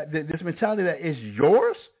this mentality that is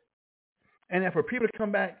yours, and that for people to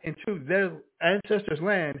come back into their ancestors'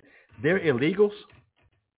 land, they're illegals.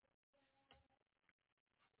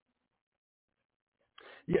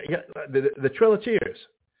 Yeah, the Trail of Tears,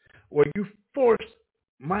 where you forced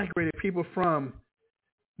migrated people from,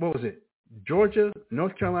 Georgia,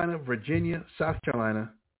 North Carolina, Virginia, South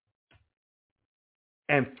Carolina,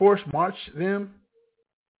 and forced marched them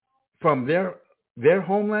from their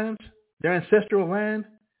homelands, their ancestral land,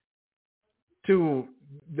 to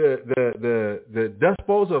the Dust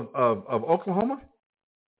Bowls of Oklahoma,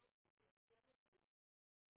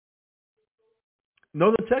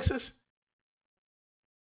 Northern Texas,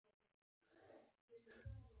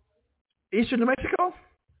 Eastern New Mexico.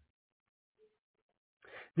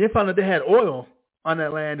 They found that they had oil on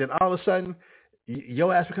that land, and all of a sudden,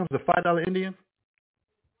 your ass becomes a $5 Indian.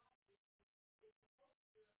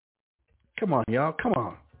 Come on, y'all. Come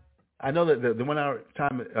on. I know that the 1 hour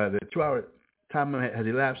time, the 2 hour time has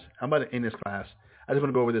elapsed. I'm about to end this class. I just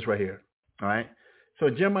want to go over this right here. All right. So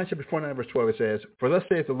in Jeremiah chapter 49, verse 12, it says, "For thus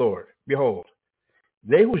saith the Lord, behold,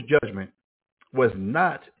 they whose judgment was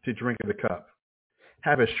not to drink of the cup,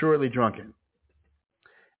 have assuredly drunken.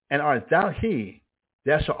 And art thou he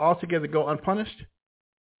that shall altogether go unpunished?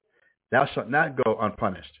 Thou shalt not go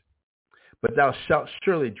unpunished, but thou shalt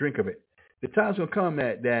surely drink of it." The time's going to come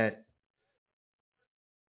that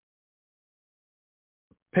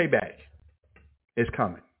payback is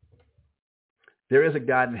coming. There is a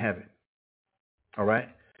God in heaven. All right?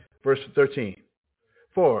 Verse 13.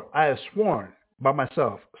 "For I have sworn by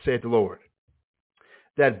myself, saith the Lord,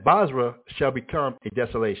 that Basra shall become a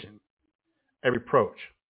desolation, a reproach,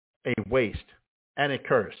 a waste, and a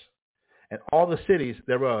curse, and all the cities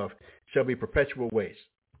thereof shall be perpetual waste."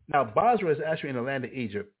 Now, Basra is actually in the land of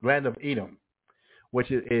Egypt, land of Edom,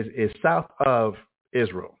 which is south of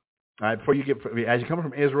Israel. All right, as you come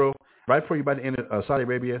from Israel, right before you by the end of Saudi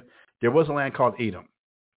Arabia, there was a land called Edom,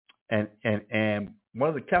 and one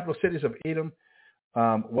of the capital cities of Edom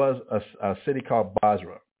was a city called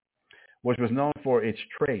Basra, which was known for its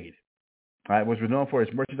trade, right? Which was known for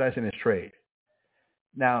its merchandise and its trade.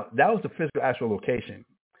 Now, that was the physical actual location,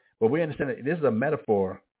 but we understand that this is a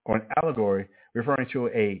metaphor or an allegory referring to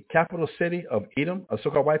a capital city of Edom, of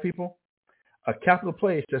so-called white people, a capital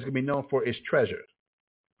place that's going to be known for its treasures,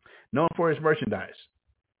 known for its merchandise.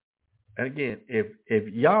 And again,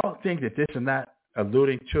 if y'all think that this is not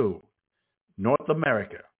alluding to North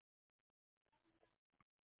America,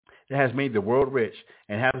 that has made the world rich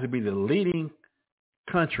and happens to be the leading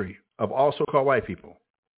country of all so-called white people,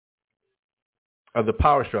 of the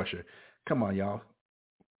power structure, come on, y'all.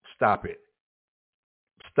 Stop it.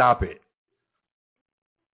 Stop it.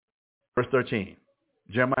 Verse 13,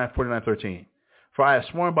 Jeremiah 49:13. For I have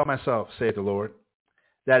sworn by myself, saith the Lord,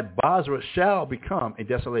 that Basra shall become a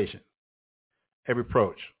desolation, a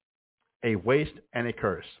reproach, a waste, and a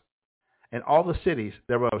curse, and all the cities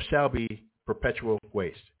thereof shall be perpetual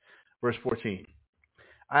waste. Verse 14,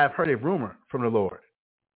 I have heard a rumor from the Lord,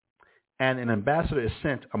 and an ambassador is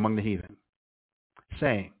sent among the heathen,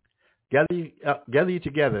 saying, gather you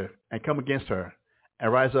together and come against her,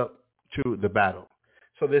 and rise up to the battle.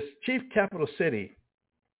 So this chief capital city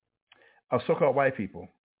of so-called white people,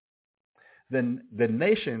 then the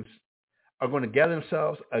nations are going to gather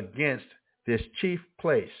themselves against this chief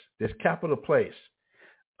place, this capital place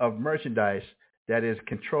of merchandise that is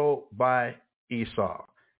controlled by Esau,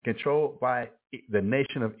 controlled by the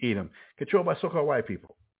nation of Edom, controlled by so-called white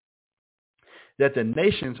people. That the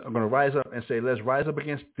nations are going to rise up and say, let's rise up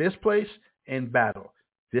against this place in battle.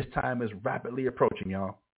 This time is rapidly approaching,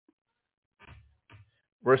 y'all.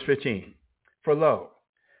 Verse 15, for lo,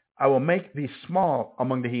 I will make thee small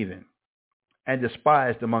among the heathen and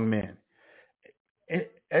despised among men.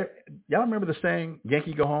 Y'all remember the saying,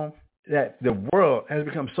 Yankee go home? That the world has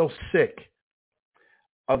become so sick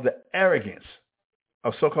of the arrogance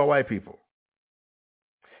of so-called white people.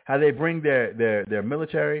 How they bring their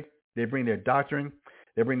military, they bring their doctrine,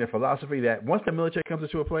 they bring their philosophy, that once the military comes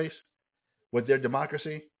into a place with their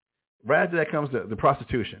democracy, right after that comes the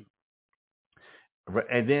prostitution.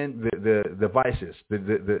 And then the vices,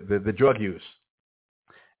 the drug use,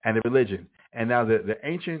 and the religion. And now the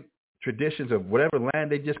ancient traditions of whatever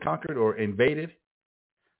land they just conquered or invaded,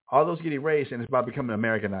 all those get erased, and it's about becoming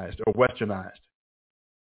Americanized or Westernized.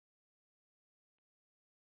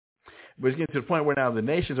 But it's getting to the point where now the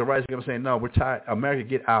nations are rising up and saying, no, we're tired. America,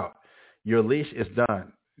 get out. Your leash is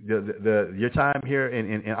done. Your time here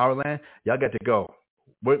in our land, y'all got to go.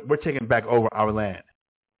 We're taking back over our land.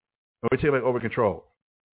 We're taking back over control.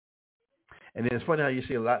 And then it's funny how you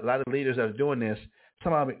see a lot of leaders that are doing this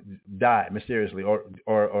somehow die mysteriously or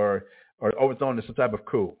overthrown in some type of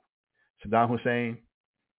coup. Saddam Hussein,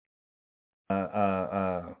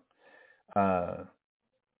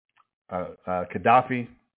 Gaddafi.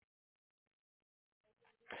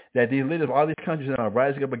 That these leaders of all these countries are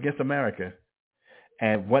rising up against America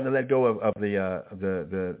and wanting to let go of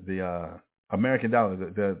the American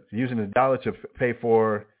dollar, using the dollar to pay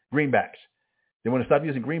for greenbacks. They want to stop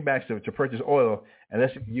using greenbacks to purchase oil, and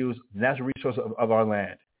let's use natural resources of our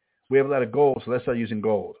land. We have a lot of gold, so let's start using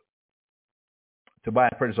gold to buy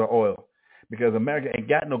and purchase our oil, because America ain't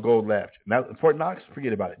got no gold left. Now, Fort Knox,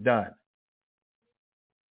 forget about it. Done.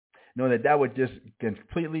 Knowing that would just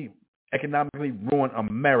completely economically ruin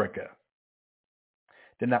America.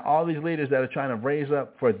 Then now all these leaders that are trying to raise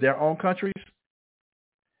up for their own countries,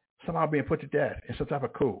 somehow being put to death in some type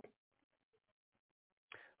of coup.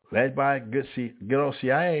 Led by good old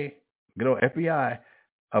CIA, good old FBI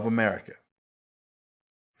of America.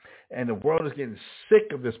 And the world is getting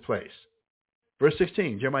sick of this place. Verse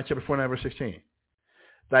 16, Jeremiah chapter 49, verse 16.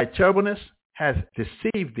 Thy terribleness hath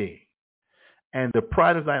deceived thee, and the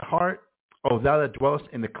pride of thine heart, O thou that dwellest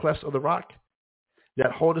in the clefts of the rock,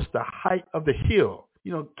 that holdest the height of the hill.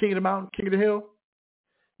 You know, king of the mountain, king of the hill.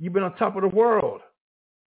 You've been on top of the world.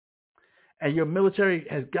 And your military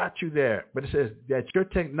has got you there. But it says that your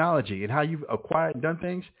technology and how you've acquired and done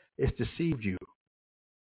things has deceived you.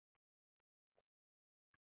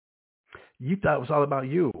 You thought it was all about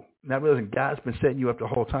you. Not realizing God's been setting you up the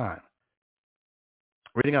whole time.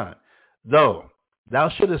 Reading on. Though thou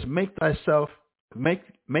shouldest make thy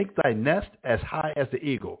nest as high as the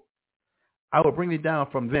eagle, I will bring thee down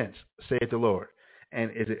from thence, saith the Lord. And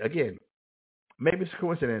is it, again, maybe it's a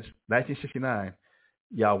coincidence, 1969,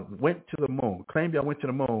 y'all went to the moon, claimed y'all went to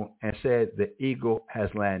the moon, and said the eagle has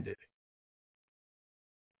landed.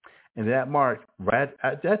 And that marked, right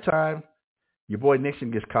at that time, your boy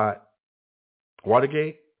Nixon gets caught.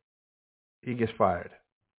 Watergate, he gets fired.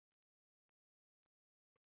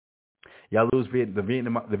 Y'all lose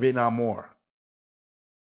the Vietnam War.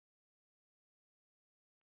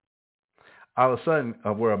 All of a sudden,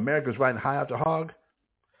 where America's riding high off the hog,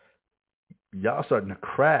 y'all starting to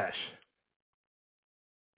crash.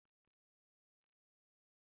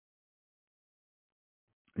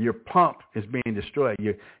 Your pump is being destroyed.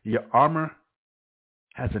 Your armor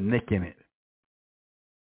has a nick in it.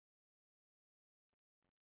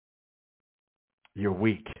 You're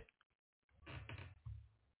weak.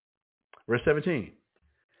 Verse 17.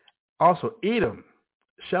 Also, Edom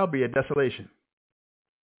shall be a desolation.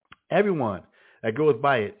 Everyone that goes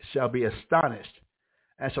by it shall be astonished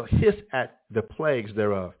and shall hiss at the plagues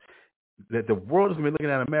thereof. That the world is going to be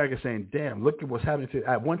looking at America saying, damn, look at what's happening to.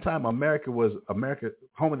 At one time, America,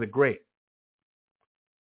 home of the great.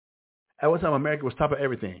 At one time, America was top of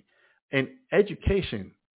everything. In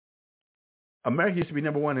education, America used to be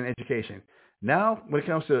number one in education. Now, when it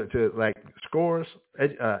comes to like scores,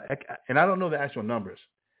 and I don't know the actual numbers,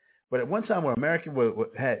 but at one time when America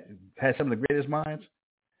had some of the greatest minds,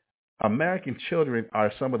 American children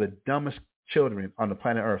are some of the dumbest children on the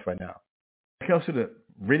planet Earth right now. When it comes to the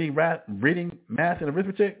reading, math, and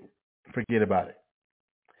arithmetic, forget about it.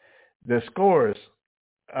 The scores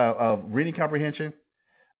of reading comprehension,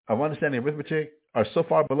 of understanding arithmetic, are so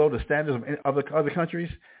far below the standards of other countries,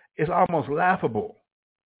 it's almost laughable.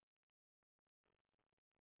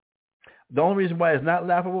 The only reason why it's not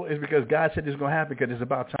laughable is because God said this is going to happen because it's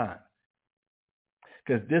about time.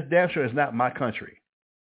 Because this damn sure is not my country.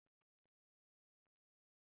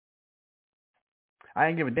 I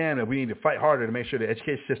ain't give a damn that we need to fight harder to make sure the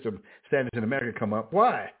education system standards in America come up.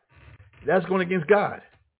 Why? That's going against God.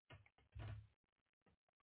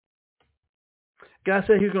 God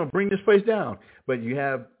said he's going to bring this place down. But you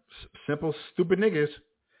have simple, stupid niggas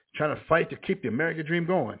trying to fight to keep the American dream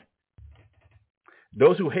going.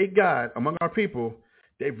 Those who hate God among our people,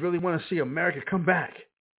 they really want to see America come back.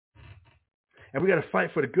 And we got to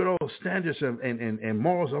fight for the good old standards and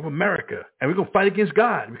morals of America. And we're going to fight against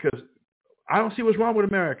God because I don't see what's wrong with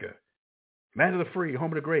America. Land of the free,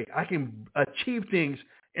 home of the great. I can achieve things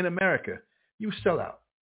in America. You sell out.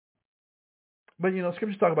 But,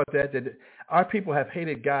 scriptures talk about that our people have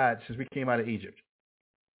hated God since we came out of Egypt.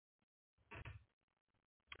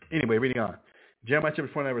 Anyway, reading on. Jeremiah chapter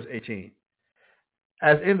 49, verse 18.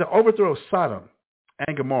 As in the overthrow of Sodom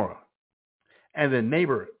and Gomorrah and the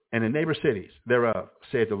neighbor cities thereof,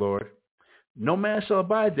 saith the Lord, no man shall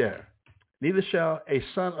abide there, neither shall a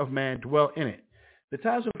son of man dwell in it. The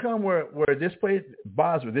times will come where this place,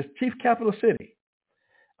 Basra, this chief capital city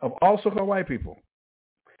of all so-called white people,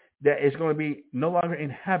 that is going to be no longer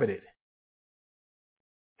inhabited,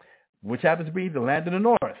 which happens to be the land of the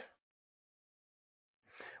north.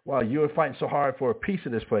 While you are fighting so hard for a piece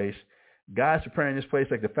of this place, God's preparing this place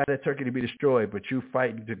like the fatted turkey to be destroyed, but you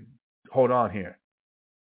fighting to hold on here.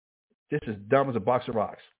 This is dumb as a box of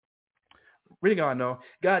rocks. Reading on, though,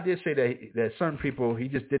 God did say that certain people, he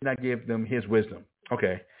just did not give them his wisdom.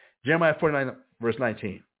 Okay. Jeremiah 49, verse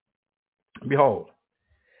 19. Behold,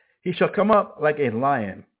 he shall come up like a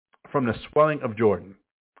lion from the swelling of Jordan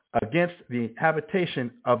against the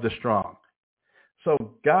habitation of the strong.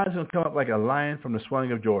 So God is going to come up like a lion from the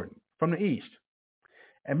swelling of Jordan, from the east.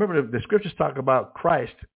 And remember, the scriptures talk about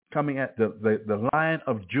Christ coming at the Lion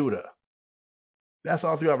of Judah. That's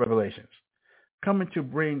all throughout Revelations. Coming to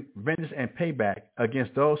bring vengeance and payback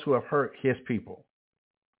against those who have hurt his people.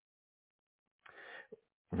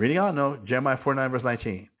 Reading on, though, Jeremiah 49, verse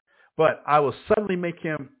 19. But I will suddenly make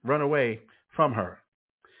him run away from her.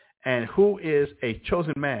 And who is a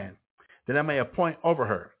chosen man, that I may appoint over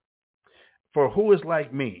her? For who is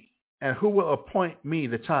like me? And who will appoint me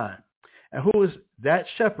the time? And who is that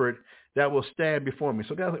shepherd that will stand before me?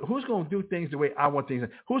 So guys, who's going to do things the way I want things?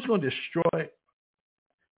 Who's going to destroy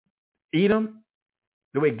Edom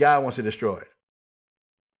the way God wants to destroy it?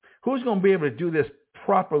 Who's going to be able to do this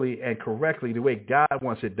properly and correctly the way God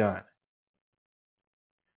wants it done?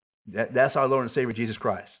 That's our Lord and Savior, Jesus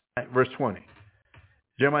Christ. Verse 20.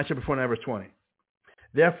 Jeremiah chapter 49, verse 20.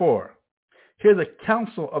 Therefore, hear the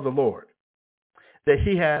counsel of the Lord, that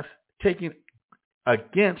he hath taken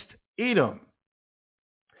against Edom,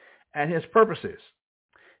 and his purposes,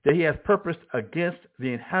 that he hath purposed against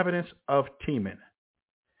the inhabitants of Teman.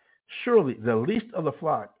 Surely the least of the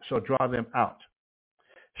flock shall draw them out.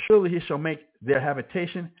 Surely he shall make their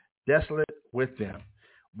habitation desolate with them.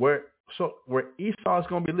 Where Esau is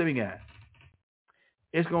going to be living at,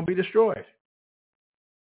 it's going to be destroyed.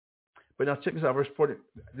 But now check this out, verse 40.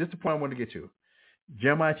 This is the point I want to get to.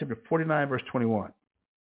 Jeremiah chapter 49, verse 21.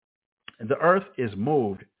 The earth is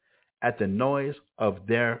moved at the noise of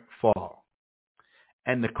their fall,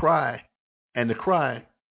 and the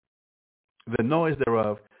noise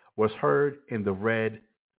thereof was heard in the Red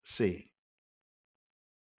Sea.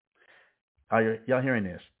 Are y'all hearing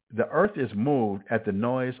this? The earth is moved at the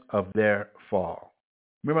noise of their fall.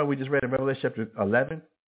 Remember we just read in Revelation chapter 11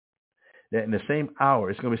 that in the same hour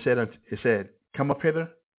it's going to be said, it said, come up hither,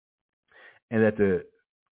 and that the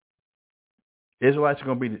Israelites are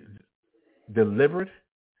going to be delivered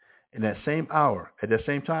in that same hour. At that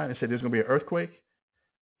same time, it said there's going to be an earthquake.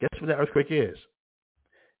 Guess what that earthquake is?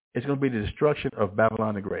 It's going to be the destruction of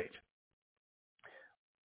Babylon the Great,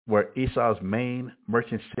 where Esau's main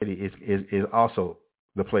merchant city is also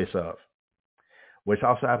the place of, which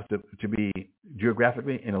also happens to be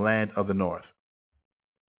geographically in the land of the north.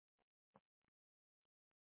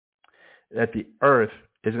 That the earth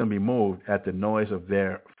is going to be moved at the noise of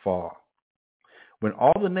their fall. When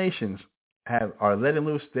all the nations are letting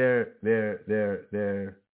loose their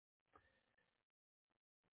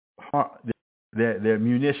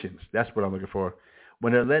munitions, that's what I'm looking for.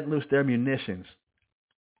 When they're letting loose their munitions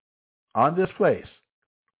on this place,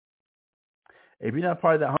 if you're not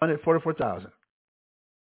part of that 144,000,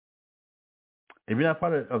 if you're not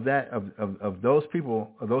part of that of those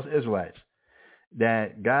people, of those Israelites,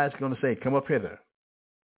 that God's going to say, come up hither.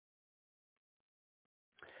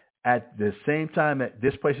 At the same time that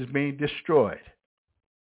this place is being destroyed,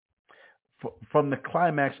 from the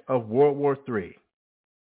climax of World War III,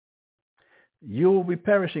 you will be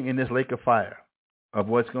perishing in this lake of fire of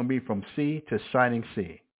what's going to be from sea to shining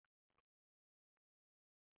sea.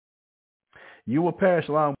 You will perish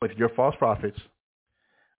along with your false prophets,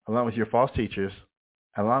 along with your false teachers,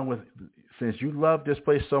 along with, since you love this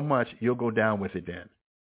place so much, you'll go down with it then.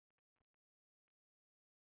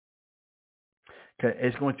 Okay,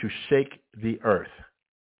 it's going to shake the earth.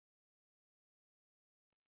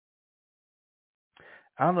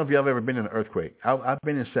 I don't know if y'all have ever been in an earthquake. I've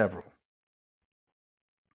been in several.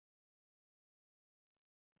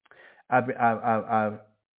 I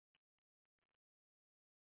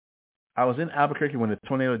was in Albuquerque when the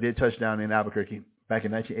tornado did touch down in Albuquerque back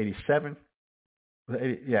in 1987.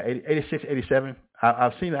 86, 87.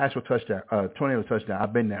 I've seen the actual tornado touchdown.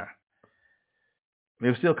 I've been there. It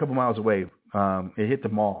was still a couple miles away. It hit the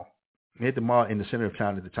mall. It hit the mall in the center of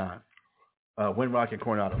town at the time, Windrock and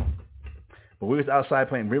Coronado. But we was outside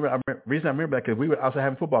playing. The reason I remember that because we were outside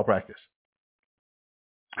having football practice.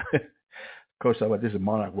 Coach said, "Well, this is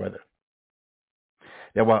monarch weather."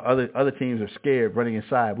 Yeah, while other teams are scared running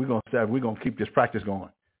inside, we're gonna keep this practice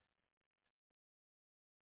going.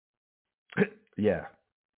 Yeah.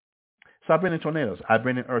 So I've been in tornadoes. I've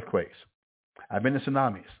been in earthquakes. I've been in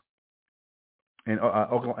tsunamis. In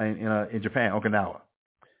Japan, Okinawa.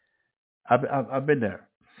 I've been there.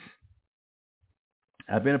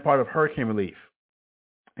 I've been a part of hurricane relief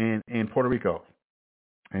in Puerto Rico,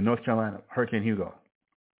 in North Carolina, Hurricane Hugo.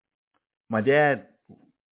 My dad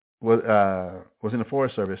was in the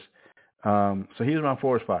Forest Service, so he was around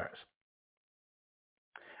forest fires.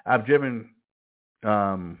 I've driven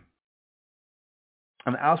on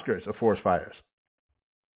the outskirts of forest fires,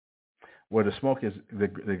 where the smoke is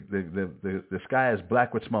the sky is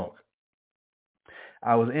black with smoke.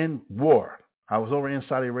 I was in war. I was over in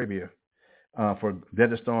Saudi Arabia for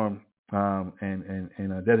Desert Storm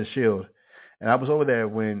and Desert Shield, and I was over there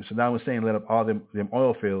when Saddam Hussein lit up all them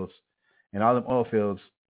oil fields, and all them oil fields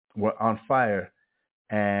were on fire,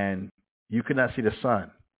 and you could not see the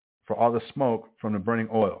sun for all the smoke from the burning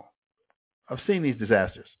oil. I've seen these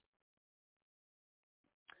disasters.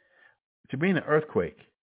 To be in an earthquake,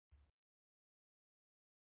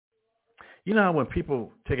 you know how when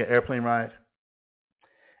people take an airplane ride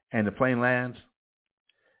and the plane lands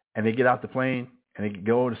and they get out the plane and they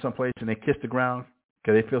go to someplace and they kiss the ground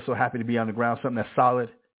because they feel so happy to be on the ground, something that's solid,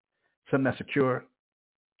 something that's secure,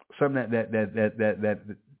 something that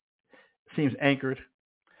seems anchored.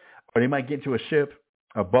 Or they might get into a ship,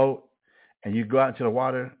 a boat, and you go out into the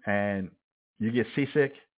water and you get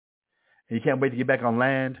seasick and you can't wait to get back on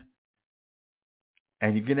land.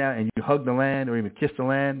 And you get out and you hug the land or even kiss the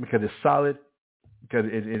land because it's solid, because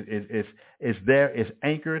it's there, it's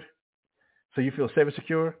anchored, so you feel safe and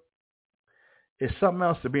secure. It's something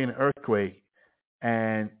else to be in an earthquake,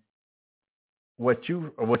 and what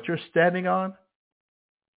you're standing on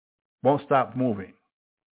won't stop moving.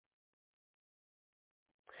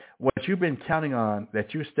 What you've been counting on,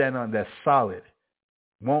 that you stand on, that's solid,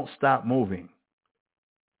 won't stop moving.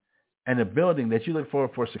 And the building that you look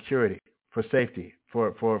for security, for safety,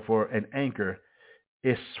 for an anchor,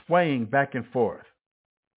 is swaying back and forth.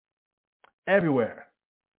 everywhere.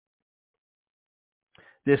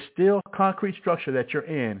 This steel concrete structure that you're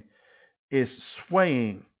in is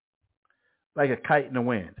swaying like a kite in the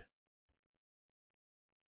wind.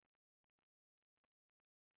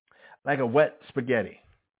 Like a wet spaghetti.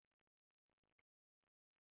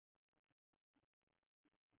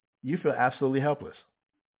 You feel absolutely helpless.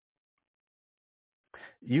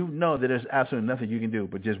 You know that there's absolutely nothing you can do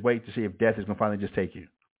but just wait to see if death is going to finally just take you.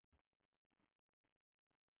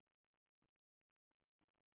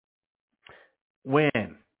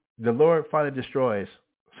 When the Lord finally destroys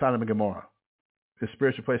Sodom and Gomorrah, the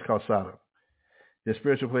spiritual place called Sodom, the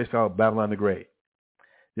spiritual place called Babylon the Great,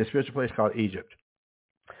 the spiritual place called Egypt,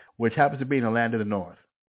 which happens to be in the land of the north,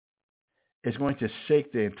 it's going to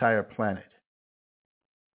shake the entire planet.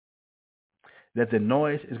 That the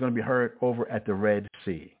noise is going to be heard over at the Red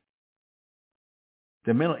Sea.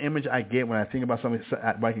 The mental image I get when I think about something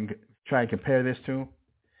I can try and compare this to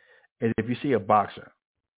is if you see a boxer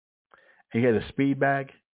and you get a speed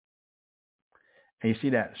bag and you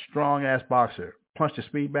see that strong-ass boxer punch the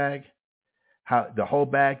speed bag, how the whole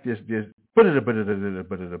bag just it's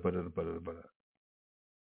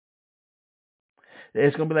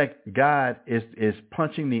going to be like God is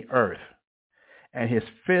punching the earth and his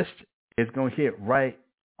fist is going to hit right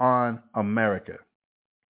on America.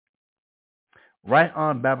 Right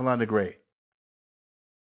on Babylon the Great.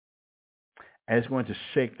 And it's going to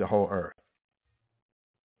shake the whole earth.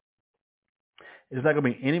 It's not going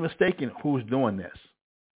to be any mistake in who's doing this.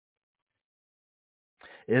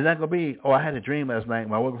 It's not going to be, I had a dream last night.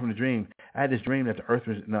 When I woke up from the dream, I had this dream that the earth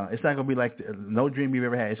was, no, it's not going to be like no dream you've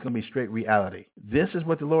ever had. It's going to be straight reality. This is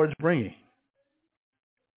what the Lord is bringing.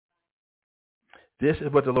 This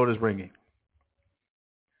is what the Lord is bringing.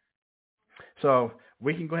 So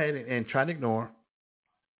we can go ahead and try to ignore.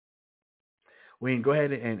 We can go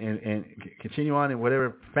ahead and continue on in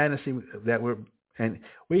whatever fantasy that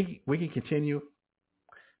we can continue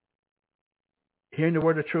hearing the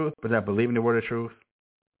word of truth, but not believing the word of truth,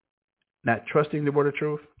 not trusting the word of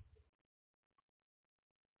truth.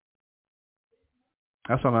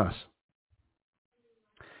 That's on us.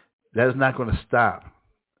 That is not going to stop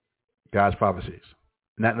God's prophecies,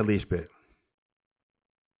 not in the least bit.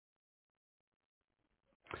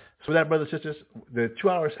 So with that, brothers and sisters, the 2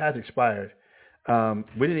 hours has expired.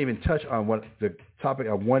 We didn't even touch on what the topic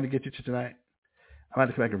I wanted to get you to tonight. I'm going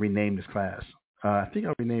to come back and rename this class. I think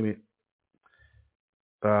I'll rename it.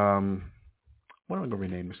 What am I going to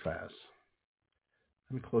rename this class?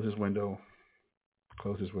 Let me close this window.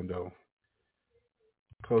 Close this window.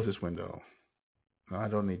 Close this window. No, I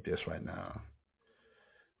don't need this right now.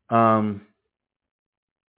 I'm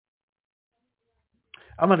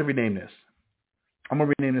going to rename this. I'm going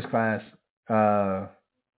to rename this class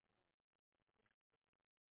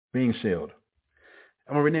Being Sealed.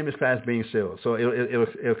 I'm going to rename this class Being Sealed. So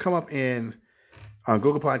it'll come up on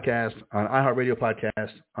Google Podcast, on iHeartRadio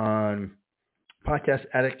Podcast, on Podcast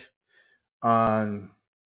Addict, on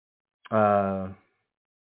I'm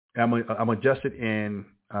adjusted in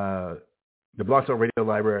the Blog Talk Radio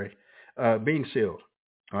Library. Being Sealed.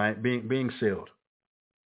 All right, being sealed.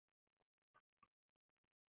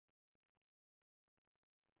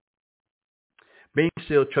 Being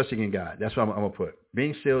sealed, trusting in God. That's what I'm going to put.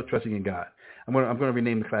 Being sealed, trusting in God. I'm going to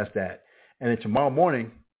rename the class that. And then tomorrow morning,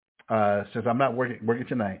 since I'm not working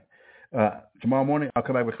tonight, tomorrow morning I'll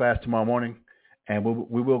come back with class tomorrow morning, and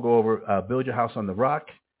we will go over Build Your House on the Rock,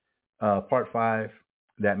 Part 5.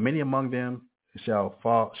 That many among them shall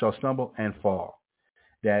stumble and fall.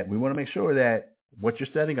 That we want to make sure that what you're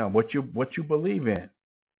standing on, what you believe in,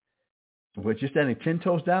 what you're standing 10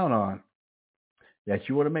 toes down on, that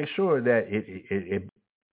you want to make sure that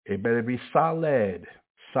it better be solid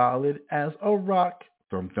as a rock.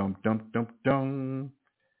 Dum dum dum dum dum.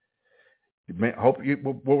 Hope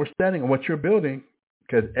what we're standing on, what you're building,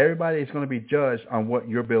 because everybody is going to be judged on what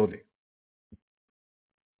you're building.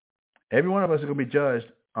 Every one of us is going to be judged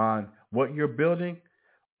on what you're building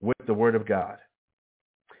with the Word of God,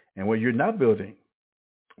 and what you're not building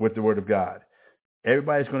with the Word of God.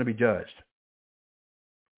 Everybody's going to be judged.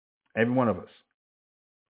 Every one of us.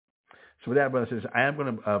 So with that, brothers and sisters, I am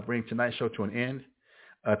going to bring tonight's show to an end.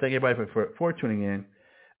 Thank everybody for tuning in.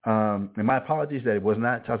 And my apologies that it was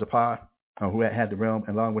not Tazapa who had the realm,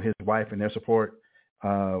 along with his wife and their support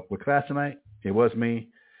with class tonight. It was me.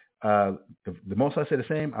 The most I say the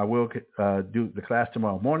same, I will do the class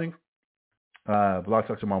tomorrow morning, Blog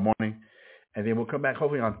Talk tomorrow morning. And then we'll come back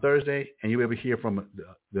hopefully on Thursday, and you'll be able to hear from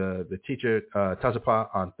the teacher, Tazapa,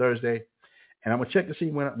 on Thursday. And I'm going to check to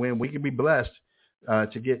see when we can be blessed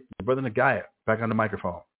to get Brother Nagaya back on the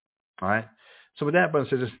microphone. All right? So with that,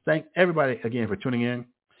 brothers and sisters, thank everybody again for tuning in.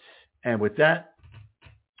 And with that,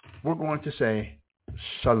 we're going to say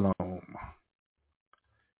shalom.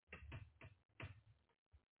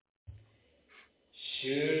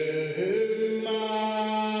 Hear,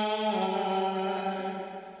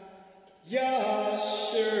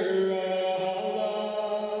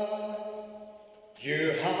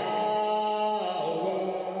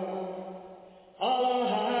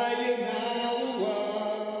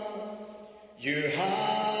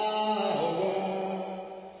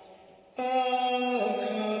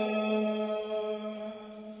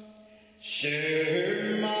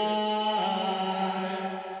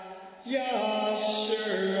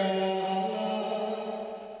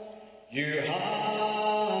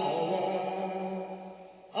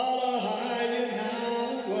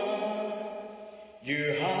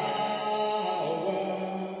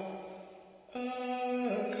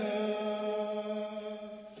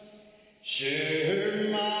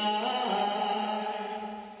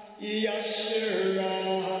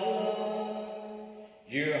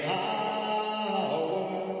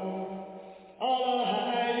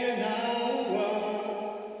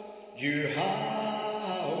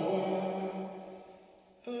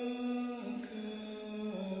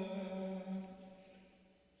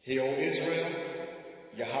 O Israel,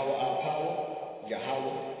 Yahweh our power,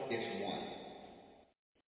 Yahweh is one.